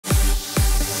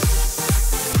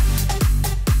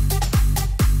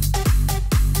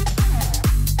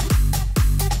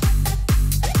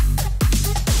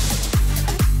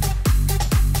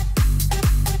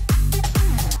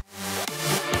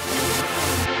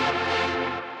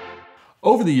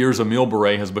Over the years, Emile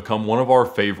Beret has become one of our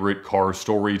favorite car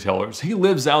storytellers. He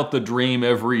lives out the dream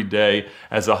every day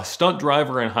as a stunt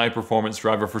driver and high-performance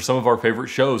driver for some of our favorite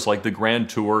shows like the Grand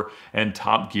Tour and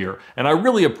Top Gear. And I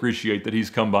really appreciate that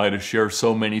he's come by to share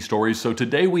so many stories. So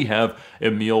today we have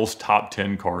Emile's top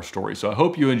 10 car stories. So I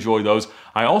hope you enjoy those.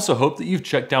 I also hope that you've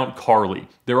checked out Carly.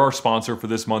 They're our sponsor for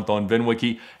this month on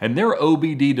VINwiki, and their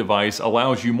OBD device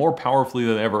allows you more powerfully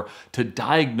than ever to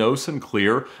diagnose and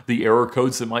clear the error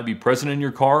codes that might be present in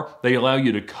your car. They allow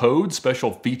you to code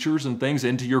special features and things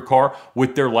into your car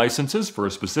with their licenses for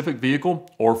a specific vehicle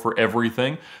or for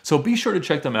everything. So be sure to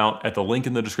check them out at the link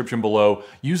in the description below.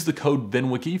 Use the code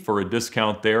VINwiki for a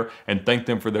discount there and thank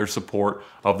them for their support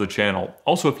of the channel.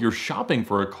 Also, if you're shopping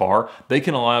for a car, they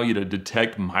can allow you to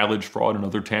detect mileage fraud and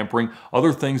other tampering,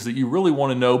 other things that you really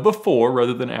want to know before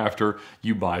rather than after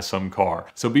you buy some car.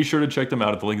 So be sure to check them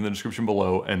out at the link in the description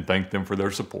below and thank them for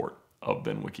their support of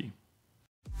VINwiki.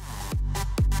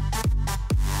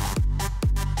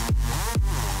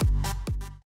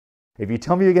 If you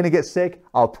tell me you're gonna get sick,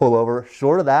 I'll pull over.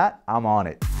 Short of that, I'm on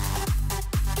it.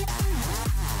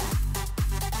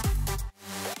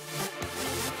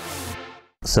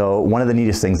 So one of the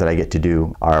neatest things that I get to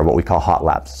do are what we call hot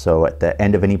laps. So at the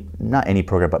end of not any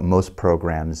program, but most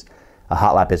programs, a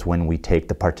hot lap is when we take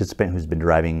the participant who's been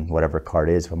driving whatever car it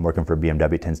is. If I'm working for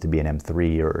BMW, it tends to be an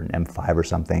M3 or an M5 or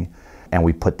something. And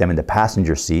we put them in the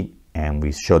passenger seat and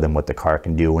we show them what the car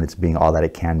can do when it's being all that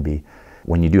it can be.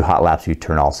 When you do hot laps, you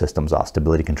turn all systems off,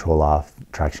 stability control off,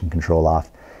 traction control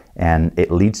off, and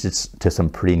it leads to some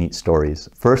pretty neat stories.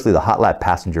 Firstly, the hot lap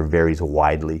passenger varies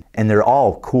widely, and they're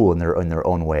all cool in their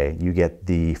own way. You get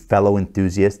the fellow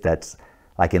enthusiast that's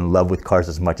like in love with cars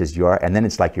as much as you are, and then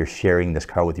it's like you're sharing this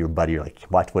car with your buddy. You're like,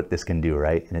 watch what this can do,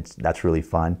 right? And that's really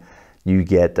fun. You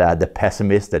get the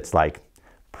pessimist that's like,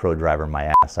 pro driver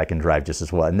my ass, I can drive just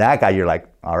as well. And that guy, you're like,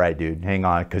 all right, dude, hang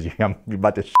on, because you're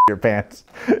about to shit your pants.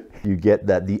 You get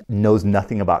the knows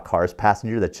nothing about cars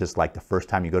passenger that's just like the first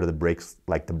time you go to the brakes,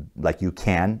 like you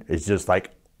can, it's just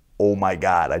like, oh my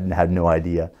God, I had no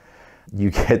idea. You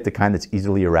get the kind that's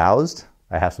easily aroused.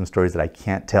 I have some stories that I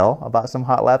can't tell about some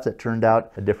hot laps that turned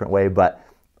out a different way, but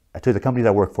I tell you, the companies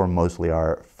I work for mostly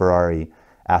are Ferrari,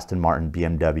 Aston Martin,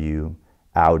 BMW,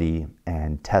 Audi,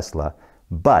 and Tesla.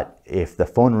 But if the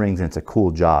phone rings and it's a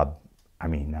cool job, I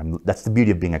mean, that's the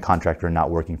beauty of being a contractor and not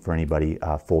working for anybody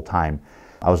full time.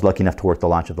 I was lucky enough to work the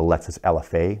launch of the Lexus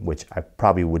LFA, which I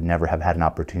probably would never have had an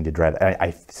opportunity to drive.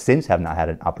 I since have not had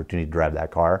an opportunity to drive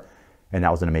that car, and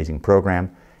that was an amazing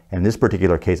program. In this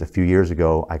particular case, a few years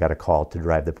ago, I got a call to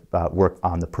drive work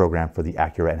on the program for the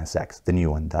Acura NSX, the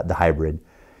new one, the hybrid.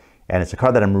 And it's a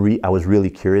car that I was really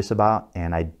curious about,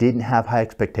 and I didn't have high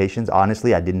expectations.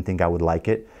 Honestly, I didn't think I would like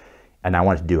it, and I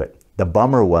wanted to do it. The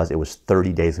bummer was it was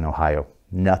 30 days in Ohio.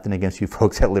 Nothing against you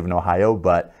folks that live in Ohio,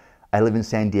 but I live in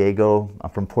San Diego. I'm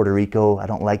from Puerto Rico. I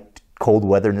don't like cold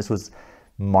weather, and this was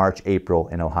March, April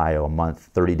in Ohio, a month,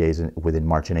 30 days within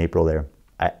March and April there.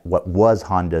 At what was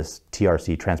Honda's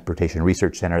TRC, Transportation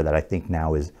Research Center, that I think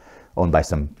now is owned by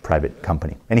some private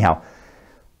company. Anyhow,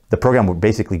 the program was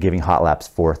basically giving hot laps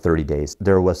for 30 days.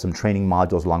 There was some training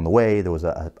modules along the way. There was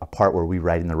a part where we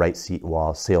ride in the right seat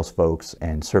while sales folks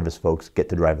and service folks get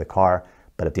to drive the car.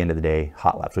 But at the end of the day,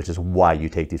 hot laps, which is why you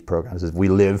take these programs, is we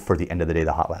live for the end of the day,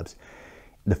 the hot laps.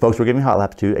 The folks we're giving hot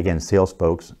laps to, again, sales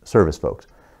folks, service folks.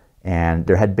 And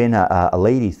there had been a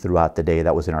lady throughout the day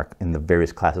that was in the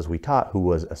various classes we taught who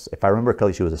was, if I remember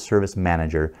correctly, she was a service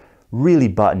manager, really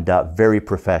buttoned up, very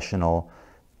professional,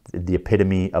 the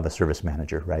epitome of a service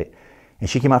manager, right? And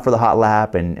she came out for the hot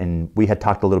lap, and we had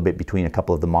talked a little bit between a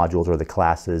couple of the modules or the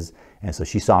classes. And so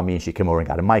she saw me and she came over and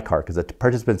got in my car, because the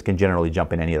participants can generally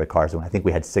jump in any of the cars. And I think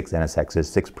we had 6 NSXs,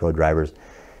 6 pro drivers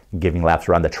giving laps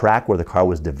around the track where the car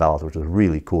was developed, which was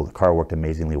really cool. The car worked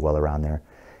amazingly well around there.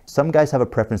 Some guys have a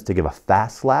preference to give a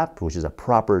fast lap, which is a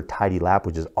proper tidy lap,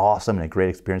 which is awesome and a great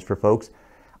experience for folks.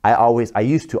 I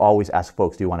used to always ask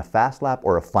folks, do you want a fast lap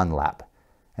or a fun lap?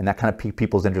 And that kind of piqued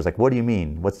people's interest, like, what do you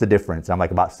mean? What's the difference? I'm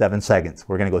like, about 7 seconds.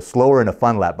 We're gonna go slower in a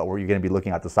fun lap, but you're gonna be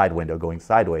looking out the side window going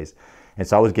sideways. And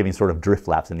so I was giving sort of drift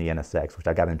laps in the NSX, which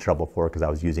I got in trouble for because I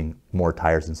was using more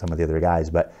tires than some of the other guys.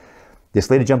 But this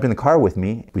lady jumped in the car with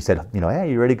me. We said,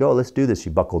 hey, you ready to go? Let's do this. She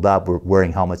buckled up, we're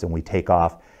wearing helmets, and we take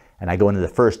off. And I go into the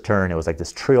first turn. It was like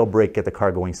this trail brake, get the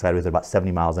car going sideways at about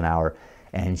 70 miles an hour.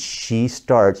 And she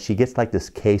gets like this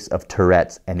case of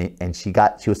Tourette's, and she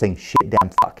was saying, shit,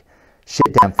 damn, fuck.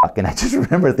 Shit, damn, fuck. And I just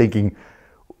remember thinking,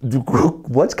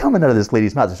 what's coming out of this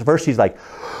lady's mouth? So first she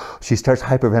starts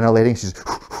hyperventilating. She's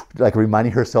like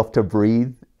reminding herself to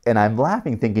breathe. And I'm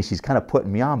laughing thinking she's kind of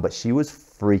putting me on, but she was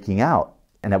freaking out.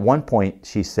 And at one point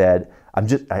she said,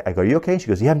 I go, you okay? She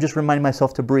goes, yeah, I'm just reminding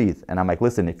myself to breathe. And I'm like,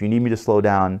 listen, if you need me to slow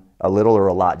down a little or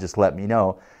a lot, just let me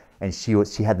know. And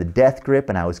she had the death grip,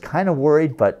 and I was kind of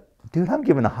worried, but dude, I'm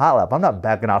giving a hot lap. I'm not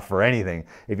backing off for anything.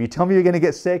 If you tell me you're gonna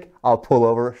get sick, I'll pull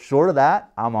over. Short of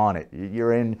that, I'm on it.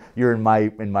 You're in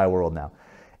my world now.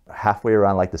 Halfway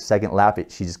around like the second lap,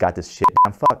 she just got this shit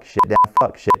damn fuck, shit damn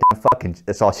fuck, shit damn fuck, and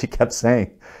that's all she kept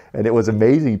saying. And it was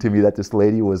amazing to me that this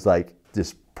lady was like,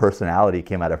 this personality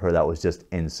came out of her that was just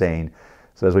insane.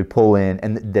 So as we pull in,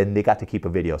 and then they got to keep a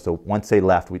video. So once they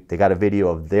left, they got a video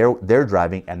of their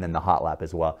driving and then the hot lap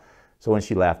as well. So when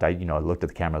she left, I looked at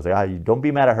the camera. I was like, oh, don't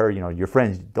be mad at her. Your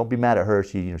friends, don't be mad at her.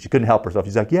 She couldn't help herself.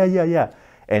 She's like, yeah.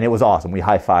 And it was awesome. We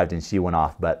high-fived and she went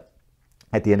off. But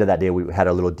at the end of that day, we had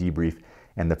a little debrief.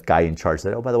 And the guy in charge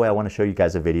said, oh, by the way, I want to show you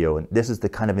guys a video. And this is the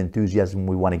kind of enthusiasm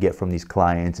we want to get from these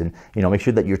clients. And, make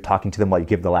sure that you're talking to them while you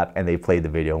give the lap. And they played the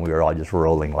video. And we were all just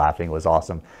rolling, laughing. It was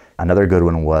awesome. Another good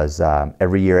one was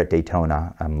every year at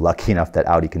Daytona, I'm lucky enough that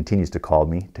Audi continues to call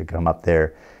me to come up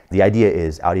there. The idea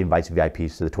is Audi invites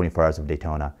VIPs to the 24 Hours of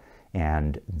Daytona.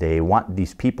 And they want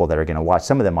these people that are going to watch.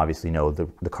 Some of them obviously know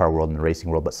the car world and the racing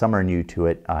world, but some are new to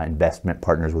it, investment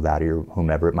partners with Audi or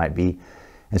whomever it might be.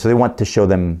 And so they want to show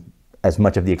them as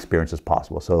much of the experience as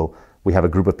possible. So we have a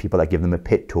group of people that give them a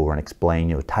pit tour and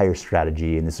explain, tire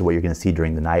strategy, and this is what you're going to see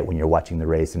during the night when you're watching the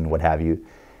race and what have you.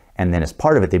 And then as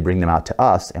part of it, they bring them out to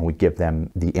us and we give them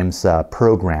the IMSA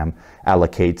program,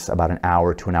 allocates about an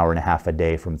hour to an hour and a half a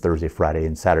day from Thursday, Friday,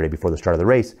 and Saturday before the start of the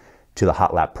race to the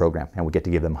hot lap program. And we get to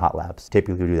give them hot laps.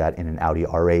 Typically we do that in an Audi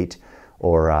R8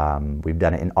 or we've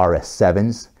done it in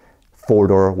RS7s.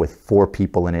 4-door with 4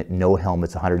 people in it, no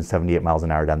helmets, 178 miles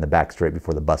an hour down the back straight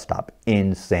before the bus stop.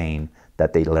 Insane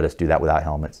that they let us do that without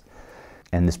helmets.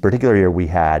 And this particular year we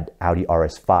had Audi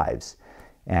RS5s.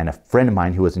 And a friend of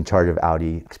mine who was in charge of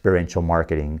Audi experiential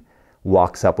marketing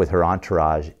walks up with her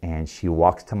entourage and she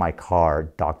walks to my car,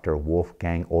 Dr.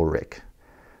 Wolfgang Ulrich,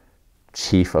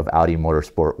 chief of Audi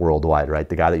Motorsport worldwide, right?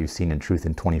 The guy that you've seen in Truth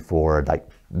in 24, like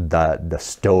the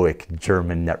stoic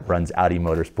German that runs Audi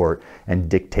Motorsport and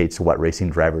dictates what racing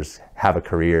drivers have a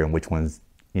career and which ones,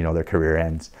 their career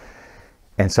ends.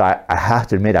 And so I have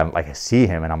to admit, I see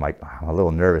him and I'm like, I'm a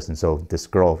little nervous. And so this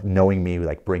girl, knowing me,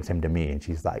 brings him to me and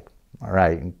she's like, all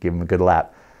right, give him a good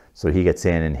lap. So he gets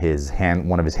in and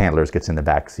one of his handlers gets in the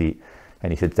back seat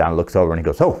and he sits down, looks over and he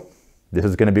goes, oh, this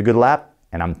is going to be a good lap.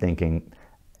 And I'm thinking,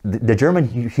 the German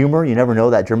humor, you never know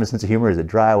that German sense of humor, is it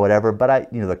dry or whatever,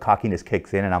 but the cockiness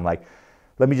kicks in and I'm like,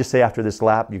 let me just say after this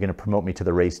lap, you're going to promote me to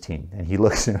the race team. And he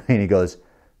looks at me and he goes,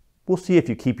 we'll see if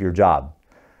you keep your job.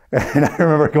 And I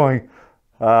remember going,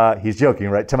 he's joking,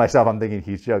 right? To myself, I'm thinking,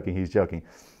 he's joking.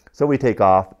 So we take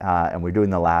off and we're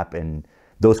doing the lap and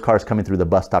those cars coming through the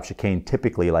bus stop chicane,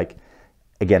 typically,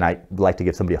 again, I like to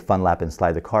give somebody a fun lap and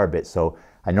slide the car a bit. So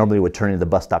I normally would turn into the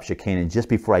bus stop chicane and just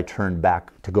before I turned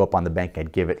back to go up on the bank,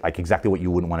 I'd give it exactly what you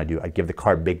wouldn't want to do. I'd give the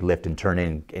car a big lift and turn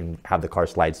in and have the car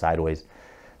slide sideways.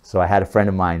 So I had a friend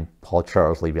of mine, Paul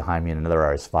Charlesley, behind me in another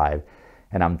RS5.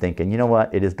 And I'm thinking, you know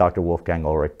what? It is Dr. Wolfgang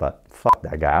Ulrich, but fuck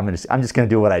that guy. I'm just going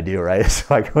to do what I do, right?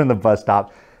 So I go in the bus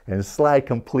stop and slide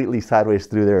completely sideways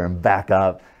through there and back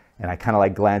up. And I kind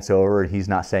of glance over and he's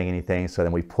not saying anything. So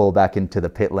then we pull back into the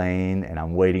pit lane and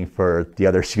I'm waiting for the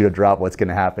other shoe to drop. What's going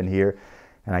to happen here?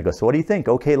 And I go, so what do you think?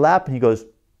 Okay lap? And he goes,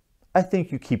 I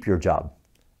think you keep your job.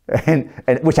 And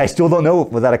which I still don't know.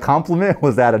 Was that a compliment?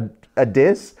 Was that a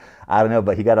diss? I don't know,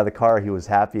 but he got out of the car. He was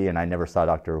happy. And I never saw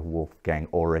Dr. Wolfgang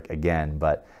Ulrich again.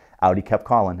 But Audi kept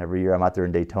calling. Every year I'm out there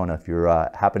in Daytona. If you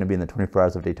happen to be in the 24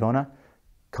 Hours of Daytona,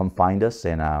 come find us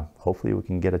and hopefully we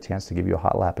can get a chance to give you a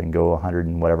hot lap and go 100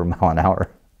 and whatever mile an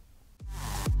hour.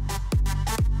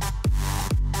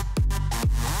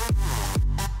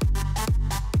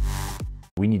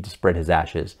 We need to spread his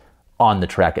ashes on the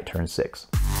track at turn 6.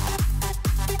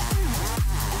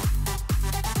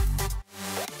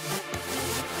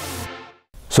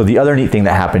 So the other neat thing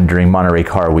that happened during Monterey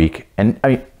Car Week, and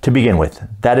to begin with,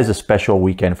 that is a special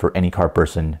weekend for any car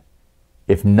person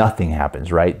if nothing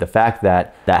happens, right? The fact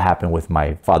that that happened with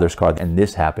my father's car and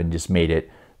this happened just made it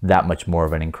that much more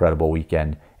of an incredible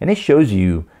weekend. And it shows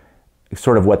you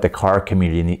sort of what the car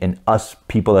community and us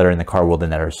people that are in the car world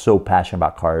and that are so passionate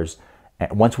about cars,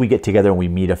 and once we get together and we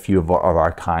meet a few of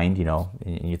our kind,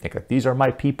 and you think, these are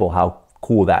my people, how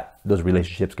cool those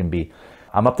relationships can be.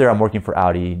 I'm up there, I'm working for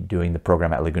Audi, doing the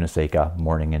program at Laguna Seca,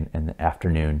 morning and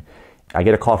afternoon. I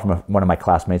get a call from one of my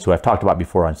classmates who I've talked about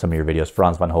before on some of your videos,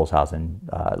 Franz von Holzhausen,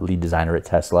 lead designer at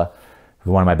Tesla,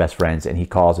 who's one of my best friends. And he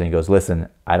calls and he goes, listen,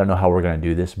 I don't know how we're going to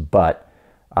do this, but,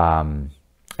 and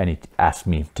he asked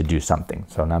me to do something.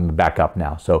 So now I'm back up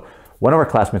now. So one of our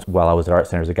classmates while I was at Art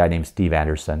Center is a guy named Steve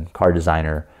Anderson, car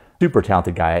designer, Super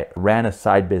talented guy. Ran a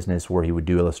side business where he would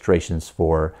do illustrations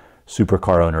for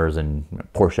supercar owners and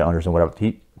Porsche owners and whatever.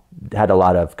 He had a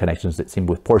lot of connections, it seemed,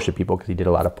 with Porsche people because he did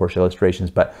a lot of Porsche illustrations.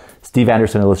 But Steve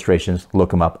Anderson Illustrations,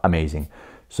 look him up, amazing.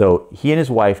 So he and his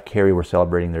wife, Carrie, were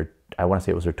celebrating their, I want to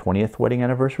say it was their 20th wedding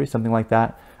anniversary, something like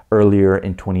that, earlier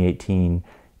in 2018.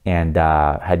 And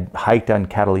had hiked on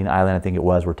Catalina Island, I think it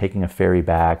was. We're taking a ferry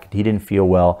back. He didn't feel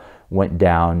well, went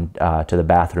down to the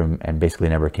bathroom and basically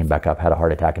never came back up, had a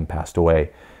heart attack and passed away.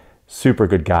 Super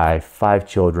good guy, 5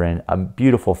 children, a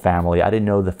beautiful family. I didn't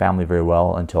know the family very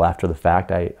well until after the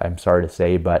fact, I'm sorry to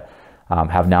say, but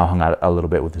have now hung out a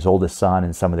little bit with his oldest son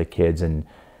and some of the kids. And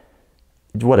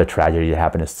what a tragedy to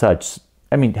happen to such,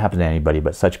 I mean, it happens to anybody,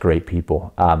 but such great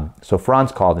people. So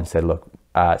Franz called and said, look,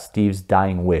 Steve's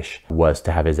dying wish was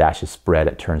to have his ashes spread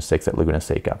at turn 6 at Laguna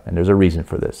Seca. And there's a reason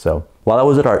for this. So while I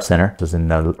was at Art Center, it was in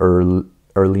the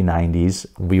early 90s,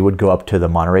 we would go up to the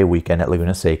Monterey weekend at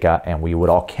Laguna Seca and we would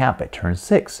all camp at turn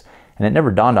 6. And it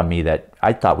never dawned on me that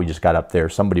I thought we just got up there.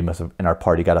 Somebody must have, in our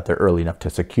party, got up there early enough to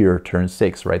secure turn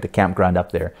 6, right? The campground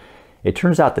up there. It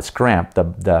turns out that Scramp,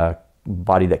 the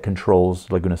body that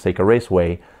controls Laguna Seca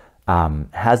Raceway,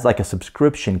 has like a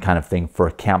subscription kind of thing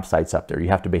for campsites up there. You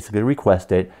have to basically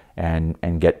request it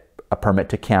and get a permit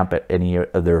to camp at any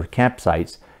of their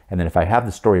campsites. And then if I have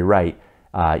the story right,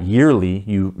 yearly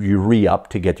you re-up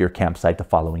to get your campsite the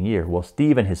following year. Well,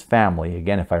 Steve and his family,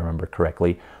 again, if I remember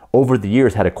correctly, over the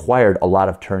years had acquired a lot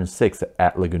of turn 6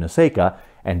 at Laguna Seca,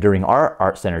 and during our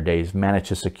Art Center days managed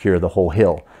to secure the whole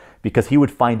hill, because he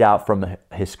would find out from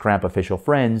his Scramp official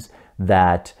friends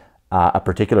that a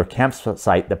particular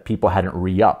campsite that people hadn't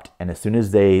re-upped, and as soon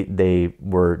as they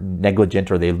were negligent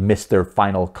or they missed their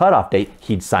final cutoff date,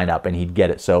 he'd sign up and he'd get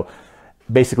it. So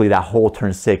basically that whole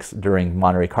turn 6 during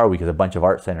Monterey Car Week is a bunch of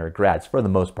Art Center grads, for the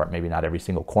most part, maybe not every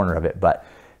single corner of it, but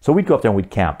so we'd go up there and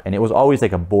we'd camp, and it was always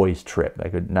like a boys trip,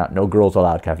 like no girls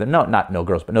allowed kind of thing. No, not no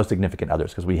girls, but no significant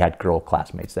others, because we had girl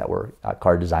classmates that were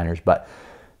car designers. But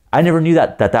I never knew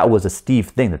that was a Steve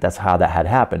thing, that's how that had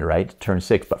happened, right? Turn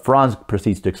 6. But Franz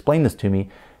proceeds to explain this to me,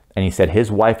 and he said his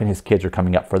wife and his kids are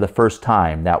coming up for the first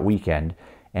time that weekend,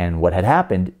 and what had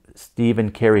happened, Steve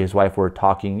and Carrie, his wife, were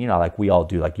talking, you know, like we all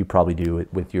do, like you probably do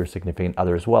with your significant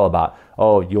other as well, about,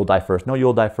 oh, you'll die first. No,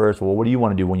 you'll die first. Well, what do you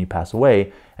want to do when you pass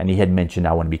away? And he had mentioned,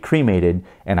 I want to be cremated,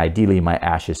 and ideally my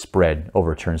ashes spread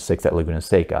over turn 6 at Laguna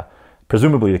Seca.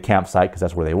 Presumably the campsite, because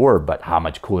that's where they were, but how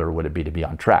much cooler would it be to be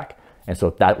on track? And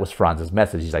so that was Franz's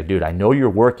message. He's like, dude, I know you're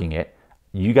working it.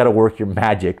 You got to work your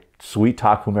magic, sweet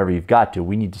talk whomever you've got to.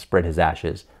 We need to spread his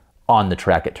ashes on the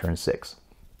track at turn 6.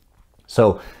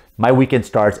 So my weekend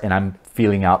starts, and I'm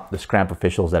feeling out the Scramp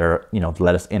officials that are, you know,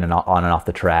 let us in and on and off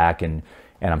the track, and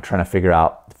I'm trying to figure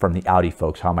out from the Audi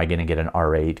folks, how am I going to get an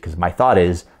R8? Because my thought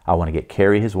is, I want to get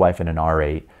Carrie, his wife, in an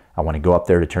R8. I want to go up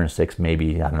there to turn 6,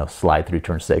 maybe, I don't know, slide through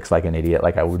turn 6 like an idiot,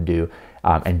 like I would do,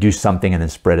 and do something and then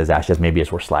spread his ashes, maybe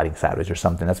as we're sliding sideways or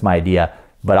something. That's my idea.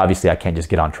 But obviously I can't just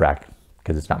get on track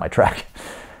because it's not my track.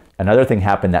 Another thing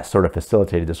happened that sort of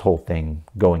facilitated this whole thing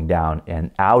going down,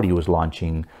 and Audi was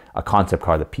launching a concept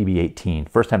car, the PB18.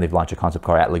 First time they've launched a concept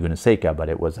car at Laguna Seca, but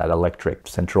it was at electric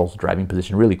central driving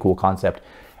position, really cool concept.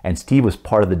 And Steve was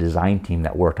part of the design team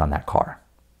that worked on that car.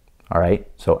 All right,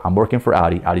 so I'm working for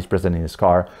Audi. Audi's presenting this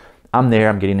car. I'm there,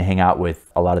 I'm getting to hang out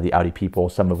with a lot of the Audi people,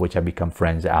 some of which have become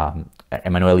friends.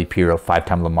 Emanuele Pirro,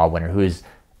 5-time Le Mans winner, who is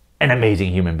an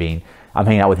amazing human being. I'm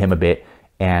hanging out with him a bit,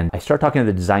 and I start talking to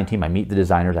the design team. I meet the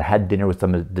designers. I had dinner with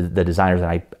some of the designers,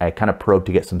 and I kind of probed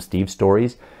to get some Steve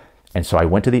stories. And so I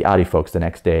went to the Audi folks the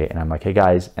next day, and I'm like, hey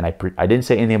guys, and I didn't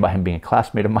say anything about him being a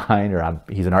classmate of mine, or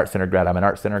he's an Art Center grad, I'm an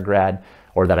Art Center grad,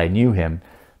 or that I knew him.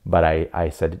 But I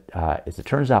said, as it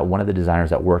turns out, one of the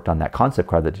designers that worked on that concept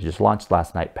car that just launched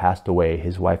last night passed away.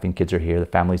 His wife and kids are here, the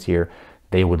family's here.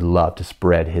 They would love to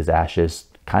spread his ashes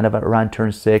kind of around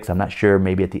turn 6. I'm not sure,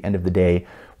 maybe at the end of the day,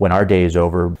 when our day is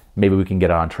over, maybe we can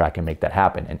get on track and make that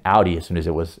happen. And Audi, as soon as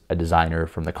it was a designer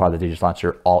from the car that they just launched,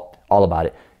 they're all about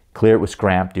it. Clear it with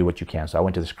Scramp, do what you can. So I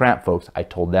went to the Scramp folks, I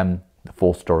told them the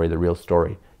full story, the real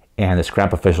story. And the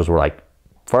Scramp officials were like,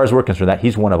 as far as we're concerned, that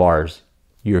he's one of ours,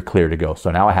 you're clear to go.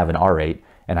 So now I have an R8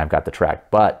 and I've got the track,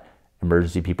 but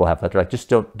emergency people have that track. Just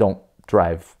don't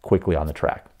drive quickly on the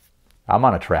track. I'm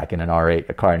on a track in an R8,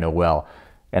 a car I know well,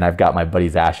 and I've got my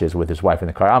buddy's ashes with his wife in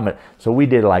the car. So we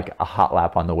did like a hot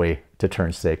lap on the way to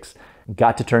turn 6.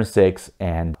 Got to turn 6,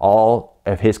 and all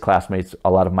of his classmates, a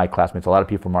lot of my classmates, a lot of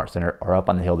people from Art Center are up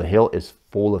on the hill. The hill is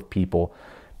full of people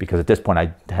because at this point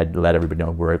I had let everybody know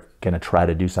we're going to try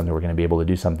to do something. We're going to be able to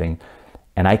do something.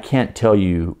 And I can't tell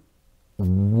you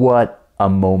what a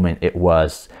moment it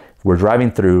was. We're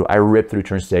driving through, I ripped through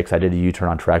turn 6. I did a U-turn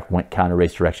on track, went counter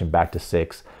race direction back to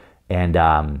 6. And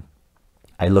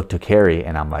I looked to Carrie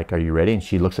and I'm like, are you ready? And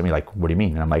she looks at me like, what do you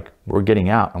mean? And I'm like, we're getting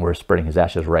out and we're spreading his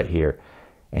ashes right here.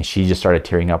 And she just started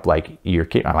tearing up like, you're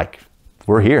kidding. I'm like,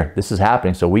 we're here. This is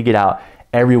happening. So we get out.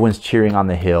 Everyone's cheering on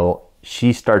the hill.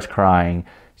 She starts crying.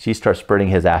 She starts spreading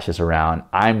his ashes around.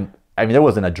 I mean, there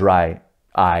wasn't a dry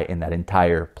eye in that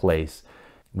entire place.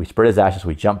 We spread his ashes.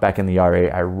 We jumped back in the RA.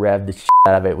 I revved the shit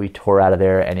out of it. We tore out of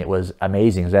there, and it was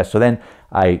amazing. So then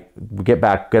I get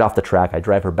off the track. I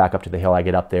drive her back up to the hill. I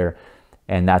get up there,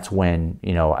 and that's when,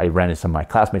 you know, I ran into some of my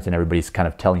classmates, and everybody's kind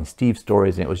of telling Steve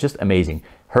stories, and it was just amazing.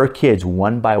 Her kids,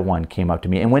 one by one, came up to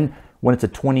me, and when it's a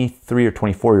 23 or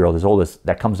 24-year-old, his oldest,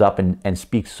 that comes up and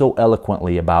speaks so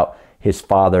eloquently about his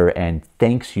father and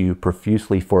thanks you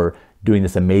profusely for doing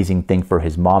this amazing thing for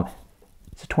his mom.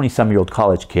 It's a 20-some-year-old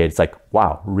college kid. It's like,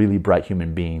 wow, really bright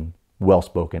human being,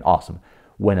 well-spoken, awesome.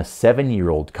 When a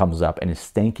 7-year-old comes up and is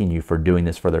thanking you for doing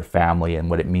this for their family and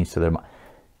what it means to them,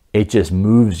 it just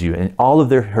moves you. And all of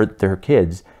their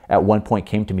kids at one point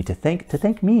came to me to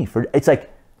thank me for. It's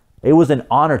like, it was an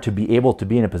honor to be able to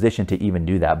be in a position to even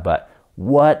do that. But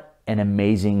what an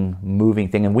amazing, moving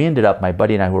thing. And we ended up, my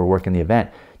buddy and I who were working the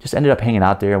event, just ended up hanging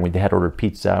out there, and they had ordered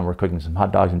pizza and we're cooking some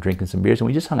hot dogs and drinking some beers, and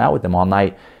we just hung out with them all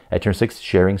night at Turn 6,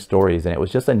 sharing stories. And it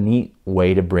was just a neat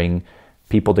way to bring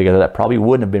people together that probably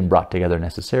wouldn't have been brought together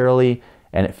necessarily.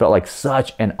 And it felt like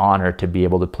such an honor to be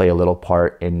able to play a little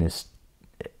part in this,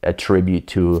 a tribute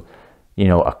to, you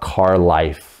know, a car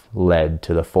life led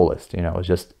to the fullest. You know, it was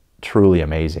just truly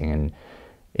amazing, and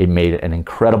it made an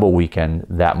incredible weekend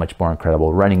that much more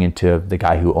incredible. Running into the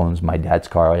guy who owns my dad's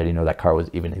car, I didn't know that car was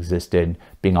even existed,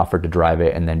 being offered to drive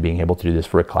it, and then being able to do this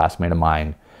for a classmate of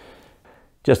mine.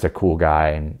 Just a cool guy,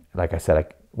 and like I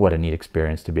said, what a neat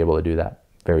experience to be able to do that.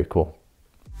 Very cool.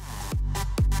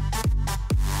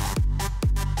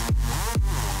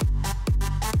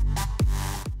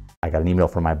 I got an email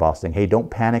from my boss saying, hey, don't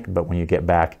panic, but when you get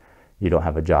back, you don't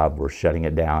have a job, we're shutting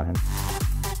it down.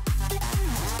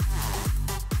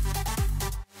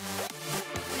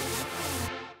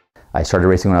 I started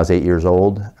racing when I was 8 years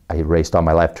old. I raced all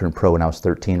my life, turned pro when I was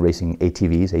 13, racing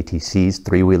ATVs, ATCs,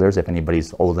 three-wheelers, if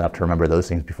anybody's old enough to remember those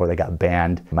things before they got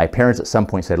banned. My parents at some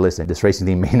point said, listen, this racing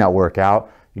thing may not work out.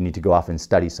 You need to go off and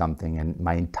study something. And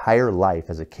my entire life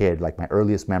as a kid, like my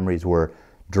earliest memories were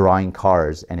drawing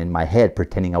cars and in my head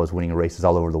pretending I was winning races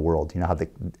all over the world. You know how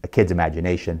a kid's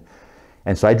imagination.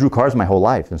 And so I drew cars my whole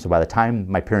life. And so by the time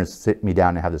my parents sit me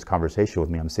down and have this conversation with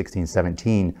me, I'm 16,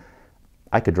 17,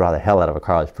 I could draw the hell out of a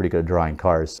car. I was pretty good at drawing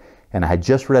cars. And I had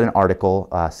just read an article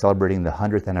celebrating the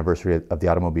 100th anniversary of the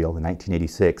automobile in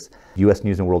 1986, US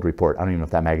News and World Report. I don't even know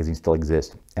if that magazine still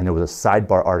exists. And there was a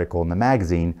sidebar article in the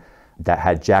magazine that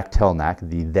had Jack Telnack,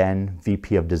 the then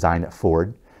VP of design at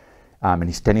Ford. And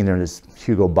he's standing there in this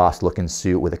Hugo Boss looking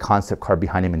suit with a concept car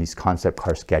behind him and these concept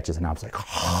car sketches. And I was like,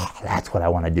 oh, that's what I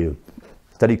want to do.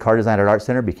 Studied car design at Art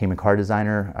Center, became a car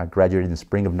designer, graduated in the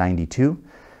spring of '92.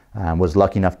 Was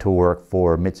lucky enough to work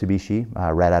for Mitsubishi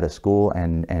right out of school,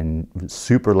 and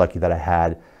super lucky that I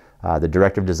had the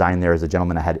director of design there as a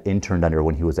gentleman I had interned under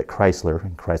when he was at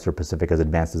Chrysler Pacifica's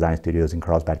Advanced Design Studios in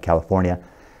Carlsbad, California.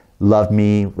 Loved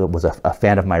me, was a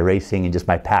fan of my racing and just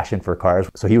my passion for cars.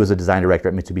 So he was a design director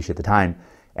at Mitsubishi at the time,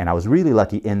 and I was really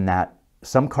lucky in that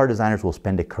some car designers will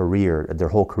spend their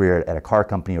whole career at a car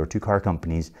company or two car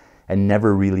companies and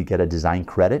never really get a design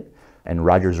credit. And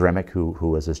Roger Zremek, who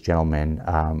was this gentleman,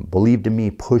 believed in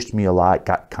me, pushed me a lot,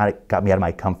 got me out of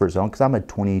my comfort zone, because I'm a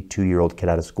 22-year-old kid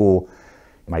out of school.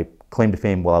 My claim to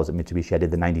fame while I was at Mitsubishi, I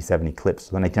did the 97 Eclipse.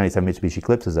 The 1997 Mitsubishi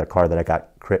Eclipse is a car that I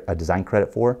got a design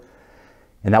credit for.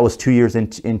 And that was 2 years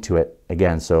into it,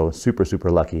 again, so super, super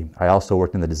lucky. I also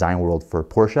worked in the design world for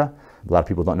Porsche. A lot of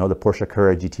people don't know the Porsche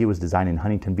Carrera GT was designed in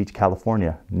Huntington Beach,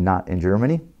 California, not in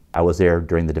Germany. I was there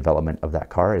during the development of that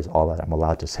car, is all that I'm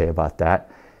allowed to say about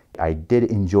that. I did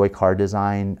enjoy car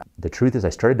design. The truth is I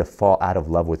started to fall out of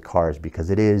love with cars because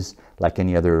it is, like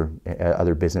any other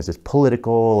business, it's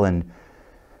political, and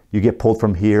you get pulled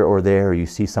from here or there, or you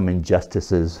see some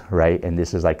injustices, right? And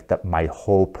this is like my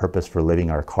whole purpose for living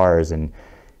are cars. And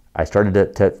I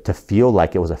started to feel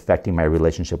like it was affecting my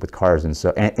relationship with cars. And so,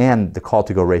 and the call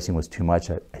to go racing was too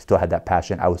much. I still had that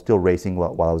passion. I was still racing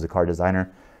while I was a car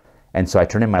designer. And so I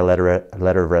turned in my letter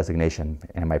of resignation,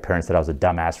 and my parents said I was a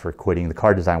dumbass for quitting the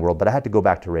car design world, but I had to go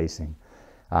back to racing.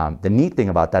 The neat thing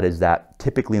about that is that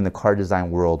typically in the car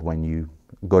design world, when you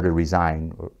go to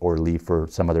resign or leave for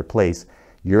some other place,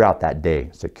 you're out that day.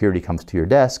 Security comes to your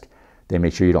desk. They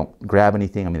make sure you don't grab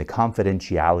anything. I mean, the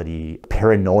confidentiality,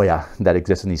 paranoia that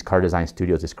exists in these car design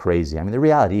studios is crazy. I mean, the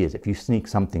reality is if you sneak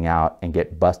something out and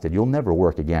get busted, you'll never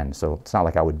work again. So it's not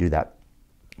like I would do that.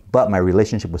 But my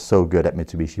relationship was so good at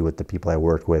Mitsubishi with the people I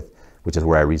worked with which is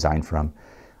where I resigned from.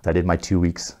 I did my 2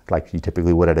 weeks like you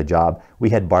typically would at a job.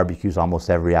 We had barbecues almost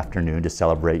every afternoon to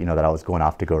celebrate, that I was going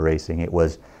off to go racing. It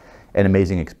was an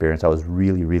amazing experience. I was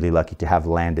really, really lucky to have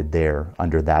landed there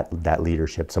under that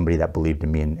leadership, somebody that believed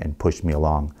in me and pushed me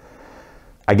along.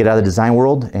 I get out of the design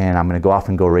world and I'm going to go off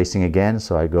and go racing again.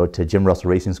 So I go to Jim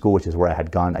Russell Racing School, which is where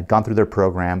I'd gone through their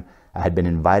program. I had been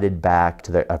invited back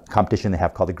to a competition they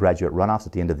have called the Graduate Runoffs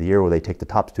at the end of the year, where they take the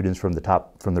top students from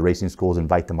the racing schools,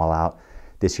 invite them all out.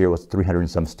 This year it was 300 and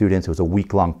some students. It was a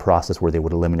week-long process where they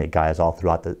would eliminate guys all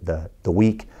throughout the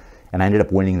week. And I ended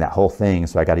up winning that whole thing.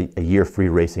 So I got a year free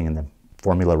racing in the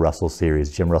Formula Russell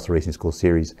series, Jim Russell Racing School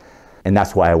series. And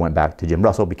that's why I went back to Jim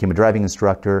Russell, became a driving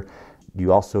instructor.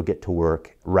 You also get to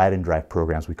work ride and drive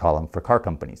programs, we call them, for car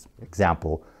companies.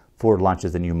 Example, Ford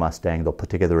launches a new Mustang. They'll put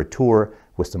together a tour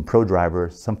with some pro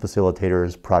drivers, some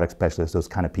facilitators, product specialists, those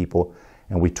kind of people.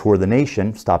 And we tour the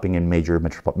nation, stopping in major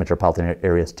metropolitan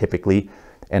areas typically.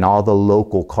 And all the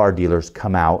local car dealers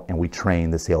come out and we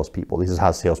train the salespeople. This is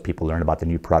how salespeople learn about the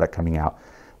new product coming out.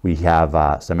 We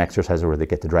have some exercises where they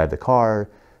get to drive the car.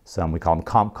 Some, we call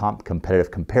them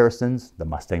competitive comparisons. The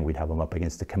Mustang, we'd have them up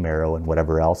against the Camaro and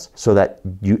whatever else, so that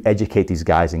you educate these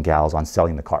guys and gals on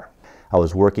selling the car. I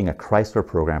was working a Chrysler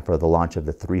program for the launch of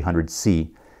the 300C,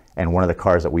 and one of the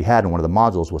cars that we had and one of the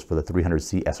modules was for the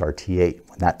 300C SRT8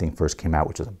 when that thing first came out,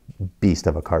 which is a beast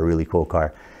of a car, really cool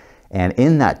car. And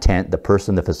in that tent, the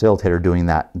facilitator doing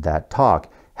that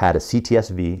talk had a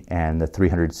CTSV and the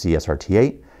 300C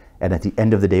SRT8. And at the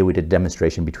end of the day, we did a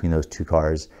demonstration between those two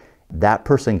cars. That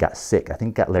person got sick, I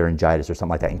think got laryngitis or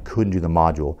something like that, and couldn't do the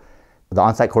module. The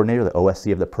on-site coordinator, the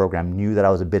OSC of the program, knew that I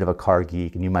was a bit of a car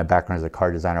geek, knew my background as a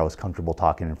car designer. I was comfortable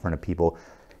talking in front of people,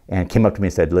 and came up to me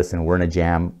and said, listen, we're in a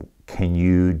jam. Can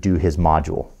you do his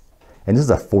module? And this is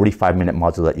a 45-minute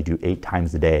module that you do 8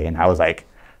 times a day. And I was like,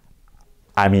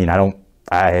 I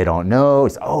don't know. He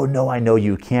said, oh no, I know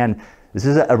you can. This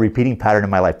is a repeating pattern in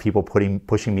my life, people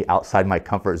pushing me outside my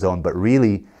comfort zone, but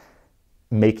really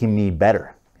making me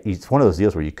better. It's one of those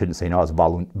deals where you couldn't say no. I was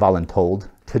voluntold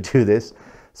to do this.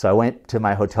 So I went to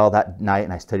my hotel that night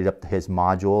and I studied up his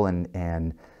module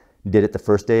and did it the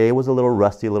first day. It was a little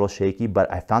rusty, a little shaky,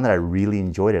 but I found that I really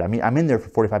enjoyed it. I'm in there for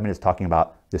 45 minutes talking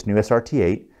about this new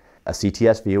SRT8, a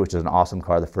CTSV, which is an awesome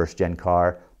car, the first gen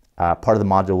car. Part of the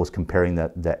module was comparing the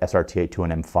SRT8 to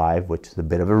an M5, which is a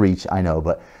bit of a reach, I know,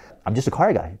 but I'm just a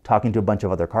car guy talking to a bunch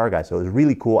of other car guys. So it was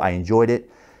really cool. I enjoyed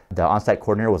it. The on-site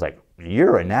coordinator was like,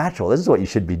 you're a natural. This is what you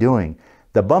should be doing.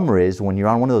 The bummer is when you're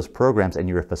on one of those programs and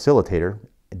you're a facilitator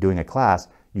doing a class,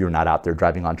 you're not out there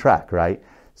driving on track, right?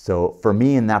 So for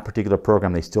me in that particular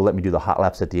program, they still let me do the hot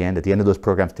laps at the end. At the end of those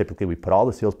programs, typically we put all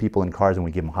the salespeople in cars and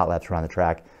we give them hot laps around the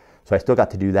track. So I still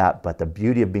got to do that, but the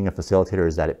beauty of being a facilitator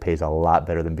is that it pays a lot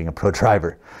better than being a pro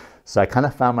driver. So I kind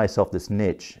of found myself this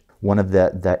niche. One of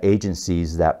the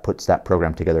agencies that puts that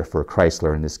program together for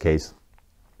Chrysler, in this case,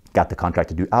 got the contract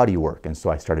to do Audi work. And so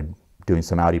I started doing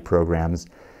some Audi programs.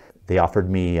 They offered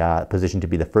me a position to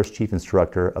be the first chief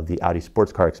instructor of the Audi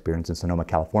sports car experience in Sonoma,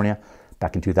 California,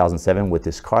 back in 2007 with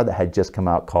this car that had just come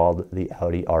out called the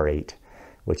Audi R8,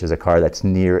 which is a car that's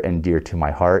near and dear to my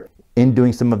heart. In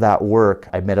doing some of that work,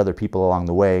 I met other people along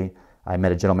the way. I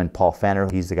met a gentleman, Paul Fanner.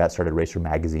 He's the guy that started Racer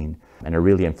Magazine and a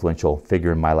really influential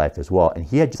figure in my life as well. And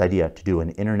he had this idea to do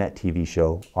an internet TV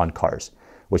show on cars,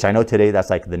 which I know today that's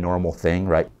like the normal thing,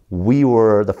 right? We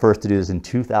were the first to do this in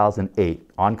 2008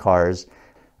 on cars.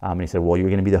 And he said, well, you're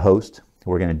going to be the host.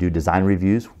 We're going to do design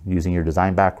reviews using your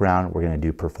design background. We're going to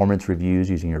do performance reviews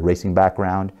using your racing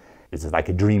background. This is like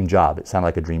a dream job. It sounded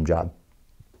like a dream job.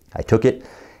 I took it.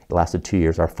 It lasted 2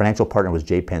 years. Our financial partner was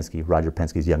Jay Penske, Roger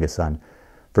Penske's youngest son.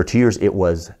 For 2 years, it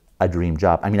was a dream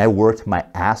job. I worked my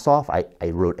ass off. I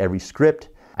wrote every script.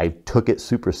 I took it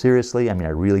super seriously. I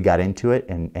really got into it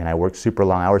and I worked super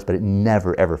long hours, but it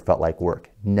never ever felt like work.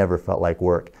 Never felt like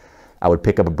work. I would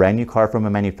pick up a brand new car from a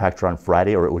manufacturer on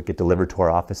Friday, or it would get delivered to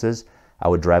our offices. I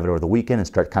would drive it over the weekend and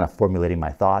start kind of formulating my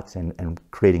thoughts and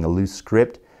creating a loose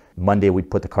script. Monday, we'd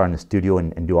put the car in the studio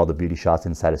and do all the beauty shots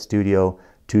inside a studio.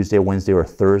 Tuesday, Wednesday, or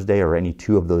Thursday, or any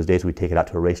 2 of those days, we'd take it out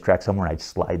to a racetrack somewhere and I'd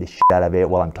slide the shit out of it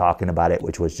while I'm talking about it,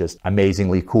 which was just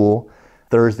amazingly cool.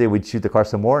 Thursday, we'd shoot the car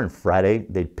some more, and Friday,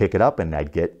 they'd pick it up and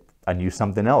I'd get a new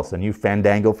something else, a new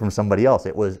Fandango from somebody else.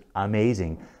 It was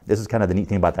amazing. This is kind of the neat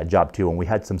thing about that job too. When we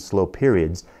had some slow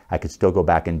periods, I could still go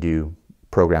back and do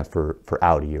programs for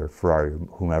Audi or Ferrari, or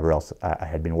whomever else I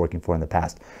had been working for in the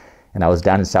past. And I was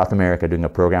down in South America doing a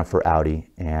program for Audi,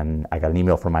 and I got an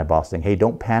email from my boss saying, hey,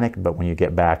 don't panic, but when you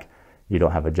get back, you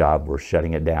don't have a job, we're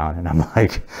shutting it down. And I'm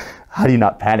like, how do you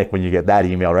not panic when you get that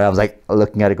email, right? I was like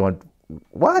looking at it going,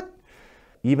 what?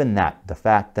 even that, the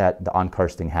fact that the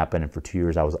on-cars thing happened, and for 2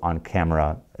 years I was on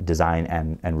camera design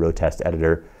and road test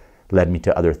editor, led me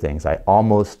to other things. I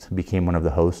almost became one of the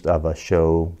hosts of a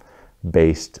show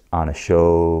based on a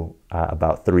show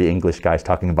about 3 English guys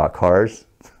talking about cars.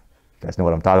 You guys know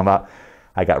what I'm talking about?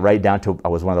 I got right down to, I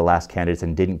was one of the last candidates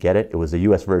and didn't get it. It was the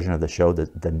US version of the show,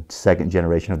 the second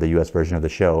generation of the US version of the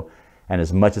show. And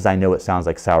as much as I know it sounds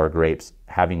like sour grapes,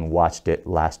 having watched it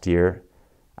last year,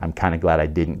 I'm kind of glad I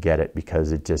didn't get it,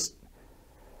 because it just,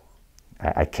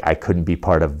 I couldn't be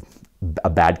part of a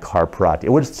bad car product.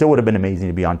 It still would have been amazing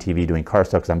to be on TV doing car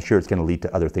stuff, because I'm sure it's going to lead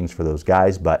to other things for those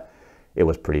guys, but it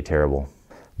was pretty terrible.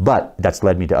 But that's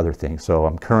led me to other things. So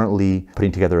I'm currently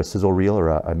putting together a sizzle reel, or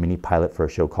a mini pilot for a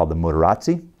show called The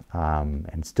Motorazzi,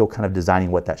 and still kind of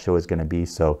designing what that show is going to be.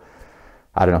 So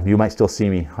I don't know, you might still see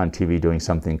me on TV doing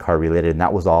something car related, and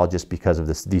that was all just because of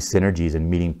these synergies and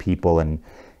meeting people and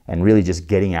really just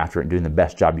getting after it and doing the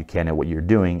best job you can at what you're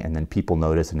doing, and then people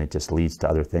notice and it just leads to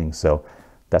other things. So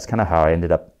that's kind of how I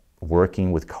ended up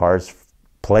working with cars,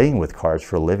 playing with cars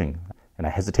for a living. And I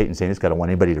hesitate in saying this because I don't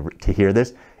want anybody to hear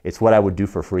this. It's what I would do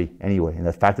for free anyway. And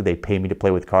the fact that they pay me to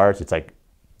play with cars, it's like,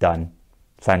 done,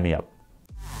 sign me up.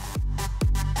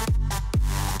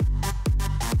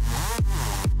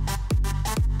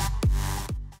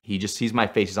 He just sees my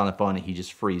face, he's on the phone, and he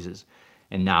just freezes.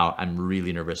 And now I'm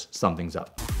really nervous, something's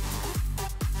up.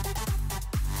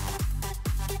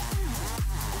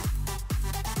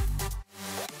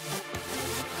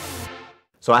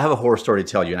 So I have a horror story to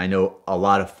tell you, and I know a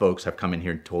lot of folks have come in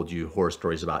here and told you horror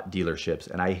stories about dealerships,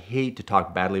 and I hate to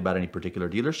talk badly about any particular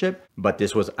dealership, but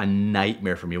this was a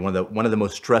nightmare for me, one of the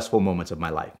most stressful moments of my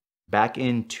life. Back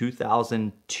in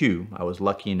 2002, I was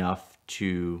lucky enough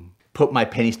to put my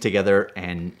pennies together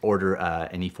and order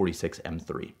an E46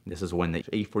 M3. This is when the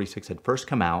E46 had first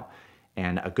come out,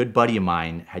 and a good buddy of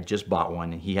mine had just bought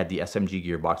one, and he had the SMG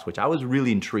gearbox, which I was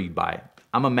really intrigued by.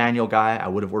 I'm a manual guy. I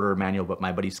would have ordered a manual, but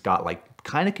my buddy Scott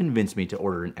kind of convinced me to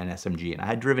order an SMG, and I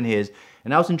had driven his,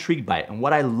 and I was intrigued by it. And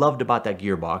what I loved about that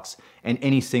gearbox and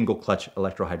any single clutch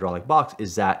electro-hydraulic box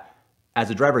is that as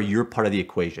a driver, you're part of the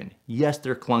equation. Yes,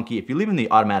 they're clunky. If you leave in the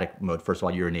automatic mode, first of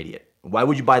all, you're an idiot. Why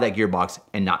would you buy that gearbox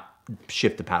and not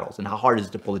shift the paddles? And how hard is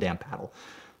it to pull the damn paddle?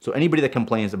 So anybody that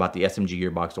complains about the SMG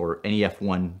gearbox or any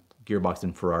F1 gearbox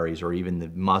in Ferraris, or even the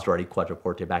Maserati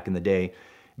Quattroporte back in the day,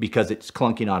 because it's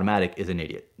clunky and automatic, is an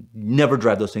idiot. Never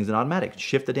drive those things in automatic.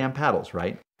 Shift the damn paddles,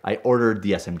 right? I ordered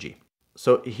the SMG.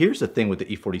 So here's the thing with the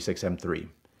E46 M3.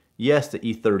 Yes, the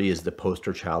E30 is the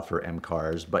poster child for M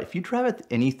cars, but if you drive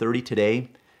an E30 today,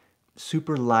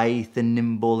 super light and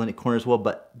nimble and it corners well,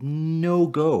 but no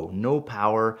go, no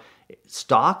power.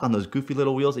 Stock on those goofy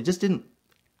little wheels, it just didn't,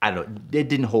 I don't know, it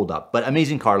didn't hold up. But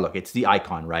amazing car, look, it's the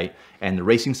icon, right? And the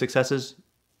racing successes,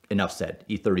 enough said.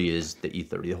 E30 is the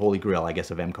E30, the holy grail, I guess,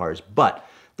 of M cars. But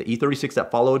the E36 that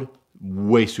followed,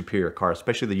 way superior car,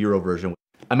 especially the Euro version.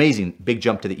 Amazing, big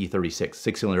jump to the E36,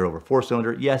 6-cylinder over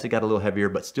 4-cylinder. Yes, it got a little heavier,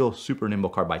 but still super nimble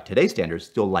car by today's standards,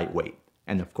 still lightweight.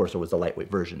 And of course, it was the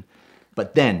lightweight version.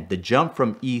 But then the jump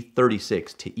from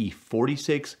E36 to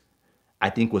E46, I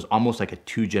think was almost like a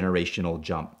 2-generational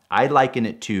jump. I liken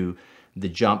it to the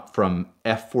jump from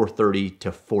F430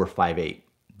 to 458.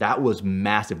 That was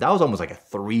massive. That was almost like a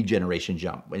 3-generation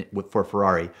jump for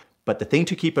Ferrari. But the thing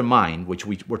to keep in mind, which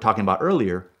we were talking about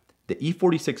earlier, the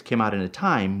E46 came out in a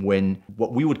time when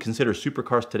what we would consider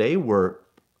supercars today were,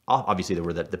 obviously they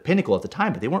were the pinnacle at the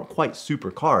time, but they weren't quite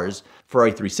supercars. Ferrari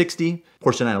 360,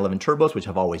 Porsche 911 turbos, which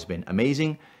have always been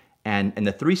amazing. And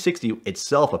the 360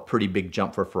 itself, a pretty big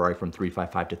jump for Ferrari from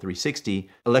 355 to 360.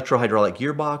 Electro-hydraulic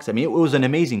gearbox. I mean, it was an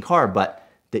amazing car, but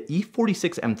the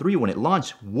E46 M3, when it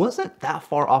launched, wasn't that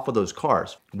far off of those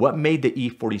cars. What made the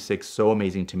E46 so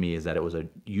amazing to me is that it was a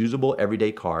usable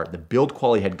everyday car. The build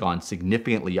quality had gone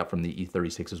significantly up from the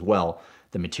E36 as well.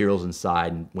 The materials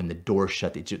inside, and when the door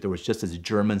shut, there was just this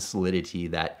German solidity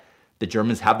that the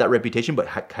Germans have that reputation, but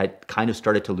had kind of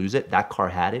started to lose it. That car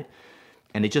had it.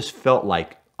 And it just felt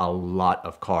like a lot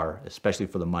of car, especially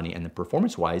for the money. And the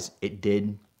performance-wise, it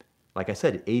did, like I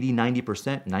said, 80,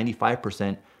 90%,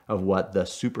 95% of what the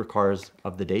supercars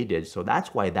of the day did. So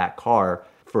that's why that car,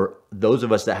 for those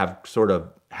of us that have sort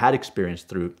of had experience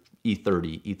through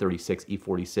E30, E36,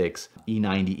 E46,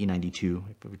 E90, E92,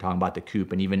 if we're talking about the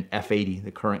coupe, and even F80,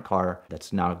 the current car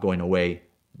that's now going away,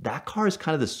 that car is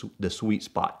kind of the sweet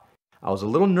spot. I was a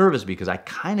little nervous because I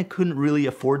kind of couldn't really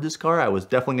afford this car. I was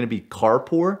definitely going to be car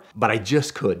poor, but I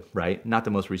just could, right? Not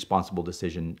the most responsible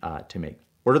decision to make.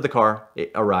 Order the car,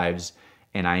 it arrives,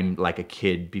 and I'm like a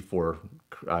kid before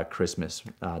Christmas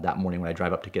that morning when I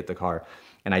drive up to get the car.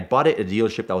 And I bought it at a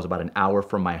dealership that was about an hour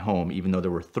from my home, even though there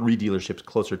were 3 dealerships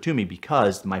closer to me,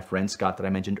 because my friend Scott that I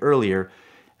mentioned earlier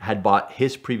had bought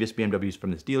his previous BMWs from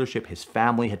this dealership. His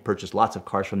family had purchased lots of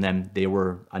cars from them. They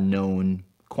were a known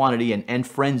quantity and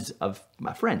friends of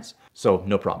my friends. So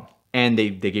no problem. And they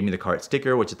gave me the car at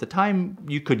sticker, which at the time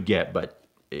you could get, but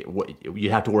you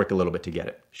have to work a little bit to get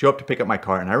it. Show up to pick up my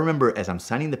car, and I remember as I'm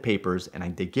signing the papers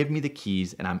and they give me the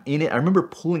keys and I'm in it, I remember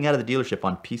pulling out of the dealership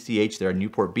on PCH there in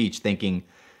Newport Beach thinking,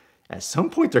 at some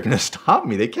point they're gonna stop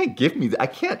me. They can't give me,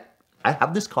 I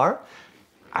have this car.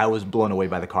 I was blown away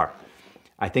by the car.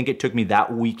 I think it took me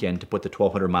that weekend to put the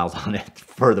 1,200 miles on it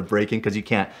for the braking, because you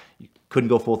couldn't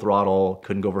go full throttle,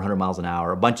 couldn't go over 100 miles an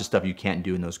hour, a bunch of stuff you can't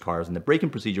do in those cars. And the braking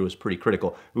procedure was pretty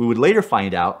critical. We would later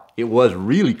find out it was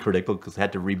really critical because I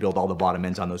had to rebuild all the bottom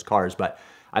ends on those cars. But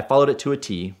I followed it to a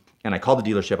T, and I called the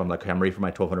dealership. I'm like, okay, I'm ready for my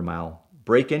 1,200 mile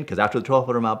break-in, because after the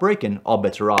 1,200 mile break-in, all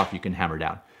bets are off, you can hammer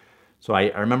down. So I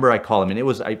remember I called him, and it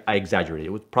was, I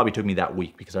exaggerated. Probably took me that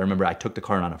week, because I remember I took the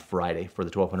car in on a Friday for the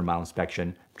 1,200 mile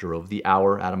inspection, drove the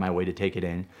hour out of my way to take it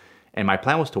in. And my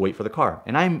plan was to wait for the car.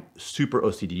 And I'm super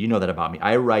OCD. You know that about me.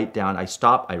 I write down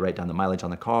the mileage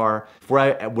on the car. Before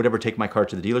I would ever take my car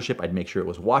to the dealership, I'd make sure it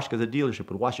was washed, because the dealership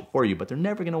would wash it for you, but they're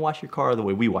never gonna wash your car the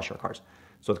way we wash our cars.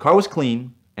 So the car was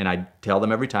clean, and I tell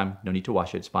them every time, no need to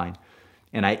wash it, it's fine.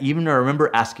 And I even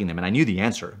remember asking them, and I knew the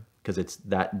answer, because it's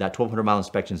that 1,200 mile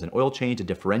inspection is an oil change, a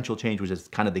differential change, which is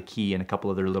kind of the key, and a couple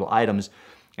other little items.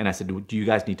 And I said, do you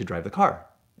guys need to drive the car?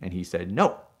 And he said,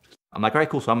 no. I'm like, all right,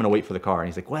 cool, so I'm gonna wait for the car. And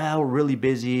he's like, well, we're really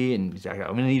busy, and he's like,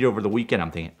 I'm gonna need it over the weekend.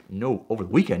 I'm thinking, no, over the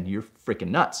weekend? You're freaking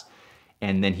nuts.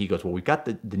 And then he goes, well, we've got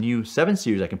the new 7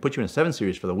 Series. I can put you in a 7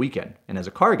 Series for the weekend. And as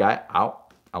a car guy,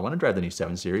 I wanna drive the new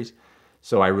 7 Series.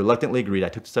 So I reluctantly agreed. I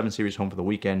took the 7 Series home for the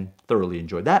weekend, thoroughly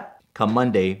enjoyed that. Come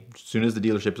Monday, as soon as the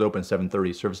dealership's open,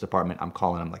 7:30, service department, I'm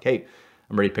calling. I'm like, hey,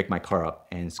 I'm ready to pick my car up.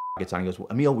 And gets on and goes, well,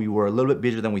 Emil, we were a little bit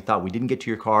busier than we thought. We didn't get to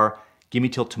your car. Give me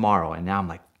till tomorrow. And now I'm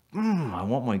like, I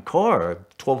want my car,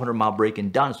 1,200 mile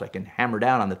break-in done so I can hammer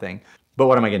down on the thing. But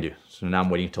what am I gonna do? So now I'm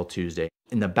waiting until Tuesday.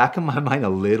 In the back of my mind, a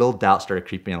little doubt started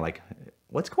creeping in, like,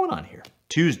 what's going on here?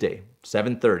 Tuesday,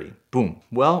 7:30, boom.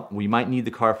 Well, we might need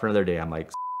the car for another day. I'm like,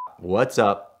 what's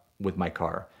up with my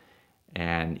car?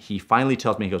 And he finally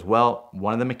tells me, he goes, well,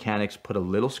 one of the mechanics put a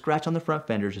little scratch on the front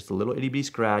fender, just a little itty bitty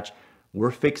scratch.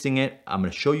 We're fixing it. I'm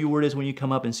gonna show you where it is when you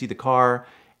come up and see the car.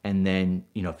 And then,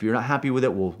 you know, if you're not happy with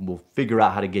it, we'll figure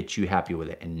out how to get you happy with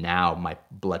it. And now my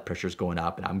blood pressure's going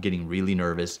up and I'm getting really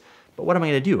nervous. But what am I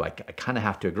gonna do? I kind of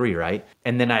have to agree, right?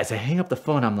 And then as I hang up the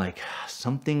phone, I'm like,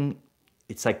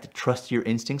 it's like to trust your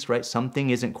instincts, right?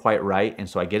 Something isn't quite right. And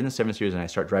so I get in the 7 Series and I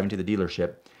start driving to the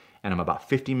dealership, and I'm about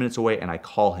 15 minutes away, and I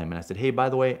call him and I said, hey, by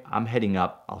the way, I'm heading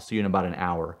up. I'll see you in about an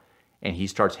hour. And he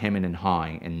starts hemming and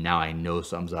hawing, and now I know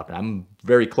something's up. And I'm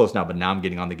very close now, but now I'm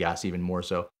getting on the gas even more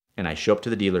so. And I show up to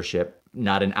the dealership,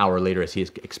 not an hour later as he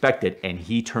expected, and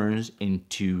he turns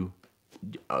into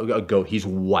a goat. He's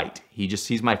white. He just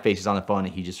sees my face, he's on the phone,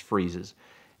 and he just freezes.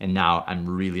 And now I'm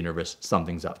really nervous.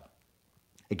 Something's up.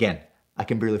 Again, I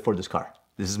can barely afford this car.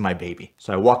 This is my baby.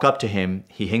 So I walk up to him,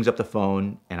 he hangs up the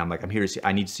phone, and I'm like,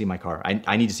 I need to see my car.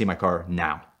 I need to see my car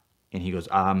now. And he goes,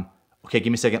 okay, give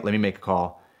me a second, let me make a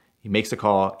call. He makes the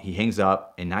call, he hangs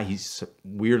up, and now he's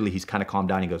kind of calmed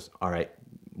down. He goes, all right,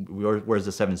 where's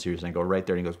the 7 Series? And I go, right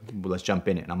there. And he goes, well, let's jump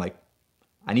in it. And I'm like,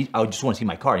 I just want to see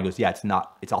my car. And he goes, yeah,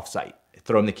 it's off site. I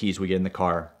throw him the keys, we get in the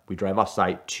car, we drive off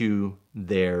site to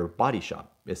their body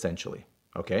shop, essentially,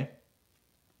 okay?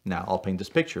 Now I'll paint this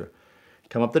picture.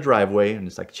 Come up the driveway, and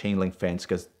it's like chain link fence,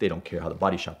 because they don't care how the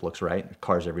body shop looks, right?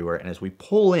 Cars everywhere. And as we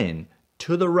pull in,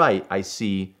 to the right, I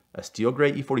see a steel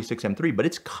gray E46 M3, but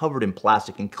it's covered in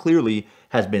plastic and clearly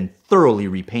has been thoroughly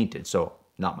repainted. So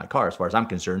not my car as far as I'm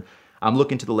concerned. I'm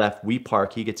looking to the left, we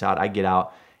park, he gets out, I get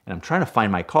out, and I'm trying to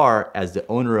find my car as the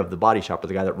owner of the body shop, or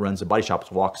the guy that runs the body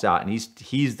shop, walks out, and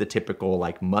he's the typical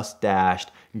like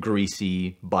mustached,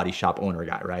 greasy body shop owner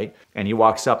guy, right? And he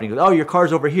walks up and he goes, oh, your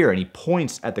car's over here. And he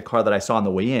points at the car that I saw on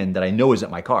the way in that I know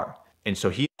isn't my car. And so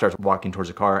he starts walking towards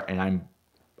the car, and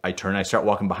I turn, I start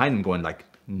walking behind him going like,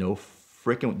 no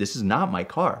freaking, this is not my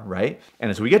car, right?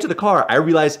 And as we get to the car, I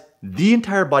realize the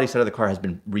entire body side of the car has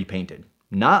been repainted.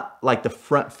 Not like the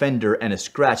front fender and a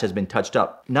scratch has been touched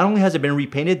up. Not only has it been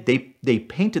repainted, they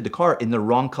painted the car in the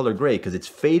wrong color gray, because it's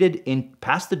faded in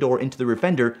past the door into the rear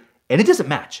fender, and it doesn't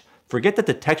match. Forget that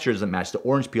the texture doesn't match, the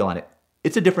orange peel on it.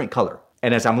 It's a different color.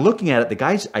 And as I'm looking at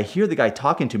it, I hear the guy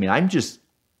talking to me, and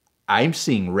I'm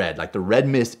seeing red. Like the red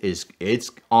mist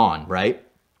it's on, right?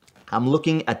 I'm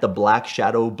looking at the black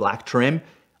shadow, black trim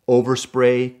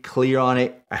overspray, clear on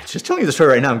it. I'm just telling you the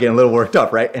story right now. I'm getting a little worked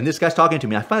up, right? And this guy's talking to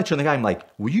me. I finally turn to the guy. I'm like,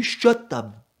 will you shut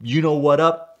the you know what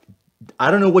up? I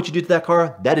don't know what you did to that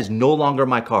car. That is no longer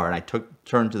my car. And I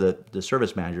turned to the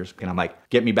service managers and I'm like,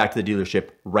 get me back to the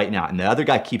dealership right now. And the other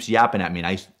guy keeps yapping at me.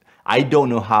 And I don't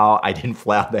know how I didn't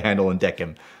fly out the handle and deck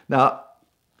him. Now,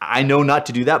 I know not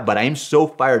to do that, but I am so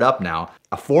fired up now.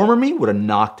 A former me would have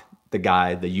knocked the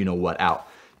guy, the you know what, out.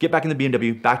 Get back in the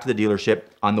BMW, back to the dealership.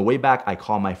 On the way back, I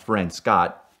call my friend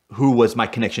Scott, who was my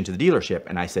connection to the dealership.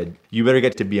 And I said, you better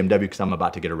get to BMW because I'm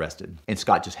about to get arrested. And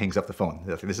Scott just hangs up the phone.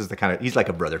 This is the kind of, he's like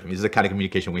a brother for me. This is the kind of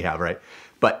communication we have, right?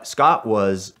 But Scott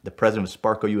was the president of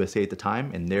Sparco USA at the time,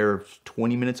 and they're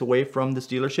 20 minutes away from this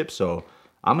dealership. So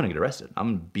I'm gonna get arrested.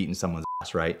 I'm beating someone's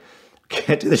ass, right?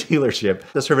 Get to the dealership.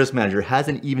 The service manager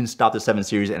hasn't even stopped the 7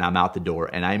 Series and I'm out the door.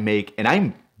 And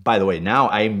I'm, by the way, now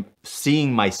I'm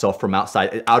seeing myself from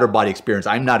outside, outer body experience.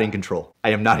 I'm not in control.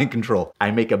 I am not in control.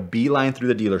 I make a beeline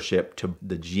through the dealership to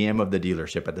the GM of the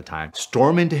dealership at the time,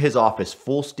 storm into his office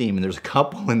full steam. And there's a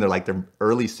couple in there, like their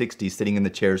early 60s sitting in the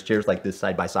chairs like this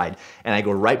side by side. And I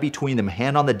go right between them,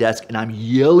 hand on the desk, and I'm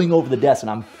yelling over the desk and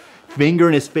I'm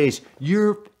fingering his face.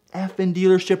 Your effing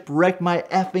dealership wrecked my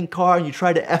effing car and you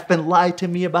tried to effing lie to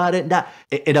me about it. And that,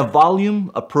 in a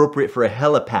volume appropriate for a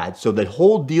helipad. So the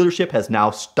whole dealership has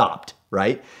now stopped,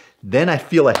 right? Then I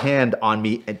feel a hand on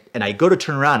me and I go to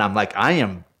turn around. I'm like, I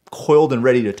am coiled and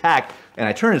ready to attack. And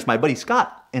I turn, it's my buddy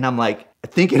Scott. And I'm like,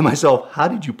 thinking to myself, how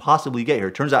did you possibly get here?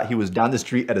 It turns out he was down the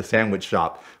street at a sandwich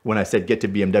shop when I said, get to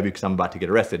BMW because I'm about to get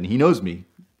arrested. And he knows me,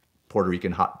 Puerto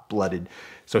Rican, hot-blooded.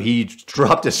 So he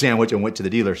dropped a sandwich and went to the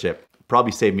dealership.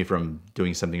 Probably saved me from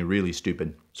doing something really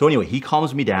stupid. So anyway, he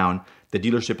calms me down. The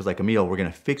dealership is like, Emil, we're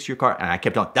gonna fix your car. And I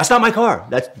kept on, that's not my car.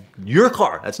 That's your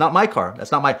car. That's not my car.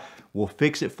 That's not my, we'll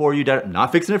fix it for you.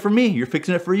 Not fixing it for me. You're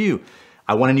fixing it for you.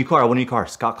 I want a new car. I want a new car.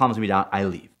 Scott calms me down. I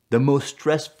leave. The most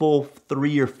stressful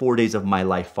 3 or 4 days of my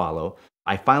life follow.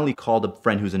 I finally called a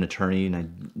friend who's an attorney and I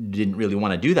didn't really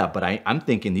want to do that, but I'm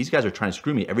thinking these guys are trying to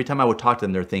screw me. Every time I would talk to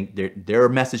them, their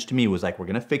message to me was like, we're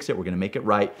going to fix it. We're going to make it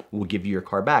right. We'll give you your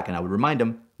car back. And I would remind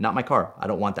them, not my car. I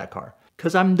don't want that car.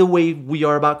 Because I'm the way we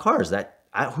are about cars.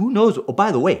 Who knows? Oh,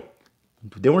 by the way,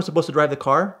 they weren't supposed to drive the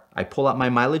car. I pull out my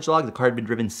mileage log. The car had been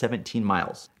driven 17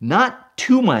 miles. Not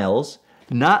 2 miles,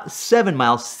 not 7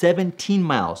 miles, 17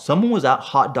 miles. Someone was out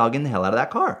hot dogging the hell out of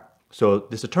that car. So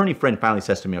this attorney friend finally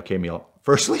says to me, okay, Emil,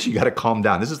 firstly, you got to calm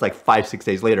down. This is like 5-6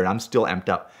 days later and I'm still amped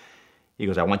up. He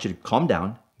goes, I want you to calm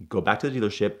down, go back to the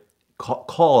dealership,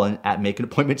 call and make an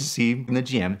appointment to see the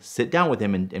GM, sit down with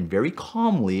him and very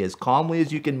calmly as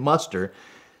you can muster,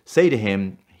 say to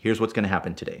him, here's what's going to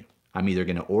happen today. I'm either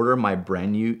going to order my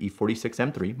brand new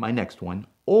E46 M3, my next one,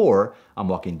 or I'm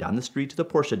walking down the street to the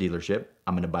Porsche dealership.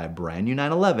 I'm going to buy a brand new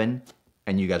 911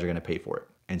 and you guys are going to pay for it.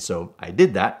 And so I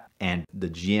did that. And the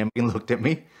GM looked at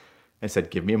me and said,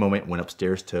 give me a moment, went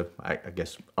upstairs to, I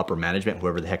guess, upper management,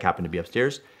 whoever the heck happened to be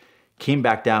upstairs, came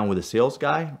back down with a sales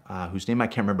guy, whose name I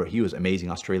can't remember. He was an amazing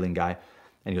Australian guy.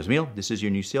 And he goes, Emil, this is your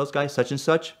new sales guy, such and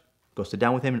such. Go sit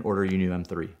down with him and order your new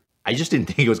M3. I just didn't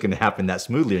think it was going to happen that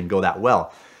smoothly and go that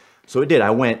well. So it did.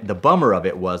 I went. The bummer of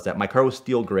it was that my car was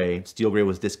steel gray. Steel gray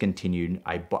was discontinued.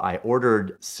 I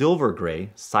ordered silver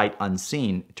gray, sight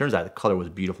unseen. It turns out the color was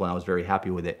beautiful and I was very happy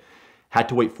with it. Had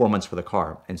to wait 4 months for the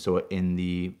car. And so in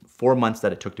the 4 months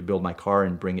that it took to build my car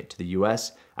and bring it to the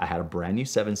US, I had a brand new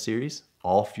 7 Series,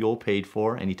 all fuel paid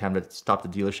for. Anytime I stopped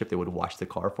the dealership, they would wash the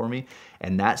car for me.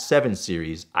 And that 7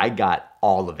 Series, I got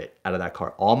all of it out of that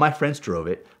car. All my friends drove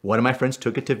it. One of my friends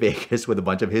took it to Vegas with a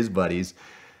bunch of his buddies.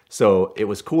 So it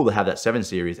was cool to have that 7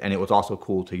 Series. And it was also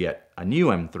cool to get a new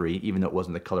M3, even though it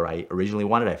wasn't the color I originally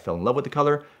wanted. I fell in love with the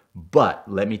color. But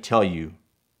let me tell you,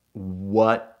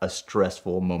 what a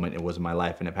stressful moment it was in my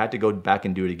life. And if I had to go back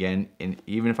and do it again, and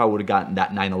even if I would have gotten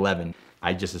that 911,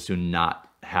 I'd just as soon not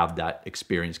have that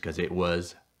experience because it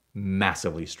was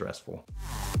massively stressful.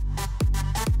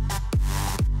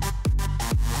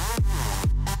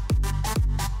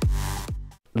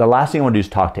 The last thing I want to do is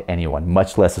talk to anyone,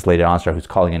 much less this lady on star who's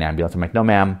calling an ambulance. I'm like, no,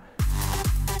 ma'am.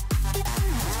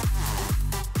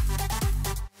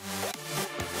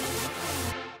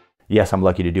 Yes, I'm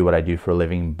lucky to do what I do for a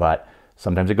living, but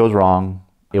sometimes it goes wrong.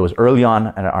 It was early on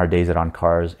in our days at On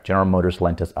Cars. General Motors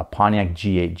lent us a Pontiac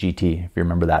G8 GT, if you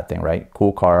remember that thing, right?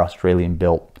 Cool car, Australian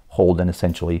built, Holden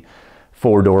essentially,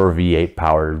 4-door V8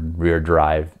 powered rear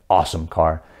drive, awesome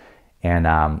car.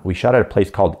 And we shot at a place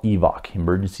called EVOC,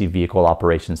 Emergency Vehicle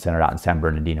Operations Center out in San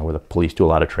Bernardino, where the police do a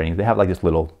lot of training. They have like this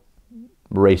little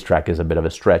racetrack, is a bit of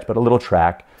a stretch, but a little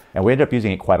track. And we ended up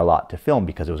using it quite a lot to film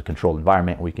because it was a controlled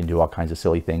environment. We can do all kinds of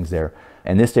silly things there.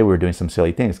 And this day we were doing some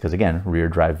silly things because again, rear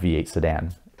drive V8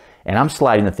 sedan. And I'm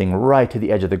sliding the thing right to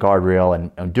the edge of the guardrail,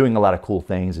 and I'm doing a lot of cool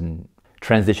things and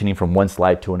transitioning from one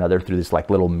slide to another through this like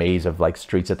little maze of like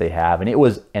streets that they have. And it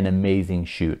was an amazing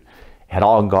shoot. It had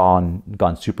all gone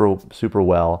super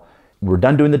well. We're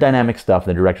done doing the dynamic stuff. And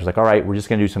the director's like, all right, we're just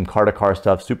gonna do some car-to-car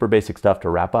stuff, super basic stuff to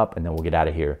wrap up, and then we'll get out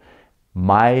of here.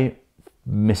 My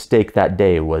mistake that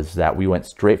day was that we went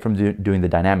straight from doing the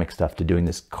dynamic stuff to doing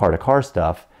this car-to-car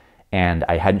stuff, and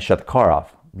I hadn't shut the car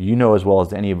off. You know as well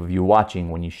as any of you watching,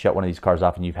 when you shut one of these cars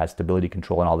off and you've had stability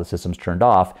control and all the systems turned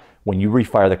off, when you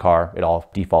refire the car, it all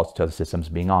defaults to the systems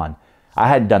being on. I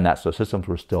hadn't done that, so systems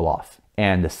were still off.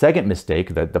 And the second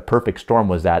mistake, the perfect storm,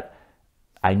 was that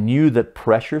I knew that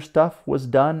pressure stuff was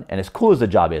done. And as cool as the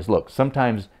job is, look,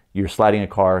 sometimes you're sliding a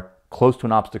car close to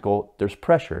an obstacle, there's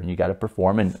pressure and you got to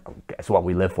perform, and that's what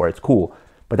we live for. It's cool.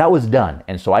 But that was done.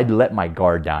 And so I'd let my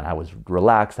guard down. I was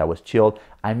relaxed. I was chilled.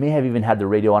 I may have even had the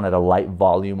radio on at a light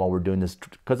volume while we're doing this,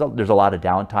 because there's a lot of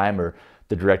downtime, or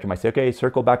the director might say, okay,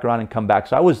 circle back around and come back.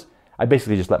 So I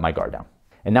basically just let my guard down.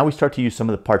 And now we start to use some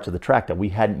of the parts of the track that we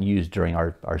hadn't used during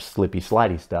our slippy,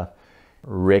 slidey stuff.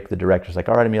 Rick, the director's like,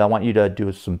 all right, Emil, I want you to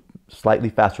do some slightly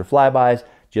faster flybys.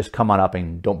 Just come on up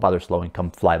and don't bother slowing.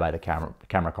 Come fly by the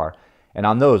camera car. And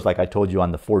on those, like I told you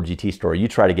on the Ford GT story, you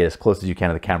try to get as close as you can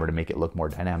to the camera to make it look more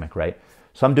dynamic, right?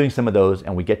 So I'm doing some of those,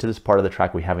 and we get to this part of the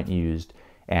track we haven't used,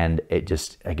 and it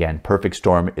just, again, perfect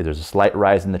storm. There's a slight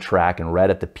rise in the track, and right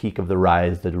at the peak of the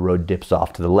rise, the road dips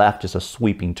off to the left, just a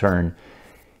sweeping turn.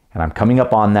 And I'm coming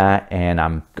up on that, and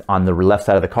I'm on the left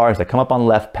side of the car. As I come up on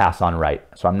left, pass on right.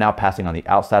 So I'm now passing on the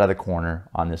outside of the corner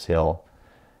on this hill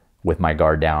with my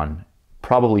guard down,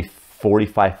 probably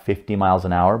 45, 50 miles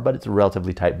an hour, but it's a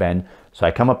relatively tight bend. So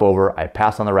I come up over, I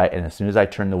pass on the right, and as soon as I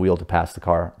turn the wheel to pass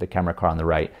the camera car on the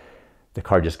right, the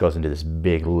car just goes into this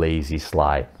big lazy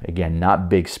slide. Again, not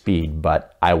big speed,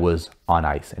 but I was on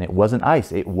ice. And it wasn't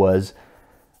ice, it was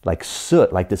like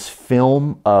soot, like this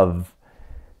film of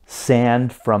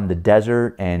sand from the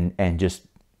desert, and just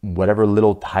whatever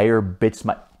little tire bits,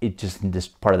 this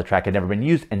part of the track had never been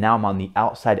used. And now I'm on the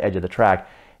outside edge of the track,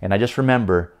 and I just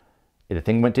remember the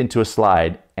thing went into a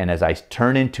slide, and as I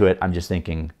turn into it, I'm just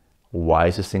thinking, why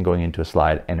is this thing going into a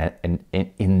slide? And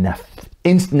in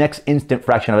the next instant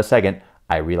fraction of a second,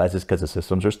 I realize it's because the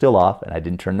systems are still off and I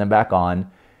didn't turn them back on.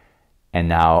 And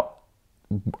now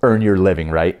earn your living,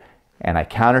 right? And I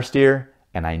counter steer,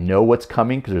 and I know what's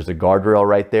coming because there's a guardrail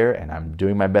right there, and I'm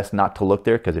doing my best not to look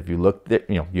there, because if you look there,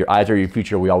 your eyes are your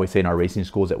future, we always say in our racing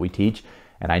schools that we teach.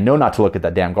 And I know not to look at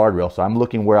that damn guardrail, so I'm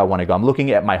looking where I want to go. I'm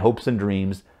looking at my hopes and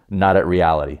dreams, not at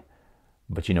reality.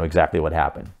 But you know exactly what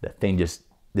happened. The thing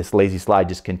this lazy slide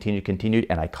just continued,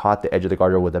 and I caught the edge of the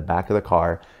guardrail with the back of the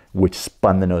car, which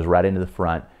spun the nose right into the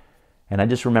front. And I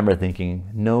just remember thinking,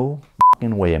 no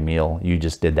fucking way, Emil, you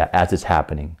just did that as it's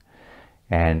happening.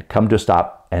 And come to a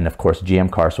stop, and of course,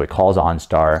 GM car, so it calls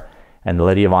OnStar, and the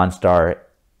lady of OnStar,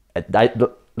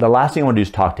 the last thing I want to do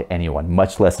is talk to anyone,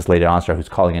 much less this lady at OnStar who's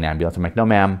calling an ambulance. I'm like, no,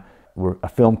 ma'am, we're a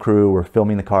film crew, we're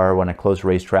filming the car, we're on a closed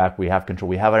racetrack, we have control,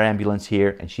 we have our ambulance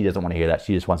here, and she doesn't want to hear that.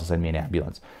 She just wants to send me an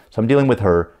ambulance. So I'm dealing with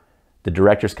her. The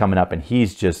director's coming up, and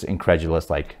he's just incredulous,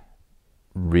 like,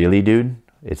 really, dude?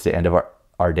 It's the end of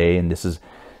our day, and this is,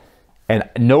 and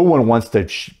no one wants to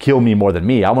kill me more than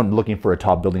me. I'm looking for a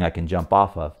tall building I can jump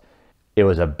off of. It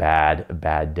was a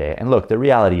bad day. And look, the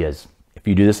reality is, if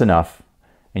you do this enough,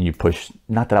 and you push,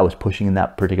 not that I was pushing in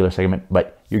that particular segment,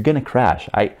 but you're gonna crash.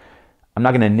 I'm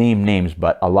not going to name names,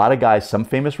 but a lot of guys, some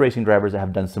famous racing drivers that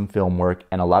have done some film work,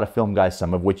 and a lot of film guys,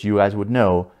 some of which you guys would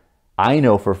know, I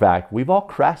know for a fact, we've all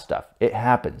crashed stuff. It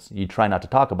happens. You try not to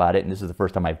talk about it, and this is the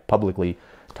first time I've publicly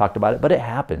talked about it, but it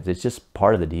happens. It's just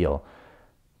part of the deal.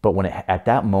 But at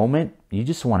that moment, you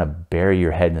just want to bury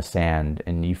your head in the sand,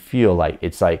 and you feel like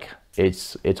it's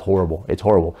horrible. It's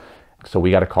horrible. So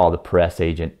we got to call the press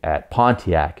agent at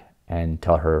Pontiac and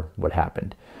tell her what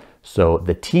happened. So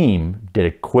the team did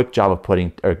a great job of putting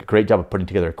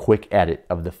together a quick edit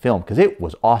of the film, because it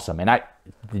was awesome. And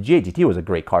the GAGT was a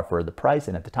great car for the price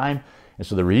and at the time. And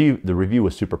so the review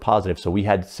was super positive. So we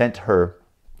had sent her,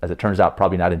 as it turns out,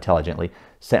 probably not intelligently,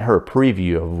 sent her a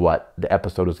preview of what the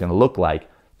episode was going to look like.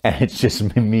 And it's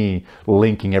just me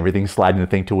linking everything, sliding the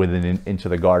thing into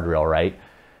the guardrail, right?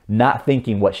 Not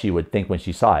thinking what she would think when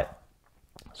she saw it.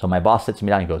 So my boss sits me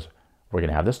down and goes, we're going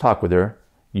to have this talk with her.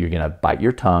 You're going to bite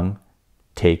your tongue,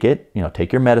 take it,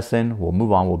 take your medicine. We'll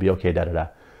move on. We'll be okay, da-da-da.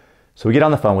 So we get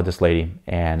on the phone with this lady,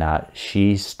 and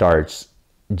she starts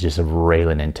just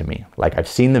railing into me. Like, I've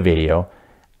seen the video.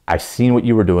 I've seen what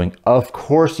you were doing. Of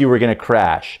course you were going to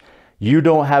crash. You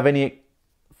don't have any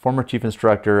former chief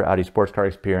instructor, Audi sports car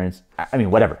experience. I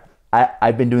mean, whatever.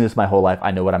 I've been doing this my whole life.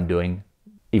 I know what I'm doing.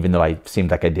 even though I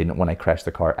seemed like I didn't when I crashed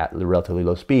the car at relatively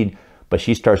low speed. But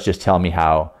she starts just telling me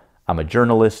how I'm a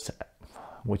journalist,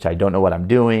 which I don't know what I'm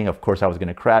doing. Of course I was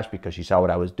gonna crash because she saw what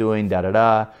I was doing,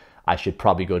 da-da-da. I should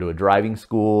probably go to a driving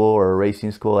school or a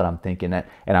racing school. And I'm thinking that,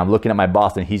 and I'm looking at my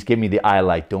boss and he's giving me the eye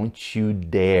like, don't you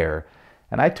dare.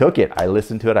 And I took it, I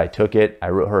listened to it, I took it. I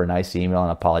wrote her a nice email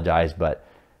and apologized, but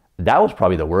that was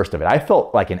probably the worst of it. I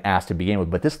felt like an ass to begin with,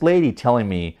 but this lady telling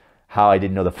me how I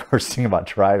didn't know the first thing about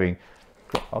driving.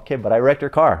 Okay, but I wrecked her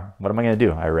car. What am I gonna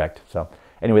do? I wrecked, so.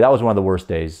 Anyway, that was one of the worst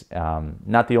days.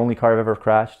 Not the only car I've ever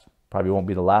crashed. Probably won't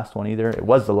be the last one either. It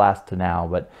was the last to now,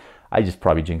 but I just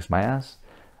probably jinxed my ass.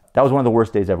 That was one of the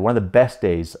worst days ever. One of the best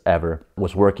days ever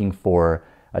was working for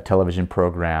a television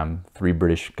program, 3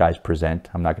 British guys present.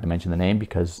 I'm not going to mention the name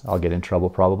because I'll get in trouble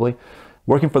probably.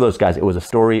 Working for those guys, it was a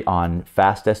story on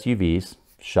fast SUVs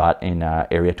shot in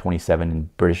Area 27 in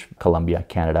British Columbia,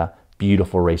 Canada.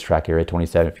 Beautiful racetrack, Area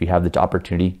 27. If you have the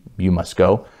opportunity, you must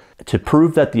go. To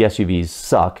prove that the SUVs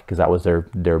suck, because that was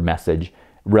their message,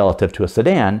 relative to a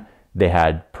sedan, they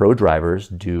had pro drivers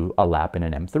do a lap in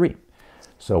an M3.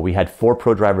 So we had 4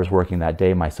 pro drivers working that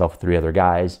day, myself, 3 other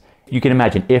guys. You can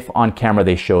imagine if on camera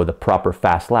they show the proper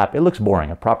fast lap, it looks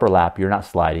boring. A proper lap, you're not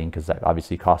sliding because that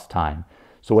obviously costs time.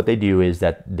 So what they do is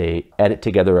that they edit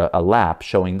together a lap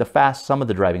showing the fast, some of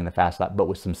the driving the fast lap, but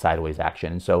with some sideways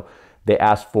action. And so they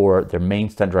asked for their main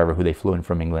stunt driver who they flew in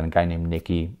from England, a guy named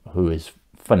Nicky, who is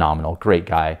phenomenal, great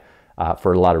guy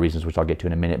for a lot of reasons, which I'll get to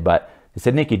in a minute. But they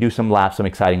said, Nicky, do some laps, some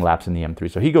exciting laps in the M3.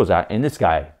 So he goes out, and this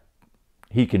guy,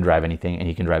 he can drive anything, and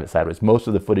he can drive it sideways. Most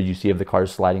of the footage you see of the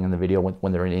cars sliding in the video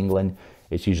when they're in England,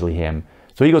 it's usually him.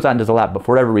 So he goes out and does a lap, but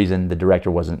for whatever reason, the director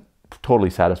wasn't totally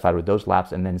satisfied with those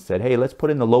laps, and then said, hey, let's put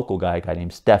in the local guy, a guy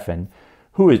named Stefan,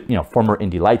 who is, former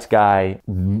Indy Lights guy,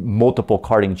 multiple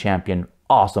karting champion,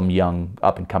 awesome young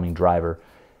up-and-coming driver.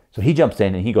 So he jumps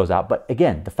in and he goes out. But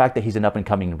again, the fact that he's an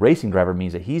up-and-coming racing driver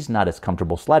means that he's not as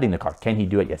comfortable sliding the car. Can he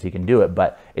do it? Yes, he can do it,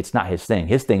 but it's not his thing.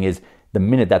 His thing is the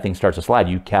minute that thing starts to slide,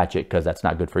 you catch it because that's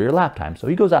not good for your lap time. So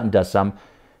he goes out and does some.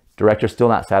 Director's still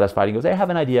not satisfied. He goes, hey, I have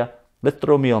an idea. Let's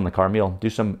throw Emil in the car. Emil, do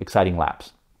some exciting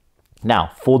laps.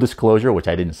 Now, full disclosure, which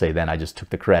I didn't say then, I just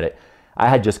took the credit. I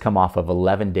had just come off of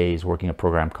 11 days working a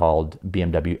program called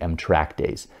BMW M-Track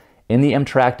Days. In the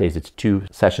M-Track Days, it's 2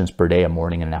 sessions per day, a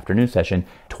morning and an afternoon session.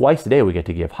 Twice a day, we get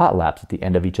to give hot laps at the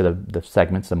end of each of the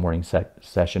segments, the morning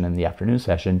session and the afternoon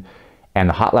session. And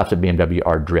the hot laps at BMW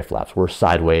are drift laps. We're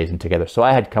sideways and together. So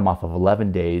I had come off of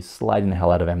 11 days sliding the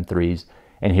hell out of M3s.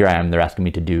 And here I am, they're asking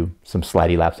me to do some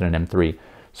slidey laps in an M3.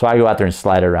 So I go out there and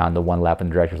slide around the one lap, and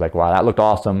the director's like, wow, that looked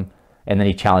awesome. And then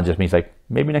he challenges me. He's like,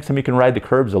 maybe next time you can ride the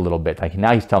curbs a little bit. Like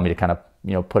now he's telling me to kind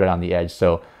of, put it on the edge.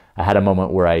 So I had a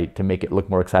moment where to make it look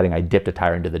more exciting, I dipped a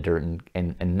tire into the dirt,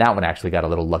 and that one actually got a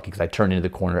little lucky because I turned into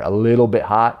the corner a little bit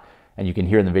hot, and you can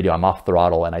hear in the video I'm off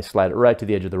throttle and I slide it right to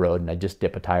the edge of the road and I just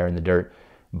dip a tire in the dirt.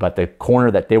 But the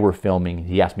corner that they were filming,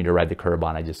 he asked me to ride the curb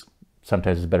on.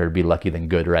 Sometimes it's better to be lucky than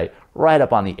good, right? Right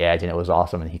up on the edge, and it was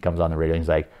awesome. And he comes on the radio and he's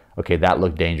like, okay, that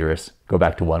looked dangerous. Go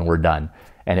back to 1, we're done.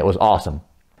 And it was awesome.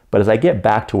 But as I get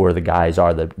back to where the guys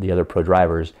are, the other pro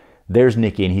drivers, there's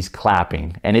Nicky and he's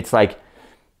clapping. And it's like,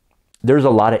 there's a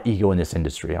lot of ego in this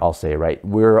industry, I'll say, right?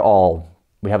 We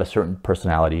have a certain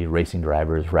personality, racing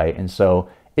drivers, right? And so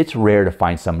it's rare to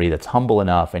find somebody that's humble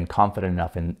enough and confident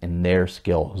enough in their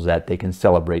skills that they can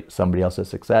celebrate somebody else's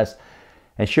success.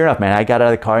 And sure enough, man, I got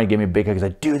out of the car and gave me a big hug. He's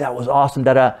like, dude, that was awesome,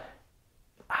 da-da.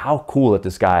 How cool that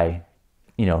this guy,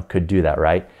 could do that,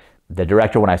 right? The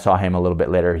director, when I saw him a little bit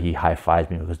later, he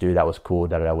high-fived me because, dude, that was cool,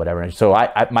 da-da-da, whatever. And so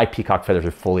my peacock feathers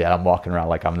are fully out. I'm walking around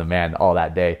like I'm the man all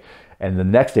that day. And the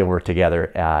next day we're together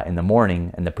in the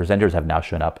morning, and the presenters have now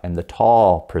shown up. And the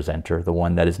tall presenter, the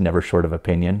one that is never short of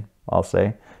opinion, I'll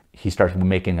say, he starts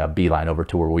making a beeline over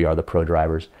to where we are, the pro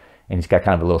drivers. And he's got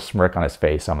kind of a little smirk on his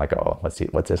face. So I'm like, oh, let's see,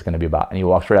 what's this going to be about? And he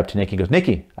walks right up to Nicky and goes,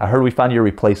 Nicky, I heard we found your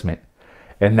replacement.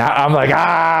 And now I'm like,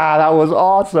 that was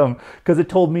awesome. Because it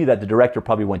told me that the director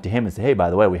probably went to him and said, hey, by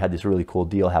the way, we had this really cool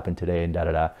deal happen today and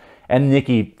da-da-da. And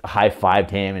Nicky high-fived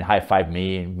him and high-fived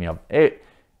me. And,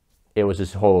 it was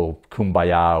this whole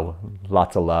kumbaya,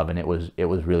 lots of love. And it was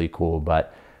really cool.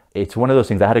 But it's one of those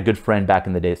things. I had a good friend back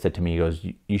in the day that said to me, he goes,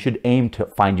 you should aim to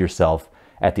find yourself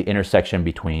at the intersection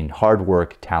between hard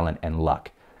work, talent, and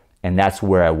luck. And that's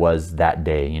where I was that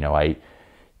day.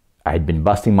 I had been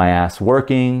busting my ass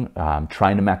working,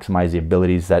 trying to maximize the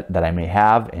abilities that I may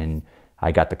have. And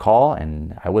I got the call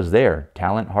and I was there.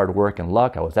 Talent, hard work, and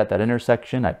luck. I was at that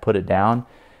intersection. I put it down.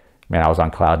 Man, I was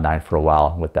on cloud 9 for a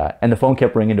while with that. And the phone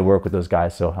kept ringing to work with those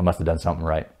guys. So I must have done something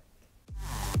right.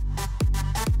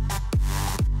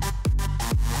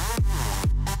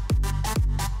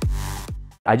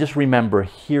 I just remember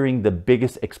hearing the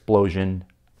biggest explosion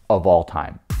of all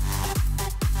time.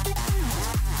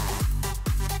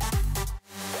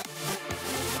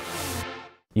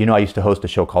 You know, I used to host a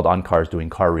show called On Cars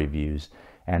doing car reviews.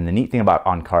 And the neat thing about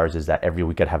On Cars is that every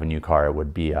week I'd have a new car. It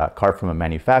would be a car from a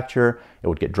manufacturer. It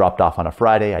would get dropped off on a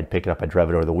Friday. I'd pick it up, I'd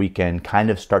drive it over the weekend, kind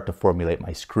of start to formulate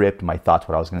my script, my thoughts,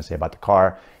 what I was going to say about the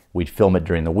car. We'd film it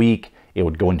during the week. It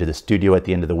would go into the studio at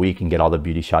the end of the week and get all the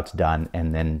beauty shots done.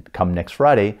 And then come next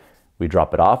Friday, we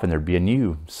drop it off and there'd be a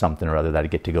new something or other that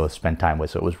I'd get to go spend time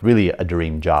with. So it was really a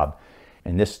dream job.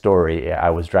 In this story, I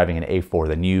was driving an A4,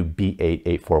 the new B8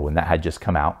 A4, when that had just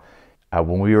come out.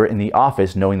 When we were in the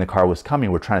office, knowing the car was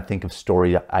coming, we're trying to think of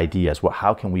story ideas. Well,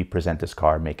 how can we present this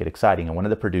car, make it exciting? And one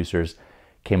of the producers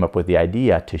came up with the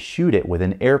idea to shoot it with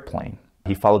an airplane.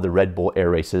 He followed the Red Bull Air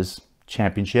Races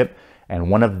Championship, and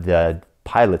one of the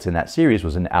pilots in that series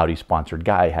was an Audi sponsored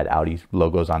guy, had Audi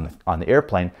logos on the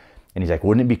airplane. And he's like,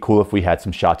 wouldn't it be cool if we had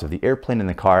some shots of the airplane in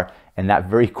the car? And that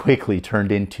very quickly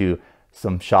turned into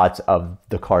some shots of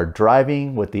the car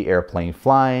driving with the airplane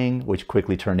flying, which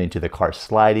quickly turned into the car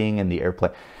sliding and the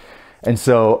airplane. And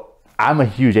so I'm a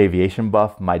huge aviation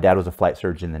buff. My dad was a flight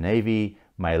surgeon in the Navy.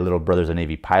 My little brother's a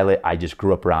Navy pilot. I just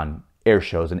grew up around air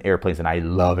shows and airplanes, and I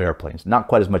love airplanes. Not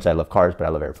quite as much as I love cars, but I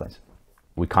love airplanes.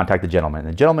 We contact the gentleman.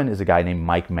 The gentleman is a guy named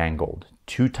Mike Mangold,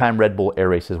 two-time Red Bull Air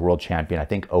Races world champion, I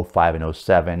think 05 and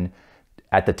 07.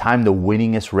 At the time, the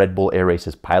winningest Red Bull Air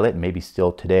Races pilot, maybe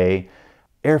still today.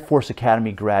 Air Force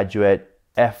Academy graduate,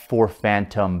 F4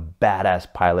 Phantom,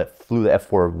 badass pilot, flew the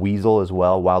F4 Weasel as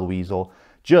well, Wild Weasel.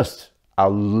 Just a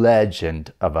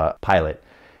legend of a pilot.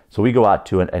 So we go out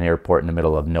to an airport in the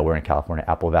middle of nowhere in California,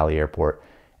 Apple Valley Airport,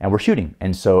 and we're shooting.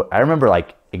 And so I remember,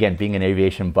 like, again, being an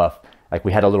aviation buff, like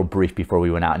we had a little brief before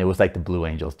we went out, and it was like the Blue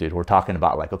Angels, dude. We're talking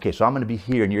about like, okay, so I'm gonna be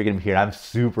here and you're gonna be here. And I'm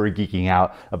super geeking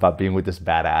out about being with this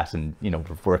badass and, you know,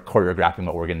 we're choreographing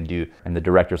what we're gonna do. And the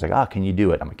director's like, can you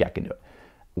do it? I'm like, yeah, I can do it.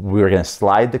 We were gonna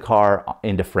slide the car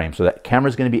into frame. So that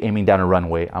camera's gonna be aiming down a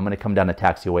runway. I'm gonna come down a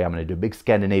taxiway. I'm gonna do a big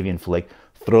Scandinavian flick,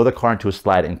 throw the car into a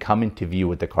slide and come into view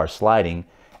with the car sliding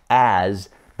as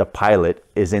the pilot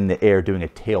is in the air doing a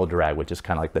tail drag, which is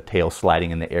kind of like the tail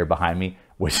sliding in the air behind me,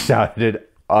 which sounded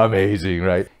amazing,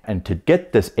 right? And to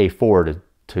get this A4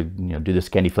 to you know, do the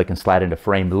Scandi flick and slide into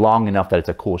frame long enough that it's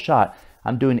a cool shot,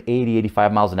 I'm doing 80,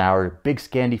 85 miles an hour, big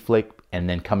Scandi flick, and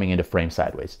then coming into frame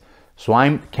sideways. So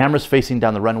camera's facing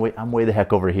down the runway, I'm way the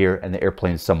heck over here, and the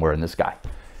airplane's somewhere in the sky.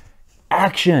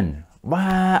 Action!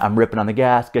 I'm ripping on the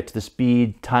gas, get to the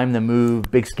speed, time the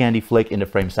move, big Scandi flick into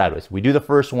frame sideways. We do the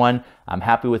first one, I'm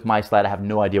happy with my slide, I have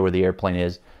no idea where the airplane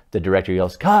is. The director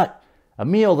yells, cut!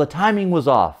 Emil, the timing was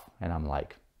off. And I'm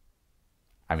like,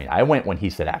 I went when he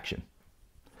said action.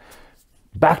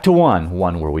 Back to one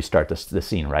where we start the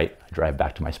scene, right? I drive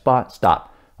back to my spot,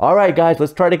 stop. All right, guys,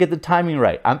 let's try to get the timing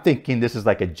right. I'm thinking this is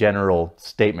like a general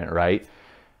statement, right?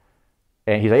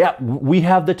 And he's like, yeah, we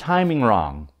have the timing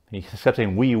wrong. He kept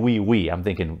saying, we. I'm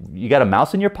thinking, you got a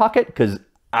mouse in your pocket? Because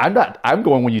I'm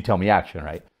going when you tell me action,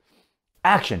 right?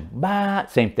 Action, bah,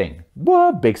 same thing.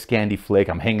 Whoa, big Scandi flick,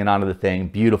 I'm hanging onto the thing,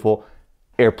 beautiful.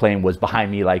 Airplane was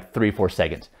behind me like 3-4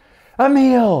 seconds.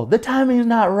 Emil, the timing is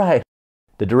not right.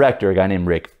 The director, a guy named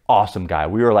Rick, awesome guy.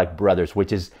 We were like brothers,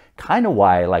 which is kind of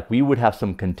why like we would have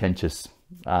some contentious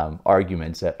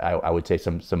arguments. I would say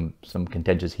some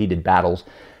contentious heated battles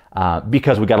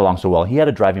because we got along so well. He had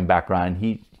a driving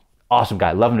background. Awesome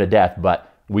guy, love him to death,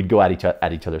 but we'd go at each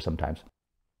other sometimes.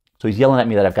 So he's yelling at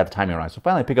me that I've got the timing wrong. So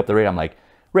finally I pick up the radio. I'm like,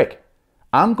 Rick,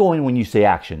 I'm going when you say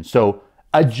action. So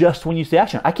adjust when you say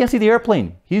action. I can't see the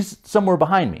airplane. He's somewhere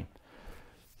behind me.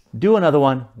 Do another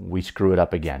one. We screw it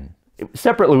up again.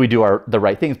 Separately, we do the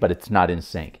right things, but it's not in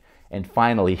sync. And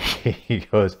finally, he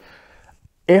goes,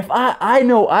 if I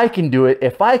know I can do it,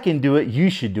 if I can do it, you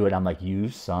should do it. I'm like, you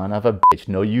son of a bitch.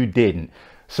 No, you didn't.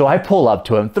 So I pull up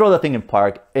to him, throw the thing in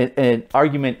park, and an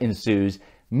argument ensues.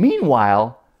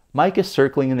 Meanwhile, Mike is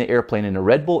circling in the airplane in a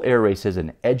Red Bull Air Races,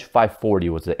 and Edge 540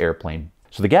 was the airplane.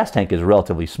 So the gas tank is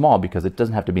relatively small because it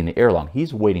doesn't have to be in the air long.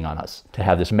 He's waiting on us to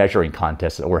have this measuring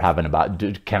contest that we're having about,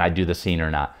 can I do the scene or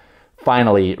not?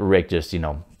 Finally, Rick just,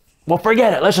 well,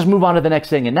 forget it. Let's just move on to the next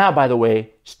thing. And now, by the way,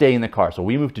 stay in the car. So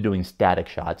we moved to doing static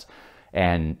shots.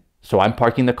 And so I'm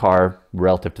parking the car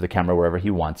relative to the camera wherever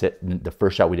he wants it. And the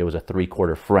first shot we did was a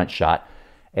 3/4 front shot.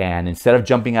 And instead of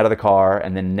jumping out of the car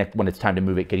and then when it's time to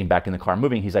move it, getting back in the car,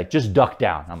 moving, he's like, just duck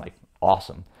down. I'm like,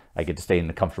 awesome. I get to stay in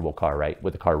the comfortable car, right,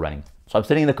 with the car running. So I'm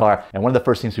sitting in the car, and one of the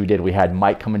first things we did, we had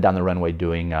Mike coming down the runway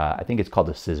doing, I think it's called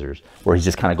the scissors, where he's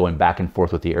just kind of going back and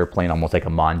forth with the airplane, almost like a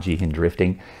manji and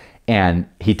drifting. And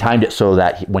he timed it so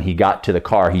that when he got to the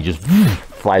car, he just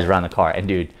flies around the car. And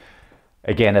dude,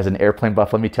 Again, as an airplane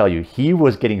buff, let me tell you, he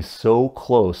was getting so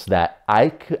close that I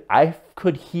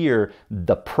could hear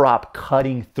the prop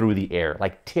cutting through the air,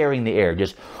 like tearing the air,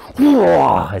 just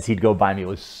as he'd go by me. It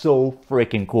was so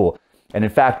freaking cool. And in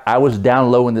fact, I was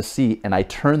down low in the seat and I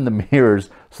turned the mirrors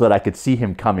so that I could see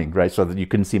him coming, right? So that you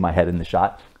couldn't see my head in the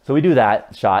shot. So we do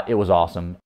that shot. It was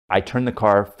awesome. I turned the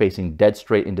car facing dead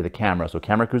straight into the camera. So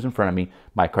camera crew's in front of me.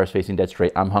 My car's facing dead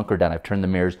straight. I'm hunkered down. I've turned the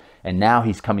mirrors. And now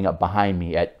he's coming up behind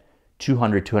me at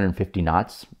 200, 250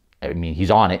 knots. I mean,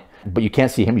 he's on it, but you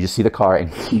can't see him. You just see the car and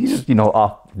he's, you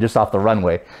know, just off the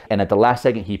runway. And at the last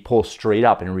second, he pulls straight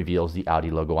up and reveals the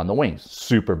Audi logo on the wings.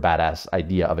 Super badass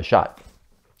idea of a shot.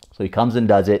 So he comes and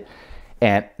does it.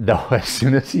 And though, as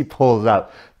soon as he pulls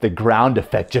up, the ground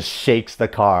effect just shakes the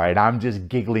car. And I'm just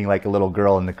giggling like a little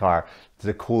girl in the car. It's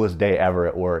the coolest day ever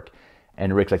at work.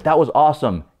 And Rick's like, that was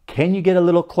awesome. Can you get a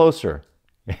little closer?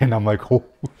 And I'm like, oh,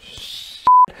 shit.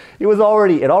 It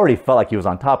already felt like he was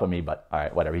on top of me, but all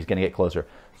right, whatever. He's going to get closer.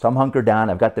 So I'm hunkered down.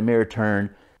 I've got the mirror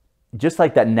turned. Just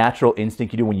like that natural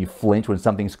instinct you do when you flinch when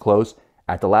something's close.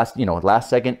 At the last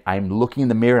second, I'm looking in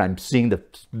the mirror. I'm seeing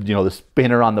the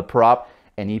spinner on the prop,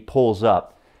 and he pulls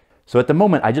up. So at the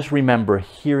moment, I just remember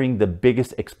hearing the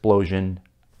biggest explosion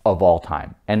of all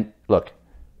time. And look,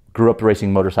 grew up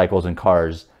racing motorcycles and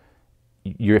cars.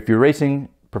 If you're racing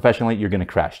professionally, you're going to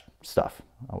crash stuff.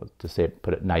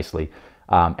 Put it nicely.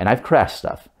 And I've crashed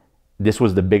stuff. This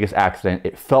was the biggest accident.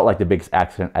 It felt like the biggest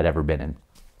accident I'd ever been in.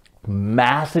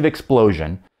 Massive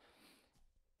explosion.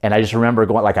 And I just remember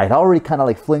going, like, I'd already kind of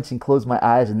like flinched and closed my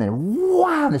eyes, and then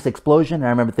wow, this explosion. And I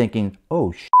remember thinking,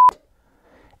 oh shit.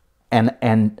 And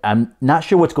I'm not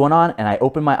sure what's going on. And I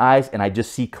open my eyes and I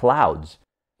just see clouds.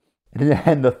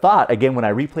 And the thought, again, when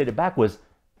I replayed it back was,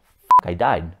 I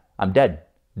died. I'm dead.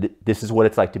 This is what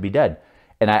it's like to be dead.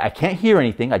 And I can't hear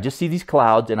anything. I just see these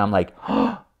clouds and I'm like,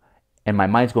 oh, and my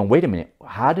mind's going, wait a minute,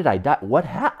 how did I die?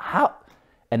 How?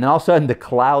 And then all of a sudden the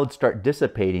clouds start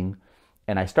dissipating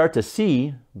and I start to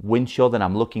see windshield and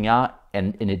I'm looking out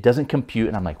and it doesn't compute.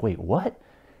 And I'm like, wait, what?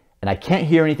 And I can't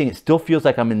hear anything. It still feels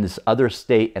like I'm in this other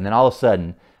state. And then all of a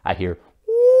sudden I hear,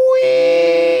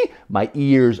 wee! My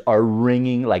ears are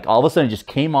ringing. Like all of a sudden it just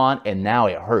came on and now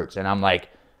it hurts. And I'm like,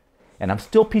 and I'm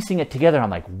still piecing it together. I'm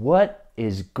like, what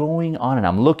is going on? And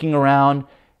I'm looking around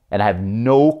and I have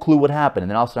no clue what happened. And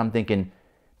then also I'm thinking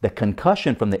the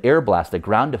concussion from the air blast, the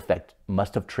ground effect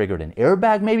must have triggered an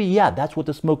airbag maybe. Yeah, that's what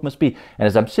the smoke must be. And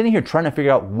as I'm sitting here trying to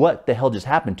figure out what the hell just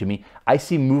happened to me, I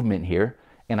see movement here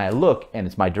and I look and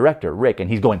it's my director, Rick, and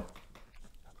he's going,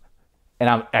 and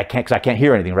I can't, because I can't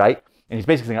hear anything, right? And he's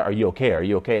basically saying, are you okay? Are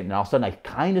you okay? And all of a sudden I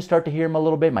kind of start to hear him a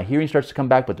little bit. My hearing starts to come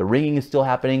back, but the ringing is still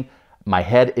happening. My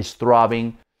head is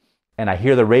throbbing. And I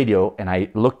hear the radio and I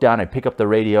look down, I pick up the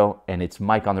radio and it's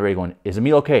Mike on the radio going, is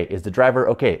Emil okay? Is the driver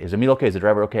okay? Is Emil okay? Is the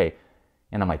driver okay?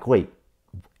 And I'm like, wait,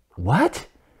 what?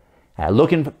 And I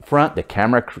look in front, the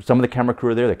camera, some of the camera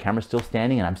crew are there, the camera's still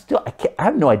standing and I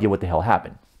have no idea what the hell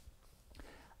happened.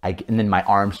 And then my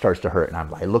arm starts to hurt and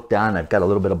I look down and I've got a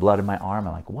little bit of blood in my arm.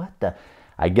 I'm like, what the?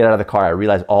 I get out of the car, I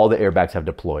realize all the airbags have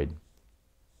deployed.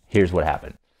 Here's what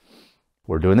happened.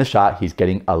 We're doing the shot, he's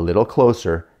getting a little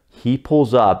closer, he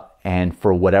pulls up. And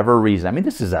for whatever reason, I mean,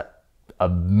 this is a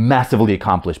massively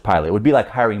accomplished pilot. It would be like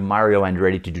hiring Mario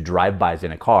Andretti to do drive-bys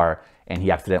in a car and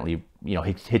he accidentally,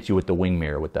 hits you with the wing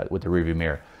mirror, with the rearview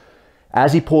mirror.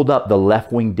 As he pulled up, the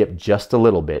left wing dipped just a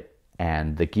little bit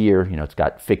and the gear, it's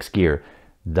got fixed gear,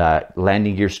 the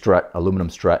landing gear strut, aluminum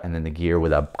strut, and then the gear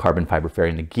with a carbon fiber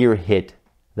fairing, the gear hit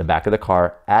the back of the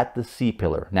car at the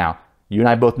C-pillar. Now, you and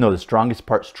I both know the strongest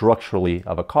part structurally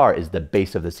of a car is the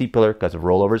base of the C-pillar because of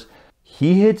rollovers.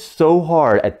 He hit so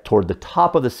hard toward the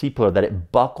top of the C-pillar that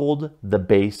it buckled the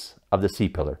base of the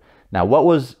C-pillar. Now, what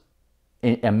was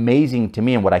amazing to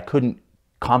me and what I couldn't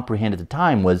comprehend at the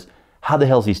time was how the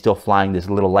hell is he still flying this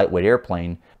little lightweight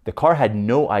airplane? The car had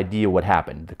no idea what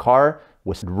happened. The car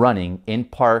was running in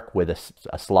park with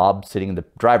a slob sitting in the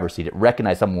driver's seat. It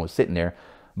recognized someone was sitting there,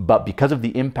 but because of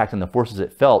the impact and the forces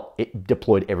it felt, it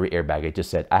deployed every airbag. It just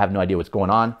said, I have no idea what's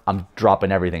going on. I'm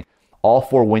dropping everything. All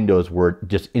four windows were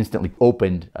just instantly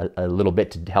opened a little bit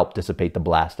to help dissipate the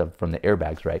blast from the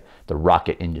airbags, right? The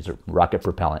rocket engines or rocket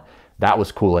propellant. That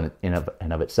was cool in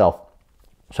and of itself.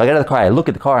 So I get out of the car, I look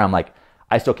at the car, and I'm like,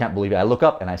 I still can't believe it. I look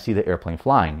up and I see the airplane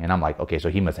flying, and I'm like, okay, so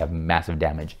he must have massive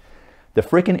damage. The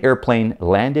freaking airplane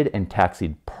landed and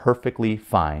taxied perfectly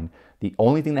fine. The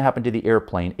only thing that happened to the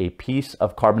airplane, a piece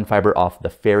of carbon fiber off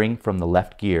the fairing from the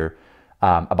left gear,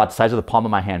 about the size of the palm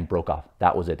of my hand, broke off.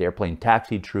 That was it. The airplane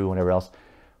taxied, true, whatever else.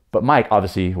 But Mike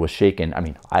obviously was shaken. I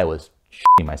mean, I was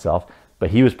shitting myself, but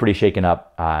he was pretty shaken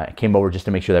up. Came over just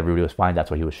to make sure that everybody was fine.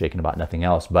 That's what he was shaken about, nothing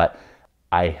else. But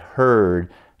I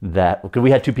heard that, because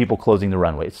we had two people closing the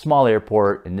runway. It's a small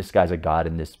airport, and this guy's a god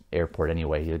in this airport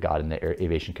anyway. He's a god in the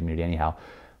aviation community anyhow.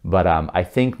 But I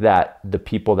think that the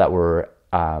people that were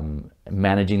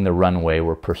managing the runway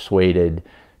were persuaded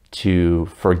to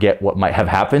forget what might have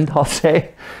happened, I'll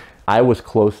say. I was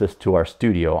closest to our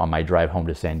studio on my drive home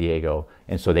to San Diego,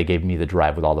 and so they gave me the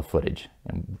drive with all the footage,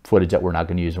 and footage that we're not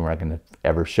going to use, and we're not going to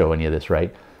ever show any of this,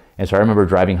 right? And so I remember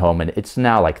driving home, and it's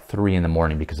now like 3 in the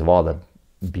morning because of all the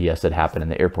BS that happened,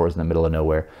 and the airport was in the middle of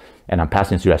nowhere. And I'm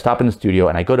passing the studio. I stop in the studio,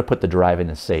 and I go to put the drive in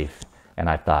the safe, and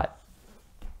I thought,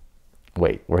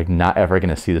 wait, we're not ever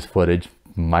going to see this footage?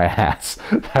 My ass.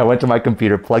 I went to my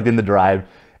computer, plugged in the drive,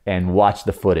 and watched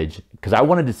the footage because I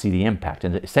wanted to see the impact.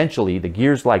 And essentially, the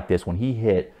gears like this, when he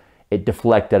hit, it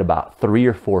deflected about 3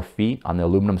 or 4 feet on the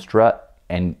aluminum strut,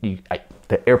 and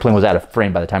the airplane was out of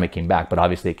frame by the time it came back, but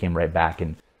obviously it came right back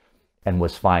and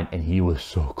was fine. And he was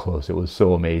so close. It was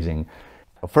so amazing.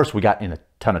 First, we got in a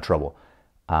ton of trouble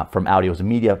from Audi. It was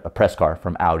a press car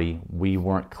from Audi. We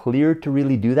weren't cleared to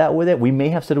really do that with it. We may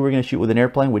have said we were going to shoot with an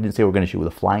airplane. We didn't say we were going to shoot with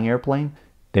a flying airplane.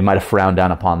 They might have frowned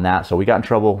down upon that. So we got in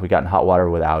trouble. We got in hot water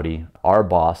with Audi. Our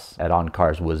boss at On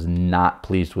Cars was not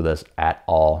pleased with us at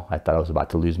all. I thought I was about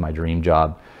to lose my dream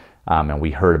job. And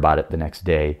we heard about it the next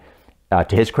day.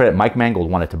 To his credit, Mike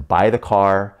Mangold wanted to buy the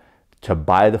car, to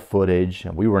buy the footage.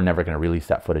 And we were never going to release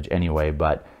that footage anyway.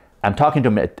 But I'm talking to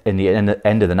him in the end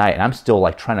of the night, and I'm still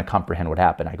like trying to comprehend what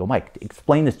happened. I go, Mike,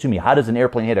 explain this to me. How does an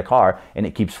airplane hit a car and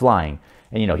it keeps flying?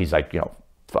 And, he's like,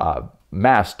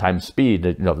 mass times speed,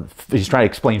 he's trying to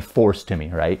explain force to me,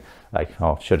 right? Like,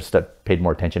 oh, should have paid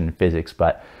more attention in physics.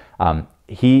 But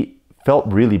he felt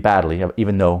really badly,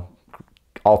 even though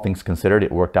all things considered,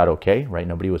 it worked out okay, right?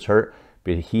 Nobody was hurt.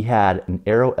 But he had an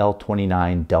Aero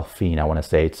L-29 Delphine, I want to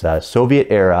say. It's a Soviet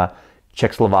era,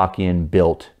 Czechoslovakian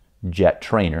built jet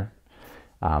trainer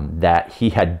that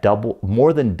he had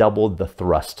more than doubled the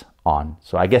thrust on.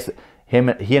 So I guess he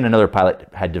and another pilot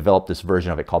had developed this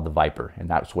version of it called the Viper, and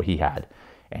that's what he had.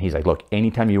 And he's like, look,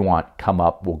 anytime you want, come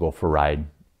up, we'll go for a ride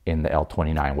in the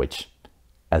L-29, which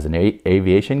as an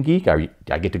aviation geek, I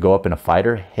get to go up in a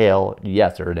fighter? Hell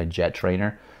yes, or in a jet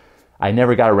trainer. I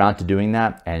never got around to doing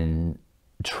that, and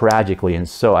tragically, and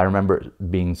so I remember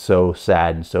being so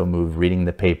sad and so moved reading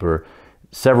the paper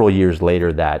several years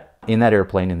later that in that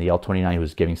airplane, in the L-29, he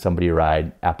was giving somebody a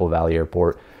ride, Apple Valley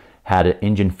Airport, had an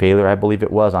engine failure, I believe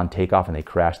it was, on takeoff, and they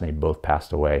crashed and they both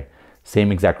passed away.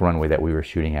 Same exact runway that we were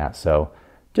shooting at. So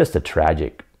just a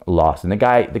tragic loss. And the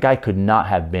guy could not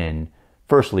have been,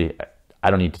 firstly,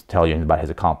 I don't need to tell you about his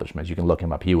accomplishments. You can look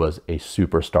him up. He was a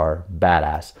superstar,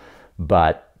 badass,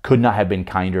 but could not have been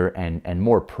kinder and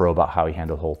more pro about how he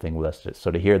handled the whole thing with us. So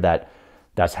to hear that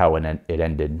that's how it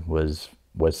ended was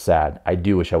sad. I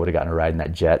do wish I would have gotten a ride in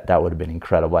that jet. That would have been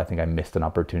incredible. I think I missed an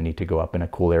opportunity to go up in a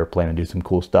cool airplane and do some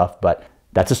cool stuff, but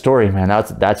that's a story, man.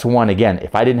 That's one. Again,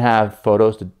 if I didn't have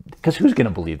photos, because who's going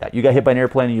to believe that? You got hit by an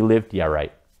airplane and you lived? Yeah,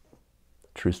 right.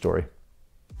 True story.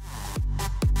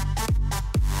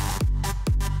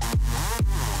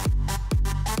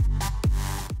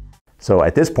 So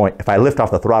at this point, if I lift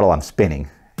off the throttle, I'm spinning.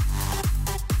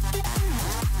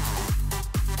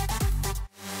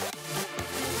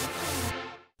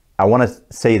 I want to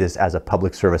say this as a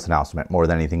public service announcement more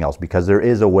than anything else, because there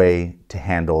is a way to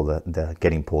handle the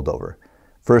getting pulled over.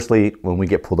 Firstly, when we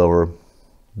get pulled over,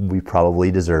 we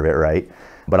probably deserve it, right?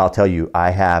 But I'll tell you,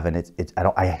 I have, and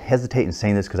I hesitate in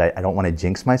saying this because I don't want to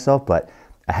jinx myself, but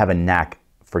I have a knack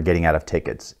for getting out of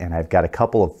tickets. And I've got a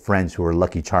couple of friends who are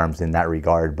lucky charms in that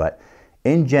regard. But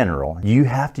in general, you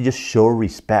have to just show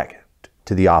respect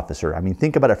to the officer. I mean,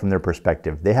 think about it from their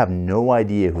perspective. They have no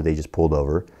idea who they just pulled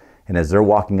over. And as they're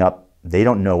walking up, they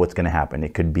don't know what's going to happen.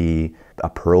 It could be a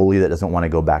parolee that doesn't want to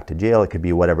go back to jail. It could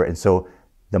be whatever. And so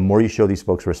the more you show these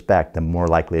folks respect, the more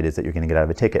likely it is that you're going to get out of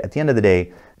a ticket. At the end of the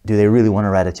day, do they really want to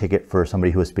write a ticket for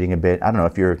somebody who is speeding a bit? I don't know.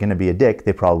 If you're going to be a dick,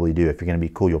 they probably do. If you're going to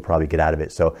be cool, you'll probably get out of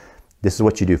it. So this is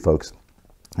what you do, folks.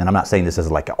 And I'm not saying this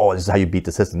as like, oh, this is how you beat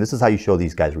the system. This is how you show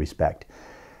these guys respect.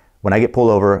 When I get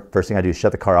pulled over, first thing I do is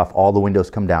shut the car off. All the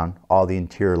windows come down. All the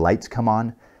interior lights come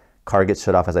on. Car gets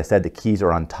shut off. As I said, the keys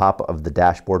are on top of the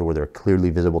dashboard where they're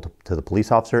clearly visible to the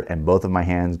police officer, and both of my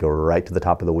hands go right to the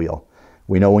top of the wheel.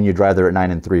 We know when you drive they're at 9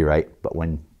 and 3, right? But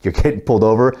when you're getting pulled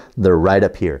over, they're right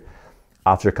up here.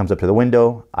 Officer comes up to the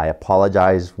window. I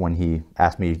apologize when he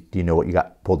asked me, do you know what you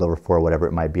got pulled over for, whatever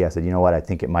it might be. I said, you know what, I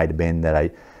think it might have been that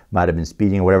I might have been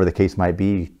speeding, or whatever the case might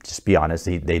be. Just be honest.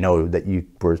 They know that you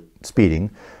were speeding.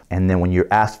 And then when you're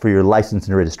asked for your license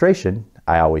and registration,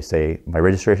 I always say, my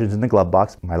registration's in the glove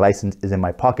box, my license is in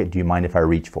my pocket, do you mind if I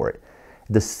reach for it?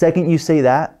 The second you say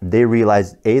that, they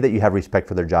realize A, that you have respect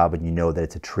for their job and you know that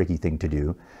it's a tricky thing to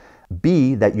do.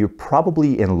 B, that you're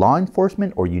probably in law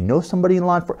enforcement or you know somebody in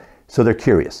law enforcement, so they're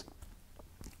curious.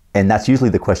 And that's usually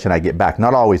the question I get back.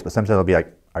 Not always, but sometimes I'll be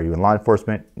like, are you in law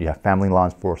enforcement? You have family in law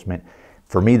enforcement?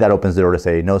 For me, that opens the door to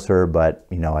say, no, sir, but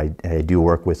you know, I do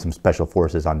work with some special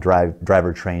forces on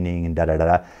driver training and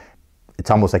da-da-da-da.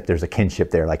 It's almost like there's a kinship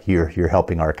there, like you're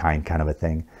helping our kind of a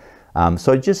thing.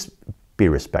 So just be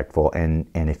respectful, and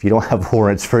if you don't have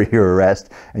warrants for your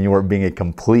arrest and you weren't being a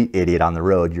complete idiot on the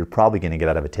road, you're probably going to get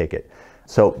out of a ticket.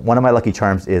 So one of my lucky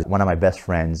charms is one of my best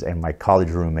friends and my college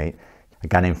roommate, a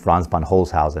guy named Franz von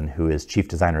Holzhausen, who is chief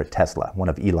designer at Tesla, one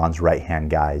of Elon's right-hand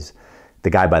guys. The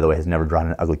guy, by the way, has never drawn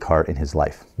an ugly car in his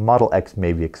life. Model X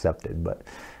may be accepted, but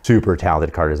super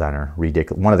talented car designer,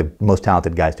 ridiculous. One of the most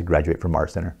talented guys to graduate from Art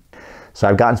Center. So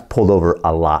I've gotten pulled over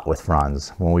a lot with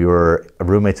Franz. When we were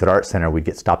roommates at Art Center, we'd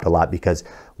get stopped a lot because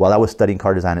while I was studying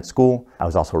car design at school, I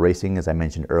was also racing, as I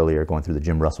mentioned earlier, going through the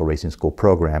Jim Russell Racing School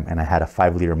program, and I had a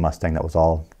 5-liter Mustang that was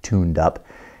all tuned up.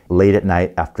 Late at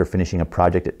night, after finishing a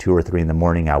project at 2 or 3 in the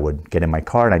morning, I would get in my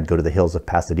car and I'd go to the hills of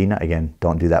Pasadena. Again,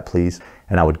 don't do that, please.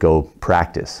 And I would go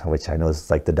practice, which I know is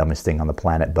like the dumbest thing on the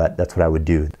planet, but that's what I would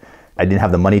do. I didn't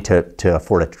have the money to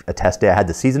afford a test day. I had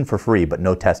the season for free, but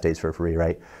no test days for free,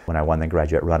 right? When I won the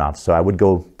graduate runoff. So I would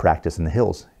go practice in the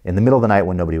hills in the middle of the night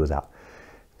when nobody was out.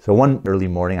 So one early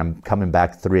morning, I'm coming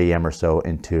back 3 a.m. or so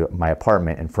into my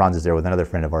apartment, and Franz is there with another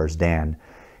friend of ours, Dan,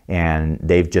 and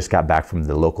they've just got back from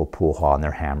the local pool hall and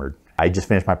they're hammered. I just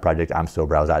finished my project. I'm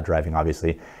sober. I was out driving,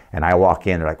 obviously, and I walk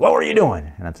in. They're like, "What were you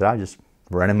doing?" And I said, "I was just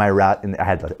running my route." And I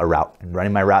had a route and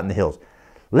running my route in the hills.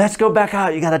 "Let's go back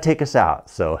out. You got to take us out."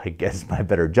 So I guess my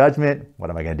better judgment, what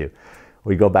am I going to do?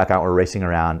 We go back out. We're racing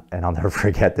around, and I'll never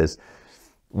forget this.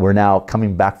 We're now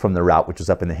coming back from the route, which was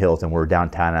up in the hills, and we're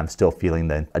downtown, and I'm still feeling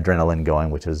the adrenaline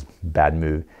going, which is a bad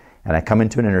move. And I come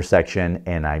into an intersection,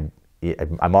 and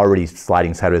I'm already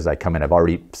sliding sideways as I come in. I've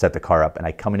already set the car up, and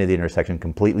I come into the intersection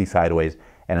completely sideways,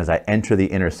 and as I enter the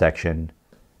intersection,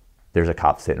 there's a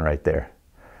cop sitting right there.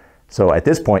 So at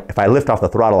this point, if I lift off the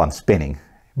throttle, I'm spinning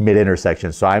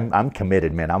mid-intersection. So I'm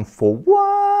committed, man. I'm full,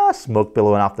 wah, smoke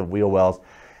billowing off the wheel wells.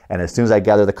 And as soon as I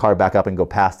gather the car back up and go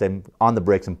past him, on the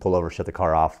brakes and pull over, shut the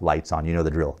car off, lights on, you know the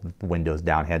drill. Windows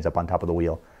down, hands up on top of the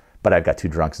wheel. But I've got 2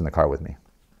 drunks in the car with me.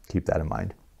 Keep that in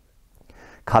mind.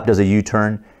 Cop does a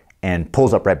U-turn and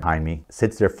pulls up right behind me,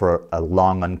 sits there for a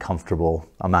long, uncomfortable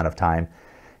amount of time,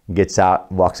 gets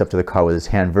out, walks up to the car with his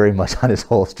hand very much on his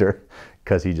holster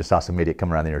because he just saw some idiot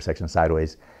come around the intersection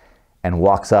sideways, and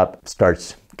walks up,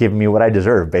 starts giving me what I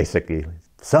deserve, basically.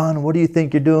 "Son, what do you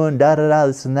think you're doing? Da-da-da,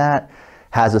 this and that."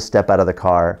 Has a step out of the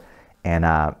car and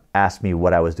asked me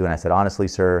what I was doing. I said, "Honestly,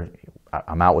 sir,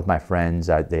 I'm out with my friends.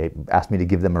 They asked me to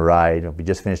give them a ride. We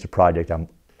just finished a project. I'm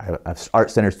an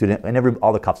art center student," and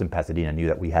all the cops in Pasadena knew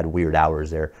that we had weird hours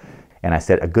there. And I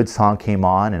said, a good song came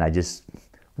on, and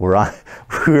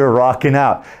we were rocking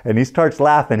out. And he starts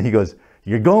laughing. He goes,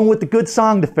 "You're going with the good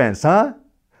song defense, huh?"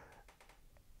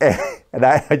 And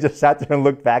I just sat there and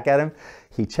looked back at him.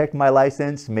 He checked my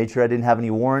license, made sure I didn't have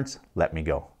any warrants, let me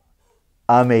go.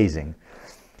 Amazing.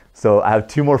 So I have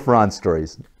 2 more Franz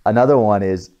stories. Another one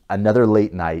is another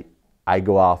late night. I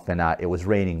go off and it was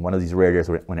raining. One of these rare days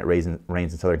when it rains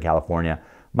in Southern California.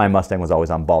 My Mustang was always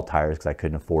on ball tires because I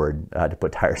couldn't afford to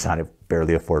put tires on it,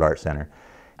 barely afford Art Center.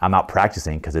 I'm out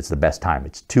practicing because it's the best time.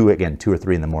 It's 2 or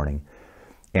 3 in the morning.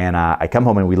 And I come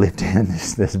home and we lived in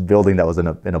this building that was in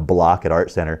a block at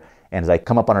Art Center. And as I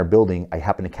come up on our building, I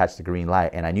happen to catch the green light.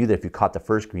 And I knew that if you caught the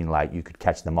first green light, you could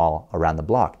catch them all around the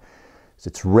block. So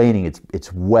it's raining,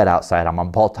 it's wet outside. I'm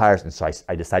on ball tires. And so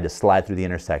I decided to slide through the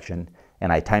intersection.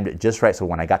 And I timed it just right. So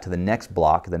when I got to the next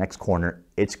block, the next corner,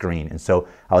 it's green. And so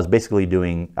I was basically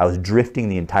I was drifting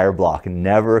the entire block and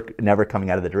never coming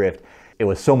out of the drift. It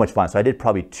was so much fun. So I did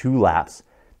probably 2 laps.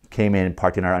 Came in,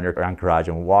 parked in our underground garage,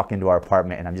 and walk into our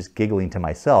apartment, and I'm just giggling to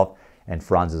myself, and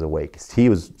Franz is awake. He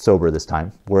was sober this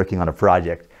time, working on a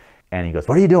project, and he goes,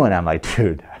 "What are you doing?" I'm like,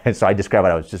 "Dude." And so I describe it.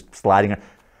 I was just sliding.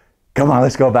 "Come on,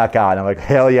 let's go back out." And I'm like,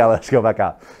 "Hell yeah, let's go back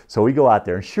out." So we go out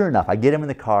there, and sure enough, I get him in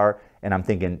the car, and I'm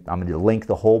thinking, I'm going to link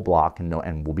the whole block,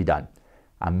 and we'll be done.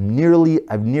 I've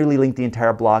nearly linked the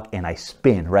entire block, and I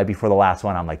spin right before the last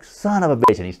one. I'm like, "Son of a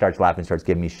bitch." And he starts laughing, starts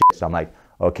giving me shit. So I'm like,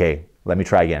 "Okay, let me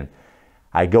try again."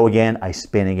 I go again, I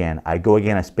spin again. I go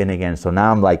again, I spin again. So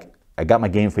now I'm like, I got my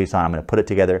game face on. I'm going to put it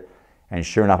together. And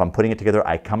sure enough, I'm putting it together.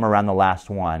 I come around the last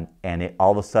one, and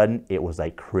all of a sudden, it was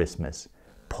like Christmas.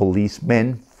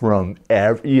 Policemen from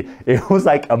it was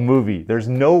like a movie. There's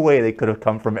no way they could have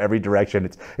come from every direction.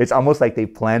 It's almost like they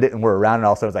planned it and we're around, and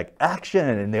all of a sudden it's like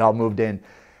action, and they all moved in.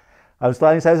 I'm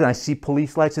sliding sideways and I see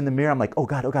police lights in the mirror. I'm like, oh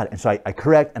God, oh God. And so I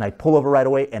correct and I pull over right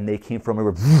away and they came from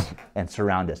over and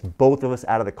surround us. Both of us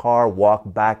out of the car, walk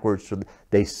backwards. So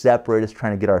they separate us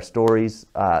trying to get our stories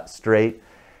straight.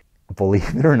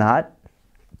 Believe it or not,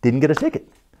 didn't get a ticket.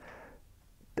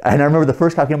 And I remember the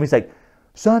first cop came, he's like,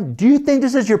 son, do you think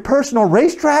this is your personal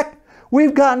racetrack?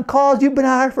 We've gotten calls, you've been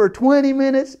out here for 20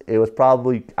 minutes. It was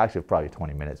probably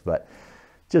 20 minutes, but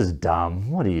just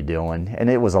dumb. What are you doing? And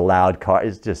it was a loud car.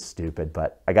 It's just stupid,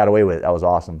 but I got away with it. That was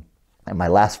awesome. And my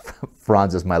last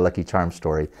Franz is my Lucky Charm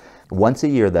story. Once a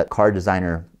year, the car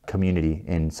designer community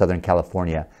in Southern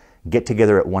California get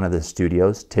together at one of the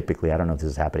studios. Typically, I don't know if this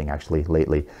is happening actually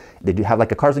lately. They do have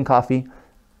like a cars and coffee,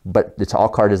 but it's all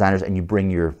car designers and you bring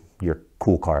your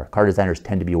cool car. Car designers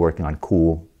tend to be working on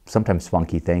cool, sometimes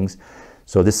funky things.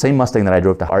 So this same Mustang that I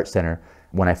drove to Art Center,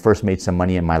 when I first made some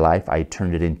money in my life, I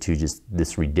turned it into just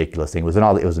this ridiculous thing. It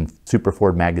was in Super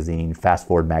Ford magazine, Fast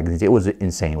Ford magazines. It was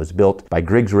insane. It was built by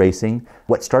Griggs Racing.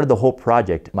 What started the whole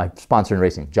project, my sponsor in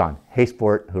racing, John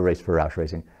Haysport, who raced for Roush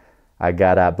Racing. I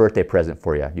got a birthday present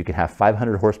for you. You can have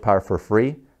 500 horsepower for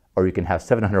free, or you can have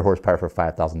 700 horsepower for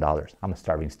 $5,000. I'm a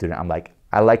starving student. I'm like,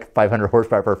 I like 500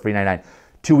 horsepower for free $99.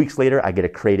 2 weeks later, I get a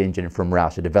crate engine from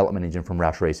Roush, a development engine from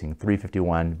Roush Racing,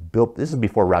 351, built, this is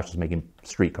before Roush was making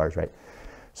street cars, right?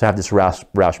 So I have this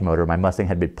Roush motor. My Mustang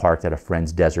had been parked at a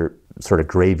friend's desert sort of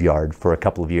graveyard for a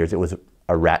couple of years. It was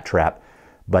a rat trap,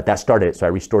 but that started it. So I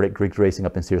restored it, Griggs Racing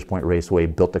up in Sears Point Raceway,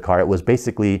 built the car. It was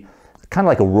basically kind of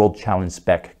like a World Challenge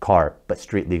spec car, but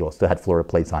street legal, still had Florida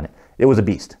plates on it. It was a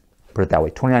beast, put it that way.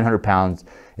 2,900 pounds.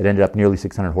 It ended up nearly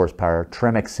 600 horsepower,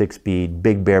 Tremec 6-speed,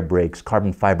 big bear brakes,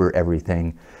 carbon fiber,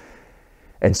 everything.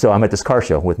 And so I'm at this car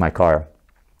show with my car.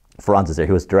 Franz is there.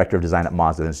 He was director of design at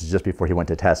Mazda. This is just before he went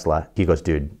to Tesla. He goes,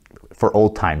 dude, for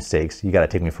old time's sakes, you got to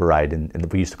take me for a ride.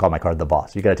 And we used to call my car the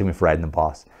Boss. You got to take me for a ride in the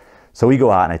Boss. So we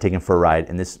go out and I take him for a ride.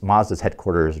 And this Mazda's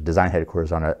headquarters, design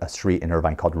headquarters on a street in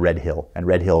Irvine called Red Hill. And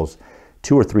Red Hill's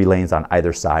 2 or 3 lanes on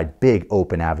either side, big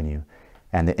open avenue.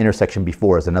 And the intersection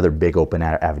before is another big open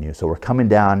avenue. So we're coming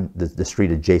down the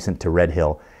street adjacent to Red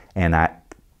Hill, and at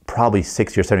probably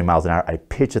 60 or 70 miles an hour, I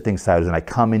pitch the thing sideways and I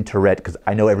come into red, because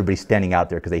I know everybody's standing out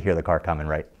there because they hear the car coming,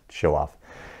 right? Show off.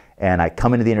 And I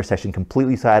come into the intersection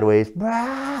completely sideways,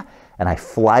 and I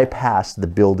fly past the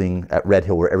building at Red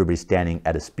Hill where everybody's standing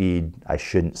at a speed I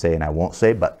shouldn't say and I won't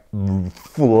say, but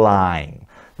flying.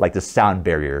 Like the sound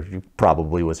barrier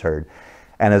probably was heard.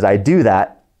 And as I do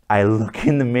that, I look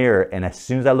in the mirror, and as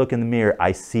soon as I look in the mirror,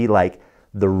 I see like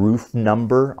the roof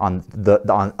number on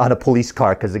a police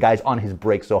car, because the guy's on his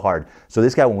brake so hard. So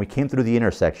this guy, when we came through the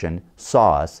intersection,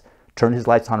 saw us, turned his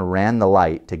lights on, ran the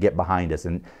light to get behind us.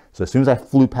 And so as soon as I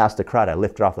flew past the crowd, I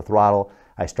lifted off the throttle,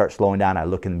 I start slowing down, I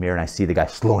look in the mirror and I see the guy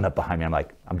slowing up behind me. I'm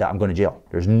like, I'm going to jail.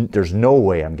 There's no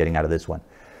way I'm getting out of this one.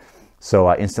 So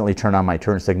I instantly turn on my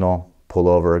turn signal, pull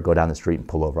over, go down the street and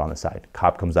pull over on the side.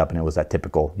 Cop comes up, and it was that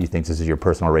typical, you think this is your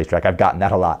personal racetrack. I've gotten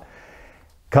that a lot.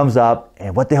 Comes up,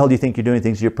 and what the hell do you think you're doing? He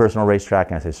thinks it's your personal racetrack.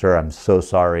 And I say, sir, I'm so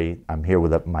sorry. I'm here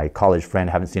with my college friend.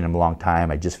 I haven't seen him in a long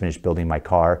time. I just finished building my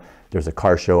car. There's a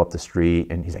car show up the street.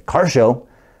 And he's like, car show?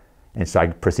 And so I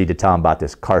proceed to tell him about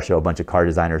this car show. A bunch of car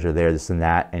designers are there, this and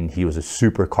that. And he was a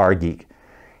super car geek.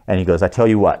 And he goes, I tell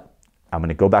you what, I'm going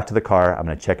to go back to the car. I'm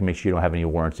going to check and make sure you don't have any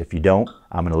warrants. If you don't,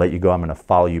 I'm going to let you go. I'm going to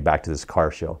follow you back to this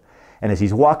car show. And as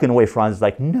he's walking away, Franz is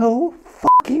like, no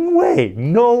fucking way.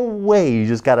 No way. You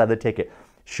just got out of the ticket.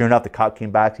 Sure enough, the cop came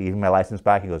back. He gave me my license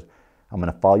back. He goes, I'm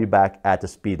going to follow you back at the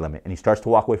speed limit. And he starts to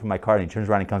walk away from my car, and he turns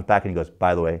around and comes back and he goes,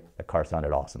 by the way, the car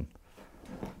sounded awesome.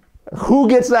 Who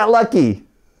gets that lucky?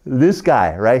 This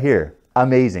guy right here.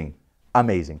 Amazing.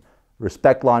 Amazing.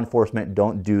 Respect law enforcement.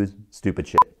 Don't do stupid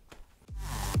shit.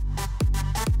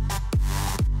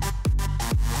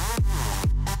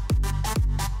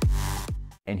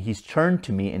 And he's turned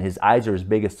to me, and his eyes are as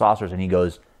big as saucers, and he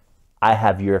goes, I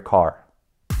have your car.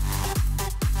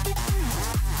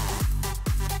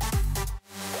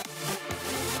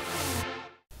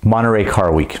 Monterey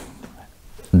Car Week,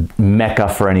 mecca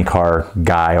for any car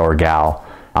guy or gal.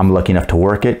 I'm lucky enough to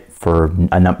work it for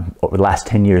the last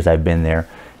 10 years I've been there.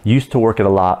 Used to work it a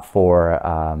lot for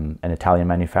an Italian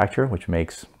manufacturer, which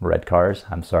makes red cars.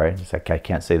 I'm sorry, I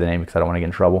can't say the name because I don't want to get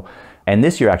in trouble. And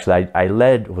this year, actually, I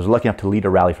was lucky enough to lead a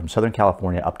rally from Southern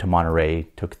California up to Monterey.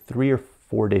 Took 3 or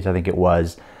 4 days, I think it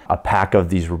was, a pack of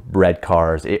these red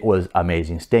cars. It was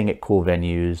amazing, staying at cool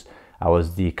venues. I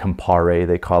was the compare,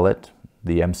 they call it,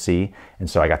 the MC. And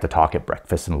so I got to talk at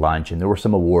breakfast and lunch, and there were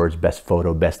some awards, best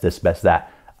photo, best this, best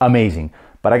that. Amazing.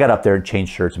 But I got up there and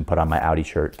changed shirts and put on my Audi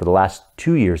shirt. For the last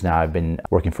 2 years now, I've been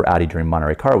working for Audi during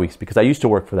Monterey Car Weeks, because I used to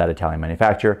work for that Italian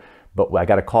manufacturer, But I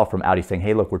got a call from Audi saying,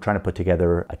 hey, look, we're trying to put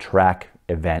together a track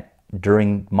event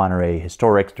during Monterey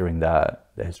Historics, during the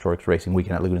Historics Racing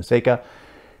Weekend at Laguna Seca.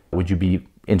 Would you be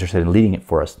interested in leading it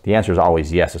for us? The answer is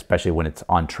always yes, especially when it's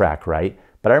on track, right?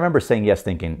 But I remember saying yes,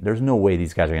 thinking there's no way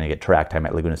these guys are going to get track time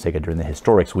at Laguna Seca during the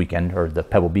Historics Weekend or the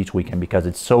Pebble Beach Weekend, because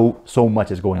it's so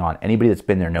much is going on. Anybody that's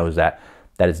been there knows that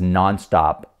is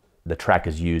nonstop. The track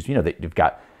is used. You know, they've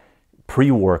got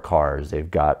pre-war cars,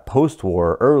 they've got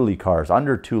post-war early cars,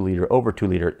 under 2 liter, over 2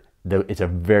 liter. It's a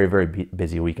very, very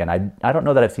busy weekend. I don't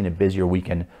know that I've seen a busier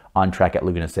weekend on track at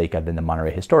Laguna Seca than the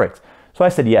Monterey Historics. So I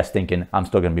said yes, thinking I'm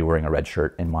still going to be wearing a red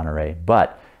shirt in Monterey.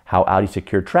 But how Audi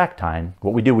secured track time,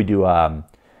 what we do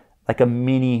like a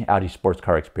mini Audi sports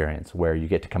car experience where you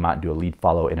get to come out and do a lead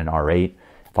follow in an R8,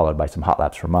 followed by some hot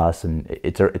laps from us. And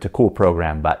it's a cool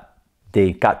program, but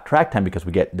they got track time because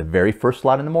we get the very first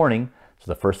slot in the morning. So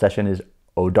the first session is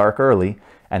dark early,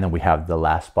 and then we have the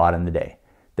last spot in the day.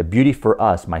 The beauty for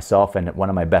us, myself and one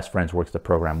of my best friends works the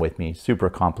program with me, super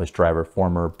accomplished driver,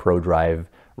 former pro drive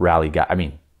rally guy. I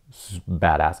mean,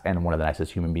 badass, and one of the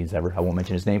nicest human beings ever. I won't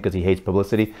mention his name because he hates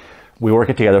publicity. We work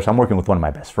it together, so I'm working with one of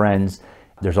my best friends.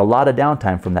 There's a lot of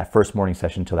downtime from that first morning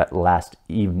session to that last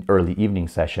early evening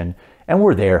session, and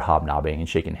we're there hobnobbing and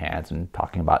shaking hands and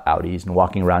talking about Audis and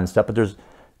walking around and stuff, but there's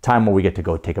time where we get to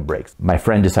go take a break. My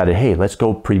friend decided, hey, let's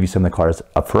go preview some of the cars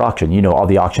up for auction. You know, all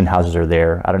the auction houses are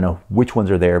there. I don't know which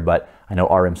ones are there, but I know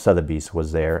RM Sotheby's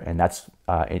was there, and that's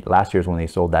last year's when they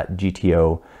sold that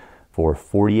GTO for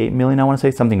 $48 million, I want to say,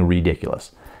 something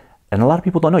ridiculous. And a lot of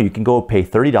people don't know, you can go pay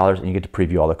 $30 and you get to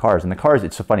preview all the cars. And the cars,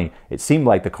 it's so funny, it seemed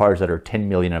like the cars that are 10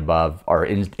 million and above are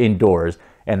indoors,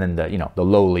 and then the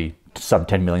lowly sub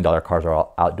 $10 million cars are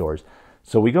all outdoors.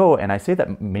 So we go, and I say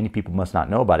that many people must not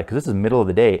know about it because this is middle of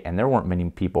the day and there weren't many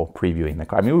people previewing the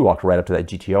car. I mean, we walked right up to that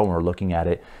GTO and we're looking at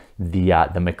it. The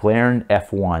McLaren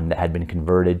F1 that had been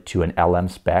converted to an LM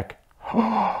spec,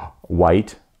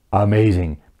 white,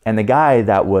 amazing. And the guy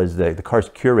that was the car's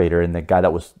curator and the guy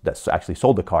that actually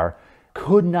sold the car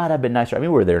could not have been nicer. I mean,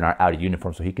 we were there in our Audi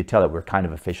uniform, so he could tell that we're kind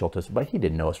of official to us, but he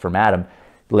didn't know us from Adam.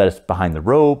 He led us behind the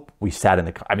rope. We sat in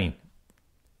the car. I mean,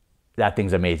 that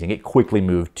thing's amazing. It quickly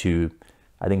moved to,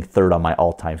 I think, third on my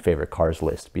all-time favorite cars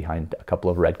list behind a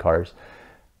couple of red cars.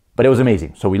 But it was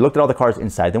amazing. So we looked at all the cars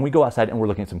inside. Then we go outside and we're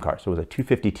looking at some cars. So it was a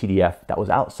 250 TDF that was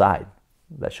outside.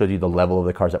 That shows you the level of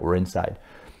the cars that were inside.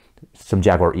 Some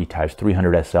Jaguar E-Types,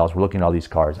 300 SLs. We're looking at all these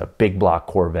cars, a big block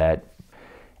Corvette.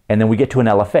 And then we get to an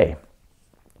LFA.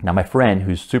 Now my friend,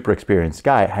 who's super experienced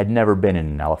guy, had never been in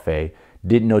an LFA,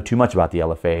 didn't know too much about the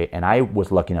LFA. And I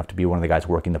was lucky enough to be one of the guys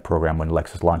working the program when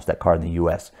Lexus launched that car in the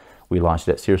US. We launched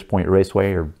it at Sears Point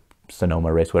Raceway, or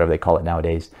Sonoma Race, whatever they call it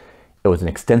nowadays. It was an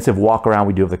extensive walk around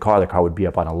we do of the car. The car would be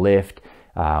up on a lift.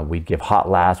 We'd give hot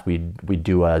laps. We'd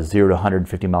do a 0 to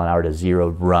 150 mile an hour to 0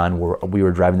 run where we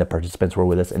were driving, the participants were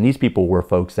with us. And these people were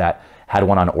folks that had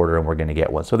one on order and were going to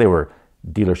get one. So they were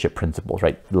dealership principals,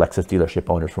 right? Lexus dealership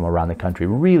owners from around the country.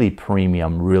 Really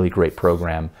premium, really great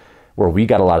program where we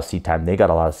got a lot of seat time. They got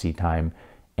a lot of seat time.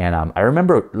 And I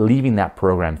remember leaving that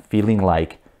program feeling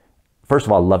like, first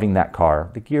of all, loving that car.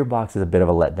 The gearbox is a bit of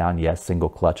a letdown. Yes, single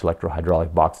clutch,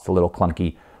 electro-hydraulic box. It's a little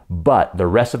clunky. But the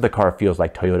rest of the car feels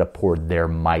like Toyota poured their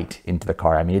might into the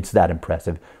car. I mean, it's that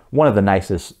impressive. One of the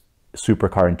nicest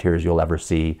supercar interiors you'll ever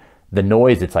see. The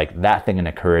noise, it's like that thing and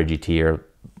a Courage GT are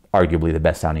arguably the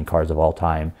best sounding cars of all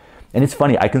time. And it's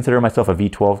funny, I consider myself a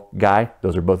V12 guy.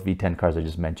 Those are both V10 cars I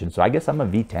just mentioned. So I guess I'm a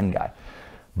V10 guy.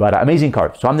 But amazing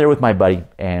car. So I'm there with my buddy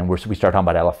and we start talking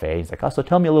about LFA. He's like, oh, so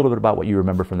tell me a little bit about what you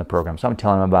remember from the program. So I'm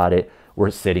telling him about it.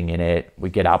 We're sitting in it. We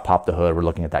get out, pop the hood. We're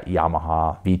looking at that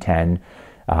Yamaha V10.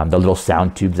 The little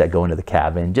sound tubes that go into the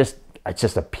cabin. It's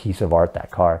just a piece of art,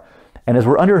 that car. And as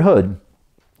we're under hood,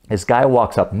 this guy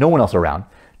walks up, no one else around.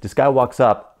 This guy walks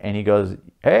up and he goes,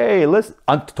 hey, listen,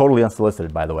 I'm totally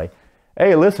unsolicited, by the way.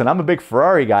 Hey, listen, I'm a big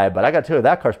Ferrari guy, but I got to tell you,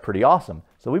 that car's pretty awesome.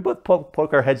 So we both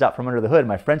poke our heads out from under the hood.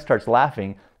 My friend starts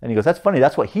laughing and he goes, that's funny.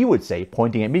 That's what he would say,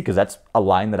 pointing at me, because that's a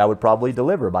line that I would probably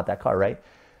deliver about that car, right?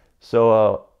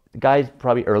 So the guy's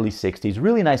probably early 60s,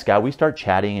 really nice guy. We start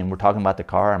chatting and we're talking about the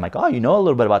car. I'm like, oh, you know a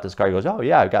little bit about this car? He goes, oh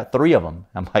yeah, I've got 3 of them.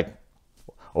 I'm like,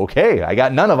 okay, I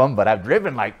got none of them, but I've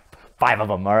driven like 5 of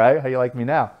them. All right, how you like me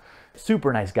now?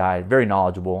 Super nice guy, very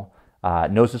knowledgeable,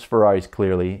 knows his Ferraris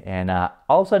clearly. And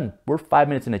all of a sudden, we're 5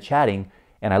 minutes into chatting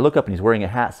and I look up and he's wearing a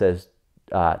hat that says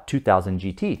 2000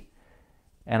 GT.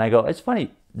 And I go, it's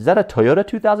funny, is that a Toyota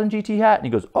 2000 GT hat? And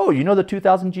he goes, oh, you know the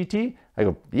 2000 GT? I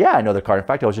go, yeah, I know the car. In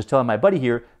fact, I was just telling my buddy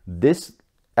here, this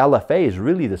LFA is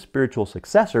really the spiritual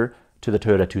successor to the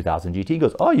Toyota 2000 GT. He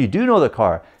goes, oh, you do know the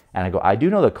car. And I go, I do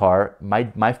know the car.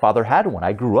 My father had one.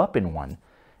 I grew up in one.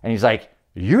 And he's like,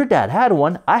 your dad had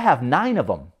one. I have 9 of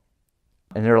them.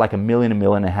 And they're like $1 million, $1.5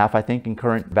 million, I think, in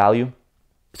current value.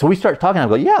 So we start talking. I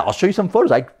go, yeah, I'll show you some photos.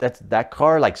 That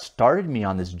car like started me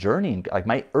on this journey. And like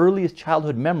my earliest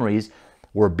childhood memories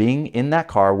were being in that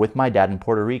car with my dad in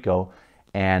Puerto Rico.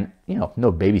 And, you know,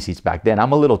 no baby seats back then.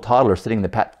 I'm a little toddler sitting in the,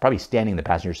 probably standing in the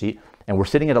passenger seat. And we're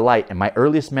sitting at a light. And my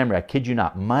earliest memory, I kid you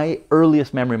not, my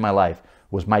earliest memory in my life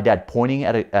was my dad pointing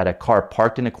at a car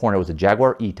parked in a corner. It was a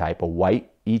Jaguar E-Type, a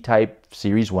white E-Type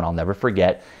Series 1, I'll never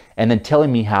forget. And then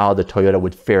telling me how the Toyota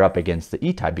would fare up against the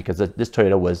E-Type, because this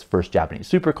Toyota was first Japanese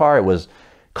supercar. It was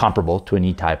comparable to an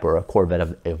E-Type or a Corvette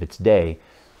of its day.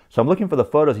 So I'm looking for the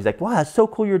photos. He's like, wow, that's so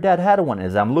cool your dad had one. And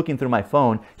as I'm looking through my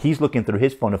phone, he's looking through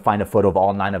his phone to find a photo of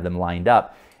all 9 of them lined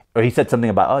up. Or he said something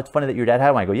about, oh, it's funny that your dad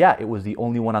had one. I go, yeah, it was the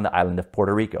only one on the island of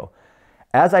Puerto Rico.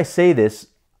 As I say this,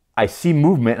 I see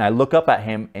movement and I look up at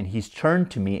him and he's turned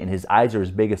to me and his eyes are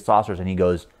as big as saucers and he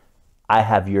goes, I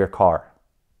have your car.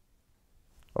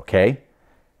 Okay?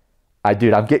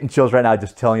 Dude, I'm getting chills right now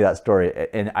just telling you that story.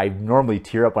 And I normally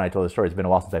tear up when I tell the story. It's been a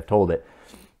while since I've told it.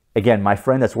 Again, my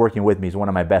friend that's working with me is one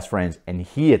of my best friends, and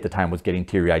he at the time was getting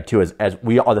teary-eyed too, as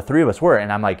we all, the 3 of us were.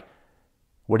 And I'm like,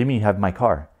 what do you mean you have my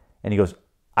car? And he goes,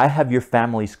 I have your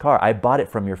family's car. I bought it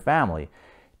from your family.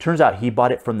 Turns out he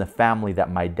bought it from the family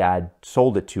that my dad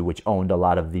sold it to, which owned a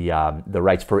lot of the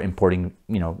rights for importing,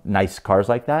 you know, nice cars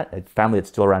like that. A family that's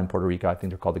still around in Puerto Rico. I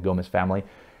think they're called the Gomez family.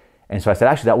 And so I said,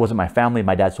 actually, that wasn't my family.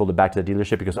 My dad sold it back to the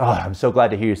dealership. He goes, oh, I'm so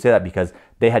glad to hear you say that, because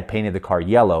they had painted the car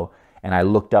yellow. And I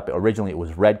looked up, originally it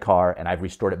was red car, and I've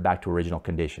restored it back to original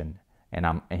condition.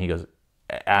 And he goes,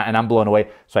 and I'm blown away.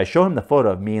 So I show him the photo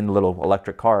of me in the little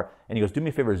electric car, and he goes, do me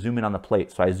a favor, zoom in on the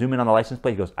plate. So I zoom in on the license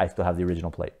plate. He goes, I still have the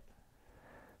original plate.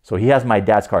 So he has my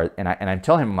dad's car, and I'm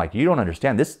telling him, I'm like, you don't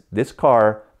understand. This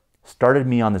car started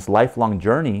me on this lifelong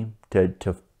journey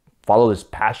to follow this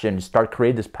passion,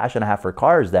 create this passion I have for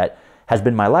cars that has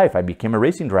been my life. I became a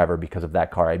racing driver because of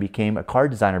that car. I became a car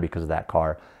designer because of that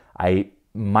car.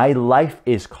 My life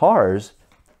is cars,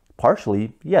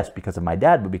 partially, yes, because of my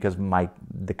dad, but because of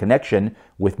the connection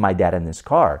with my dad in this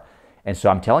car. And so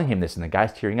I'm telling him this, and the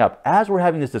guy's tearing up. As we're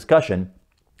having this discussion,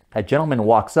 a gentleman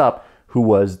walks up who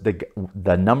was the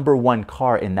 #1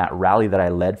 car in that rally that I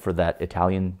led for that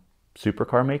Italian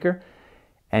supercar maker.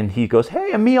 And he goes,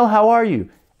 hey, Emil, how are you?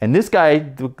 And this guy,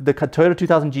 the Toyota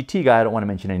 2000 GT guy, I don't want to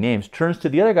mention any names, turns to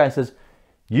the other guy and says,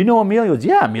 you know Emil? He goes,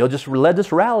 yeah, Emil just led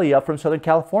this rally up from Southern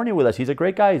California with us. He's a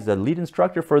great guy. He's the lead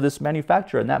instructor for this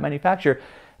manufacturer and that manufacturer.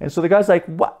 And so the guy's like,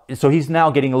 what? So he's now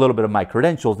getting a little bit of my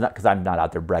credentials, not because I'm not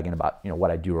out there bragging about, you know,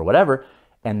 what I do or whatever.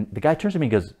 And the guy turns to me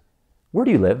and goes, where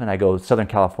do you live? And I go, Southern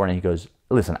California. He goes,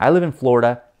 listen, I live in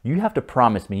Florida. You have to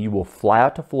promise me you will fly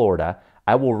out to Florida.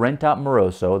 I will rent out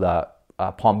Moroso,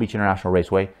 the Palm Beach International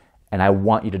Raceway, and I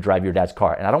want you to drive your dad's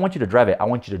car. And I don't want you to drive it. I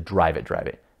want you to drive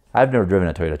it. I've never driven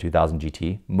a Toyota 2000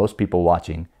 GT. Most people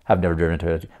watching have never driven a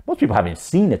Toyota. Most people haven't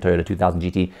seen a Toyota 2000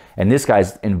 GT. And this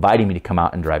guy's inviting me to come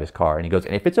out and drive his car. And he goes,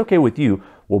 and if it's okay with you,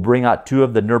 we'll bring out 2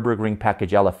 of the Nürburgring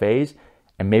package LFAs,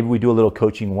 and maybe we do a little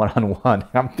coaching one-on-one.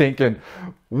 I'm thinking,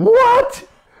 what?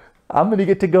 I'm going to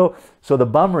get to go. So the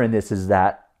bummer in this is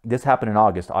that this happened in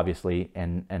August, obviously,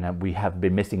 and we have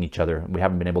been missing each other. We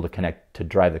haven't been able to connect to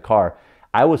drive the car.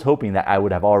 I was hoping that I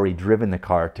would have already driven the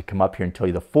car to come up here and tell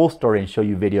you the full story and show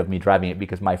you video of me driving it,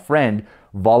 because my friend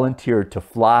volunteered to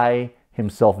fly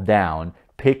himself down,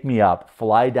 pick me up,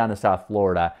 fly down to South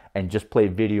Florida, and just play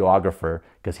videographer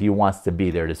because he wants to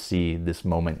be there to see this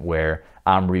moment where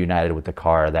I'm reunited with the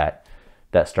car that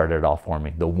started it all for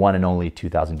me. The one and only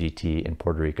 2000 GT in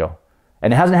Puerto Rico.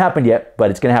 And it hasn't happened yet,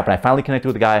 but it's going to happen. I finally connected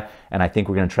with the guy, and I think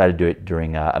we're going to try to do it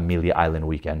during Amelia Island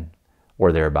weekend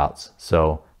or thereabouts.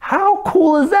 So how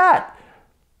cool is that?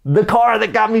 The car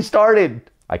that got me started.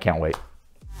 I can't wait.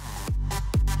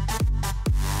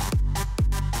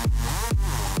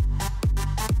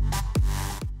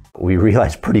 We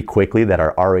realized pretty quickly that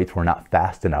our R8s were not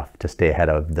fast enough to stay ahead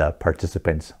of the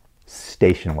participants'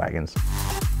 station wagons.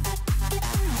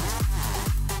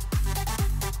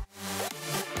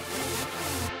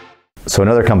 So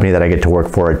another company that I get to work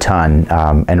for a ton,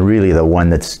 and really the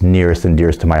one that's nearest and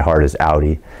dearest to my heart, is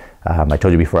Audi. I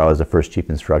told you before I was the first chief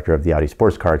instructor of the Audi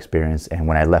sports car experience, and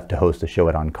when I left to host a show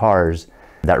at On Cars,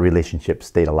 that relationship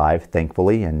stayed alive,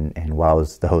 thankfully, and while I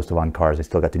was the host of On Cars, I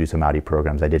still got to do some Audi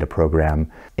programs. I did a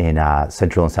program in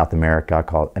Central and South America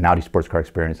called an Audi Sports Car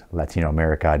Experience, Latino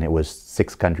America, and it was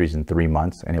 6 countries in 3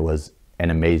 months, and it was an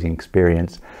amazing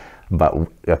experience. But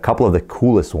a couple of the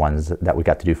coolest ones that we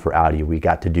got to do for Audi, we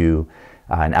got to do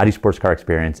an Audi Sports Car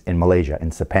Experience in Malaysia, in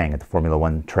Sepang, at the Formula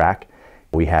One track.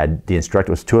 We had the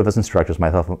instructor, it was 2 of us instructors,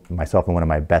 myself and one of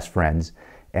my best friends,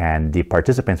 And the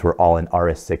participants were all in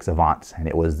RS6 Avants, and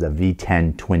it was the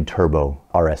V10 twin turbo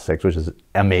RS6, which is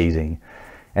amazing.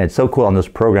 And it's so cool on those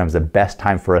programs. The best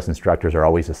time for us instructors are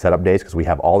always the setup days, because we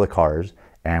have all the cars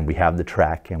and we have the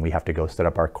track, and we have to go set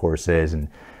up our courses and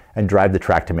drive the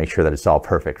track to make sure that it's all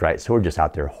perfect, right? So we're just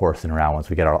out there horsing around once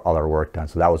we get all our work done.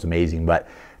 So that was amazing. But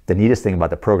the neatest thing about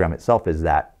the program itself is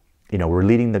that, you know, we're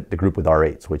leading the group with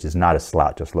R8s, which is not a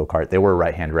slouch, a slow cart. They were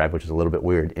right-hand drive, which is a little bit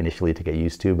weird initially to get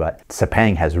used to, but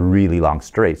Sepang has really long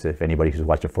straights. If anybody who's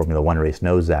watched a Formula One race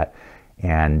knows that.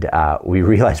 And we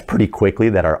realized pretty quickly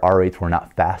that our R8s were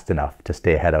not fast enough to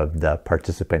stay ahead of the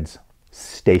participants'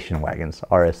 station wagons,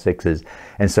 RS6s.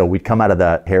 And so we'd come out of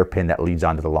the hairpin that leads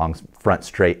onto the long front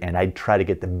straight, and I'd try to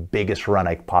get the biggest run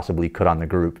I possibly could on the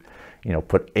group, you know,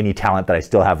 put any talent that I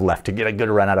still have left to get a good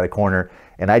run out of the corner,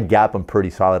 and I'd gap them pretty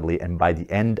solidly. And by the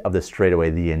end of the straightaway,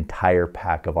 the entire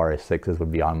pack of RS6s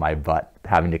would be on my butt,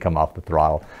 having to come off the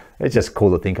throttle. It's just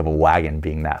cool to think of a wagon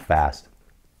being that fast.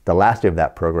 The last day of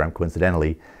that program,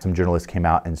 coincidentally, some journalists came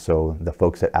out, and so the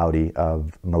folks at Audi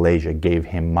of Malaysia gave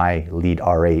him my lead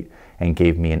R8 and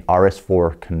gave me an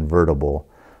RS4 convertible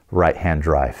right-hand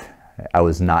drive. I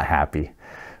was not happy.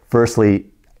 Firstly,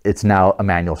 it's now a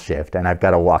manual shift, and I've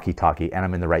got a walkie-talkie, and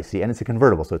I'm in the right seat, and it's a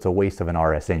convertible, so it's a waste of an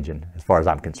RS engine, as far as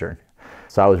I'm concerned.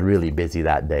 So I was really busy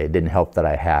that day. It didn't help that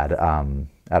I had,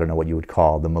 I don't know what you would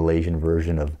call the Malaysian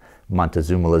version of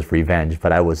Montezumala's Revenge,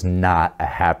 but I was not a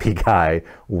happy guy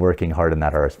working hard in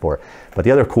that RS4. But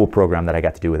the other cool program that I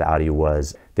got to do with Audi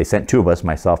was they sent two of us,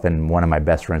 myself and one of my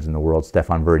best friends in the world,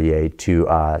 Stefan Verdier,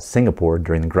 to Singapore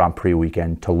during the Grand Prix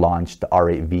weekend to launch the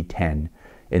R8 V10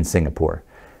 in Singapore.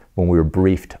 When we were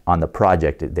briefed on the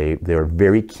project, they were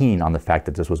very keen on the fact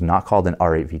that this was not called an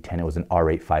R8 V10, it was an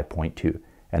R8 5.2.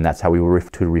 And that's how we were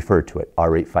to refer to it,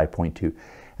 R8 5.2.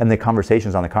 And the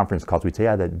conversations on the conference calls, we'd say,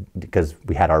 yeah, that, because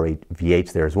we had R8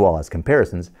 V8s there as well as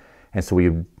comparisons. And so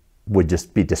we would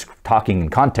just be talking in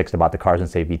context about the cars and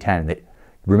say V10. And they,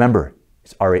 remember,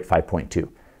 it's R8 5.2.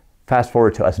 Fast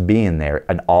forward to us being there,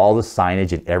 and all the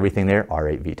signage and everything there,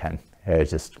 R8 V10.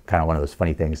 It's just kind of one of those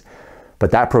funny things.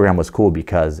 But that program was cool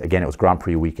because, again, it was Grand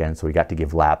Prix weekend, so we got to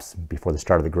give laps before the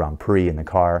start of the Grand Prix in the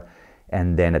car.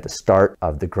 And then at the start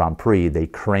of the Grand Prix, they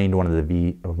craned one of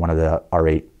the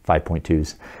R8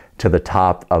 5.2s to the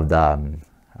top of the,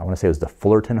 I want to say it was the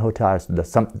Fullerton Hotel,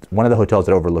 one of the hotels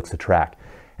that overlooks the track.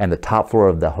 And the top floor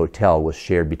of the hotel was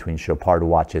shared between Chopard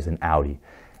Watches and Audi.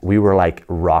 We were like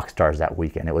rock stars that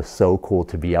weekend. It was so cool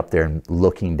to be up there and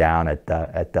looking down at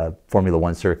the Formula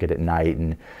One circuit at night.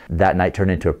 And that night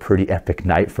turned into a pretty epic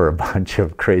night for a bunch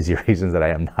of crazy reasons that I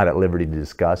am not at liberty to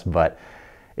discuss. But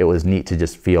it was neat to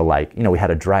just feel like, you know, we had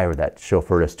a driver that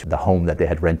chauffeured us to the home that they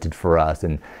had rented for us,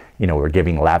 and, you know, we're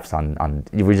giving laps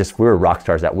we were rock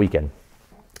stars that weekend.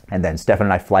 And then Stefan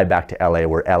and I fly back to LA,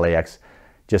 where LAX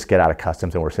just get out of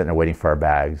customs, and we're sitting there waiting for our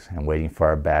bags and waiting for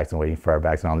our bags and waiting for our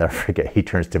bags. And I'll never forget, he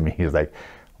turns to me, he's like,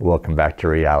 welcome back to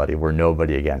reality. We're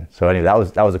nobody again. So anyway,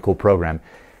 that was a cool program.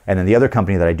 And then the other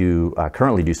company that I do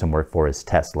currently do some work for is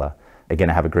Tesla. Again,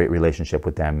 I have a great relationship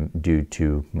with them due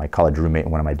to my college roommate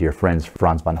and one of my dear friends,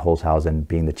 Franz von Holzhausen,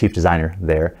 being the chief designer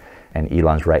there and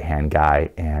Elon's right-hand guy.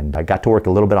 And I got to work a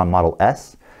little bit on Model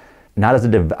S, not as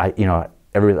everybody,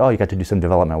 oh, you got to do some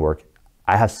development work.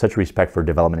 I have such respect for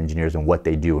development engineers and what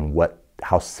they do and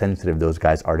how sensitive those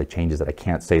guys are to changes that I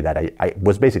can't say that. I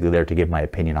was basically there to give my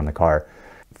opinion on the car.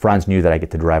 Franz knew that I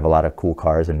get to drive a lot of cool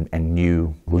cars and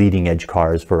new leading edge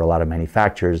cars for a lot of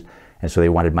manufacturers. And so they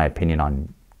wanted my opinion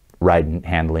on ride and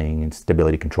handling and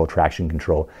stability control, traction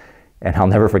control. And I'll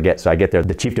never forget, so I get there,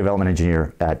 the chief development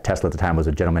engineer at Tesla at the time was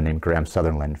a gentleman named Graham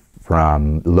Sutherland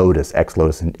from Lotus,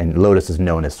 ex-Lotus, and Lotus is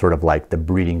known as sort of like the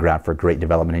breeding ground for great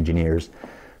development engineers.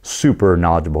 Super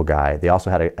knowledgeable guy. They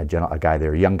also had a guy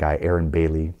there, a young guy, Aaron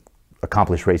Bailey,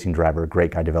 accomplished racing driver,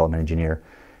 great guy, development engineer.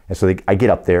 And so I get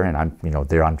up there, and I'm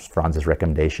there on Franz's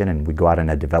recommendation, and we go out in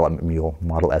a development mule,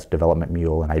 Model S development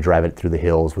mule, and I drive it through the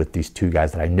hills with these two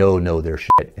guys that I know their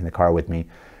shit in the car with me.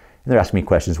 And they're asking me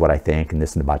questions, what I think, and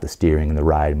this and about the steering and the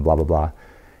ride and blah, blah, blah.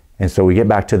 And so we get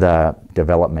back to the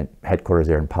development headquarters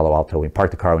there in Palo Alto. We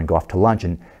park the car, we go off to lunch,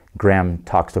 and Graham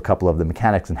talks to a couple of the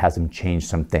mechanics and has them change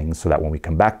some things so that when we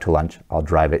come back to lunch, I'll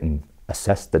drive it and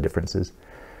assess the differences.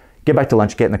 Get back to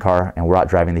lunch, get in the car, and we're out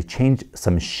driving. They change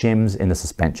some shims in the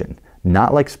suspension.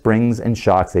 Not like springs and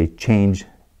shocks, they change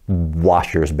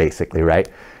washers basically, right?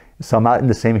 So I'm out in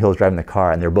the same hills driving the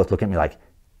car, and they're both looking at me like,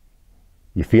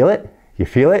 you feel it? You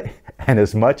feel it? And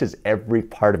as much as every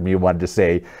part of me wanted to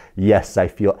say, yes, I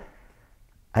feel,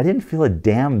 I didn't feel a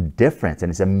damn difference. And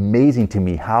it's amazing to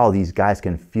me how these guys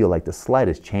can feel like the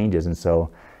slightest changes. And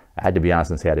so I had to be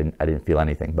honest and say I didn't feel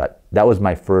anything. But that was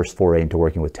my first foray into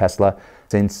working with Tesla.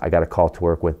 Since I got a call to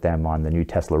work with them on the new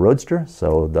Tesla Roadster.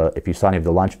 So if you saw any of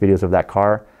the launch videos of that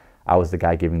car, I was the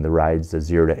guy giving the rides, the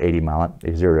 0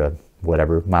 to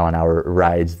whatever mile an hour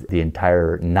rides the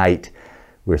entire night.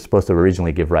 We were supposed to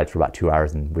originally give rides for about 2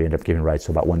 hours, and we ended up giving rides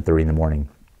till about 1:30 in the morning.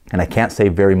 And I can't say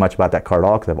very much about that car at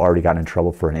all because I've already gotten in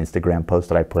trouble for an Instagram post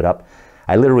that I put up.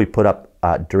 I literally put up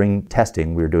during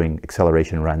testing, we were doing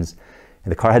acceleration runs,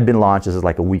 and the car had been launched. This is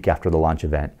like a week after the launch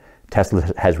event.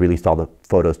 Tesla has released all the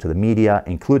photos to the media,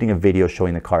 including a video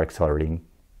showing the car accelerating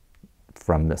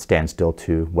from the standstill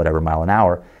to whatever mile an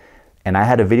hour. And I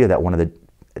had a video that one of the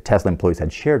Tesla employees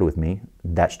had shared with me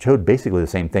that showed basically the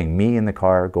same thing, me in the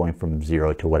car going from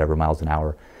 0 to whatever miles an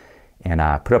hour. And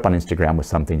I put up on Instagram with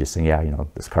something just saying, yeah, you know,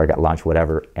 this car got launched,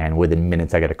 whatever. And within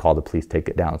minutes, I got a call to please take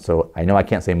it down. So I know I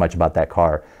can't say much about that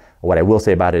car. What I will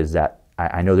say about it is that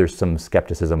I know there's some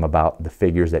skepticism about the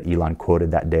figures that Elon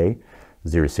quoted that day,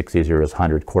 0 to 60, 0 to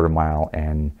 100, quarter mile.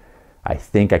 And I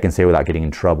think I can say without getting in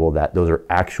trouble that those are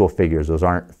actual figures. Those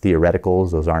aren't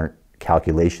theoreticals. Those aren't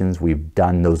calculations. We've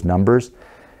done those numbers.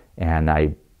 And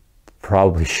I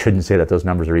probably shouldn't say that those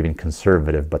numbers are even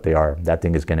conservative, but they are. That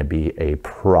thing is going to be a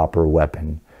proper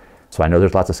weapon. So I know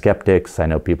there's lots of skeptics. I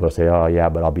know people say, oh yeah,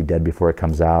 but I'll be dead before it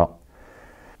comes out.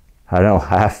 I don't know.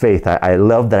 I have faith. I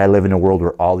love that I live in a world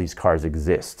where all these cars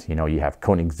exist. You know, you have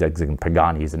Koenigseggs and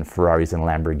Paganis and Ferraris and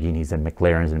Lamborghinis and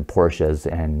McLarens and Porsches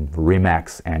and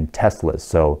Rimacs and Teslas.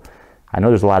 So I know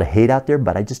there's a lot of hate out there,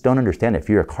 but I just don't understand. If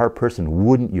you're a car person,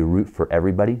 wouldn't you root for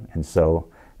everybody? And so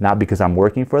not because I'm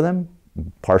working for them,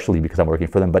 partially because I'm working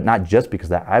for them, but not just because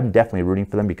of that. I'm definitely rooting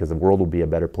for them because the world will be a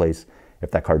better place if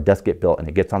that car does get built and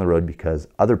it gets on the road, because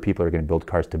other people are going to build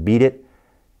cars to beat it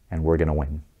and we're going to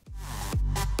win.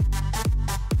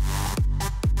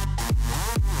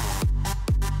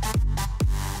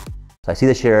 So I see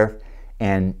the sheriff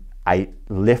and I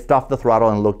lift off the throttle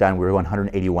and look down. We were going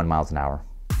 181 miles an hour.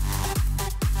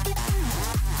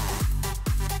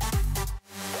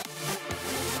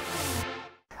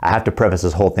 I have to preface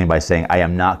this whole thing by saying I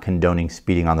am not condoning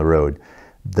speeding on the road.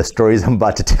 The stories I'm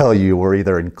about to tell you were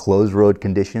either in closed road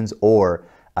conditions or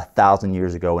 1,000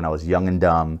 years ago when I was young and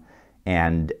dumb.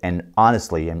 And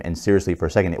honestly, and seriously for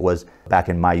a second, it was back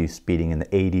in my youth, speeding in the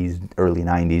 80s, early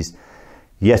 90s.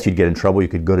 Yes, you'd get in trouble, you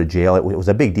could go to jail, it was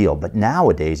a big deal. But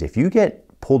nowadays, if you get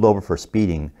pulled over for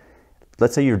speeding,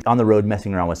 let's say you're on the road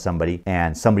messing around with somebody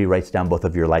and somebody writes down both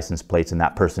of your license plates, and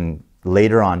that person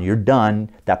later on, you're done,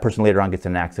 that person later on gets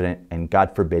in an accident and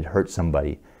God forbid hurts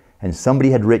somebody, and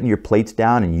somebody had written your plates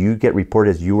down and you get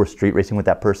reported as you were street racing with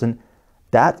that person,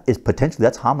 that is potentially,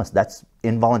 that's homicide, that's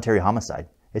involuntary homicide.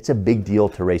 It's a big deal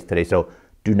to race today. So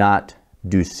do not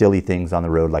do silly things on the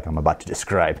road like I'm about to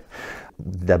describe.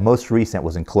 The most recent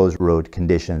was in closed road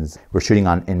conditions. We're shooting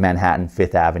in Manhattan,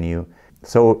 5th Avenue.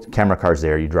 So camera car's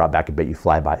there, you drop back a bit, you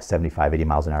fly by 75, 80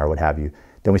 miles an hour, what have you.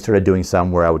 Then we started doing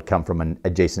some where I would come from an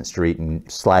adjacent street and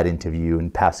slide into view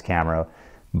and pass camera.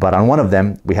 But on one of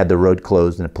them, we had the road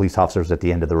closed and a police officer was at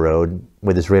the end of the road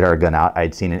with his radar gun out.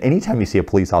 I'd seen it. Anytime you see a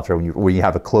police officer when you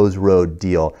have a closed road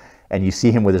deal and you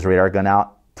see him with his radar gun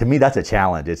out, to me that's a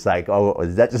challenge. It's like, oh,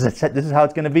 is that just this is how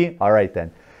it's gonna be? All right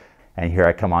then. And here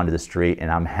I come onto the street and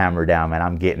I'm hammered down, man.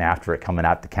 I'm getting after it, coming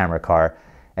out the camera car.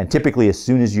 And typically as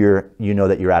soon as you know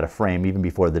that you're out of frame, even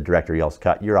before the director yells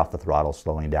cut, you're off the throttle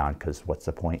slowing down, because what's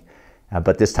the point?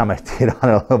 But this time I stayed on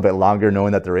a little bit longer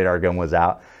knowing that the radar gun was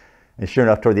out. And sure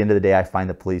enough, toward the end of the day, I find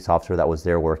the police officer that was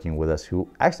there working with us, who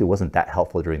actually wasn't that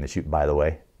helpful during the shoot, by the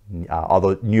way.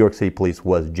 Although New York City police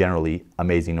was generally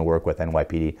amazing to work with,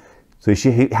 NYPD. So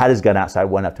he had his gun outside,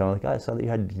 went up to him, like, oh, I saw that you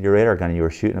had your radar gun and you were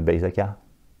shooting a bit. He's like, yeah.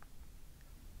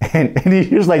 And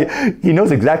he's like, he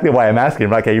knows exactly why I'm asking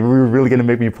him. Like, are you really going to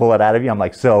make me pull it out of you? I'm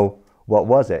like, so what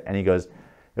was it? And he goes,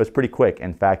 it was pretty quick.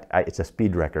 In fact, it's a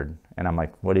speed record. And I'm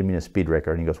like, what do you mean a speed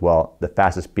record? And he goes, well, the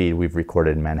fastest speed we've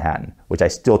recorded in Manhattan, which I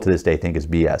still to this day think is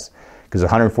BS, because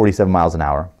 147 miles an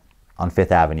hour on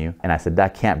 5th Avenue. And I said,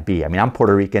 that can't be. I mean, I'm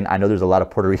Puerto Rican. I know there's a lot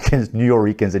of Puerto Ricans, New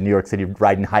Yorkers in New York City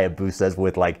riding Hayabusas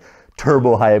with like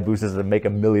turbo Hayabusas that make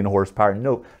 1,000,000 horsepower.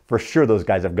 No, for sure those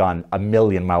guys have gone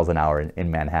 1,000,000 miles an hour in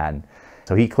Manhattan.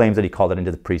 So he claims that he called it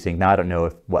into the precinct. Now I don't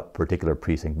know what particular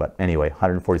precinct, but anyway,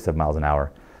 147 miles an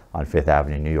hour on 5th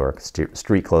Avenue, New York.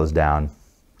 Street closed down.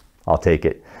 I'll take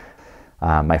it.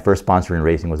 My first sponsor in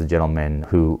racing was a gentleman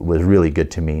who was really good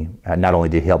to me. Not only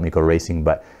did he help me go racing,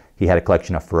 but he had a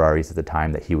collection of Ferraris at the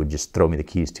time that he would just throw me the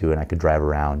keys to and I could drive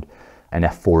around. An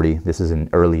F40, this is in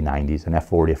early 90s, an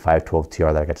F40, a 512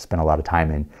 TR that I got to spend a lot of time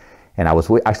in. And I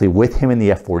was actually with him in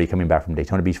the F40 coming back from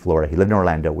Daytona Beach, Florida. He lived in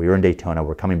Orlando. We were in Daytona.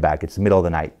 We're coming back. It's the middle of the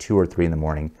night, 2 or 3 in the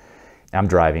morning. I'm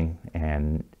driving,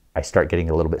 and I start getting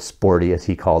a little bit sporty, as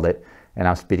he called it, and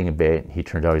I'm speeding a bit. He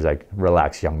turns out, he's like,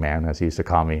 relax, young man, as he used to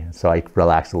call me. So I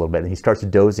relaxed a little bit, and he starts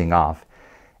dozing off,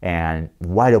 and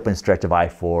wide open stretch of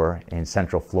I-4 in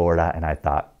Central Florida. And I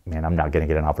thought, man, I'm not going to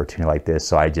get an opportunity like this.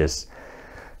 So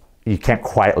you can't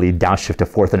quietly downshift to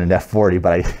fourth in an F40,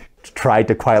 but I tried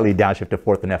to quietly downshift to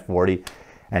fourth in F40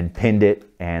 and pinned it,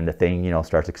 and the thing,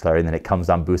 starts accelerating, then it comes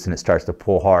on boost and it starts to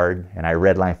pull hard, and I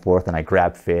redline fourth and I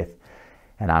grab fifth,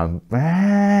 and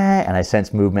I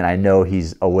sense movement. I know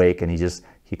he's awake, and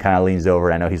he kind of leans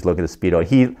over. I know he's looking at the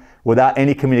speedo. Without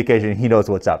any communication, he knows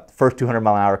what's up. First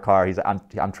 200-mile-an-hour car,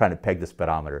 I'm trying to peg the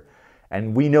speedometer.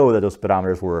 And we know that those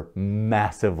speedometers were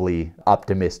massively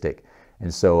optimistic.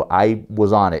 And so I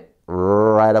was on it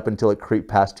right up until it creeped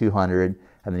past 200,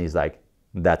 and then he's like,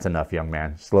 that's enough, young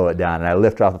man, slow it down. And I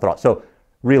lifted off the throttle. So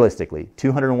realistically,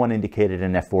 201 indicated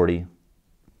in F40,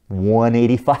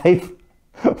 185,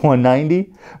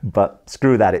 190, but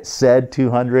screw that. It said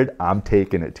 200, I'm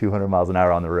taking it, 200 miles an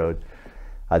hour on the road.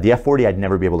 The F40 I'd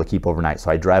never be able to keep overnight,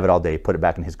 so I drive it all day, put it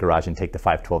back in his garage, and take the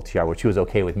 512 TR, which he was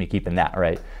okay with me keeping that,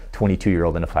 right?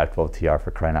 22-year-old in a 512 TR,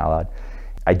 for crying out loud.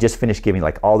 I just finished giving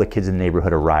like all the kids in the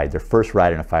neighborhood a ride, their first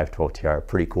ride in a 512 TR,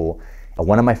 pretty cool.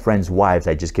 One of my friend's wives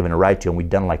I'd just given a ride to, and we'd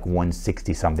done like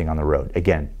 160 something on the road.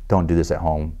 Again, don't do this at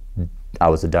home. I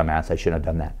was a dumbass, I shouldn't have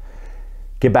done that.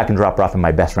 Get back and drop her off, and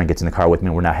my best friend gets in the car with me,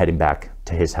 and we're now heading back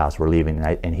to his house. We're leaving,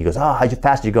 and he goes, oh, how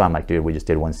fast did you go? I'm like, dude, we just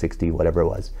did 160, whatever it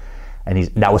was. And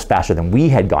that was faster than we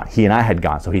had gone. He and I had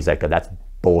gone, so he's like, oh, that's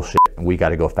bullshit, we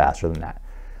gotta go faster than that.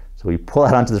 So we pull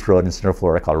out onto this road in Central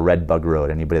Florida called Red Bug Road.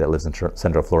 Anybody that lives in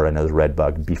Central Florida knows Red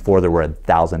Bug. Before there were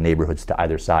 1,000 neighborhoods to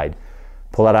either side.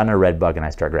 Pull out on a Red Bug, and I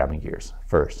start grabbing gears.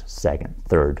 First, second,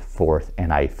 third, fourth,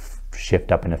 and I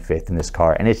shift up into fifth in this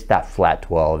car. And it's that flat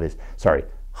 12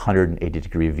 180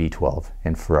 degree V12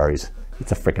 in Ferraris.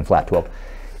 It's a freaking flat 12.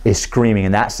 Is screaming,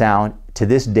 and that sound, to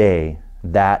this day,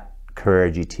 that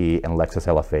Carrera GT and Lexus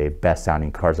LFA, best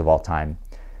sounding cars of all time.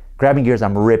 Grabbing gears,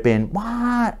 I'm ripping,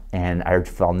 what? And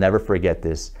I'll never forget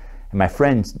this. And my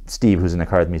friend Steve, who's in the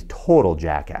car with me, is total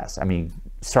jackass. I mean,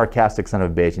 sarcastic son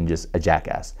of a bitch and just a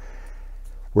jackass.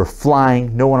 We're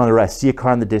flying, no one on the right. I see a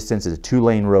car in the distance. It's a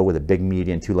 2-lane road with a big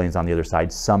median, 2 lanes on the other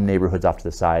side, some neighborhoods off to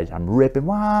the side. I'm ripping,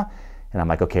 wah! And I'm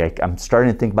like, okay, I'm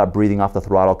starting to think about breathing off the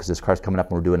throttle because this car's coming up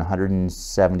and we're doing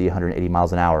 170, 180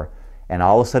 miles an hour. And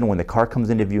all of a sudden, when the car comes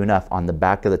into view enough, on the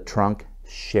back of the trunk,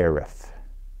 sheriff.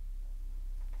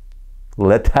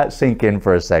 Let that sink in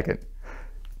for a second.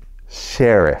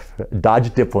 Sheriff,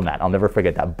 Dodge Diplomat. I'll never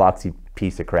forget that boxy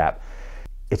piece of crap.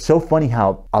 It's so funny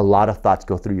how a lot of thoughts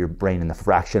go through your brain in the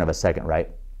fraction of a second, right?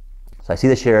 So I see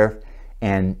the sheriff,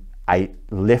 and I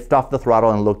lift off the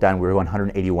throttle and look down. We were going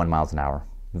 181 miles an hour,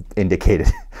 indicated.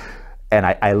 And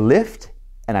I lift,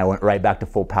 and I went right back to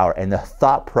full power. And the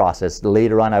thought process,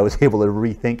 later on, I was able to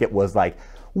rethink it, was like,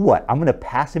 what? I'm gonna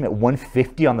pass him at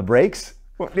 150 on the brakes?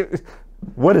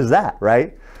 What is that,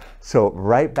 right? So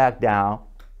right back down,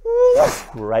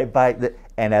 right by,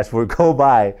 and as we go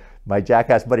by, my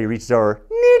jackass buddy reaches over,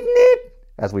 neep, neep,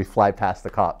 as we fly past the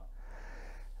cop.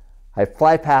 I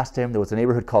fly past him. There was a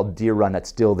neighborhood called Deer Run that's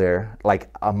still there, like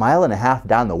a mile and a half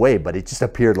down the way, but it just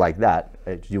appeared like that,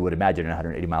 as you would imagine, at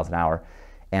 180 miles an hour.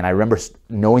 And I remember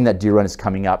knowing that Deer Run is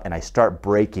coming up, and I start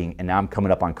braking, and now I'm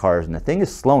coming up on cars, and the thing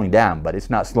is slowing down, but it's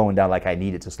not slowing down like I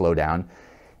need it to slow down.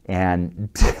 And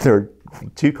there are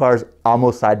 2 cars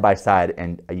almost side by side,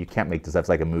 and you can't make this up, it's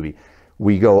like a movie.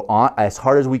 We go on as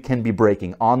hard as we can be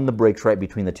braking, on the brakes right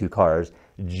between the 2 cars,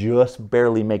 just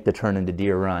barely make the turn into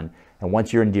Deer Run. And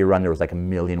once you're in Deer Run, there was like a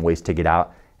million ways to get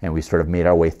out, and we sort of made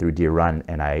our way through Deer Run,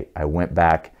 and I went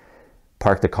back,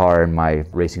 parked the car in my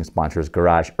racing sponsor's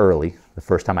garage early, the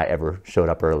first time I ever showed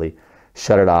up early,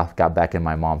 shut it off, got back in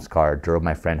my mom's car, drove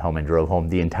my friend home, and drove home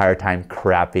the entire time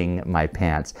crapping my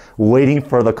pants, waiting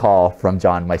for the call from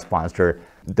John, my sponsor.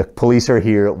 The police are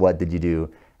here, what did you do?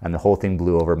 And the whole thing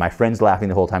blew over. My friend's laughing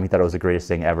the whole time. He thought it was the greatest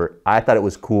thing ever. I thought it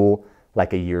was cool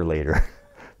like a year later.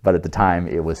 But at the time,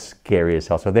 it was scary as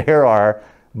hell. So there are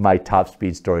my top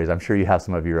speed stories. I'm sure you have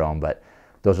some of your own, but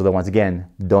those are the ones. Again,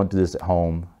 don't do this at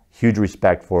home. Huge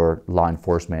respect for law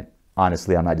enforcement.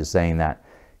 Honestly, I'm not just saying that.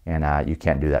 And you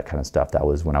can't do that kind of stuff. That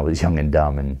was when I was young and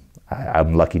dumb, and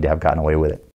I'm lucky to have gotten away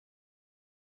with it.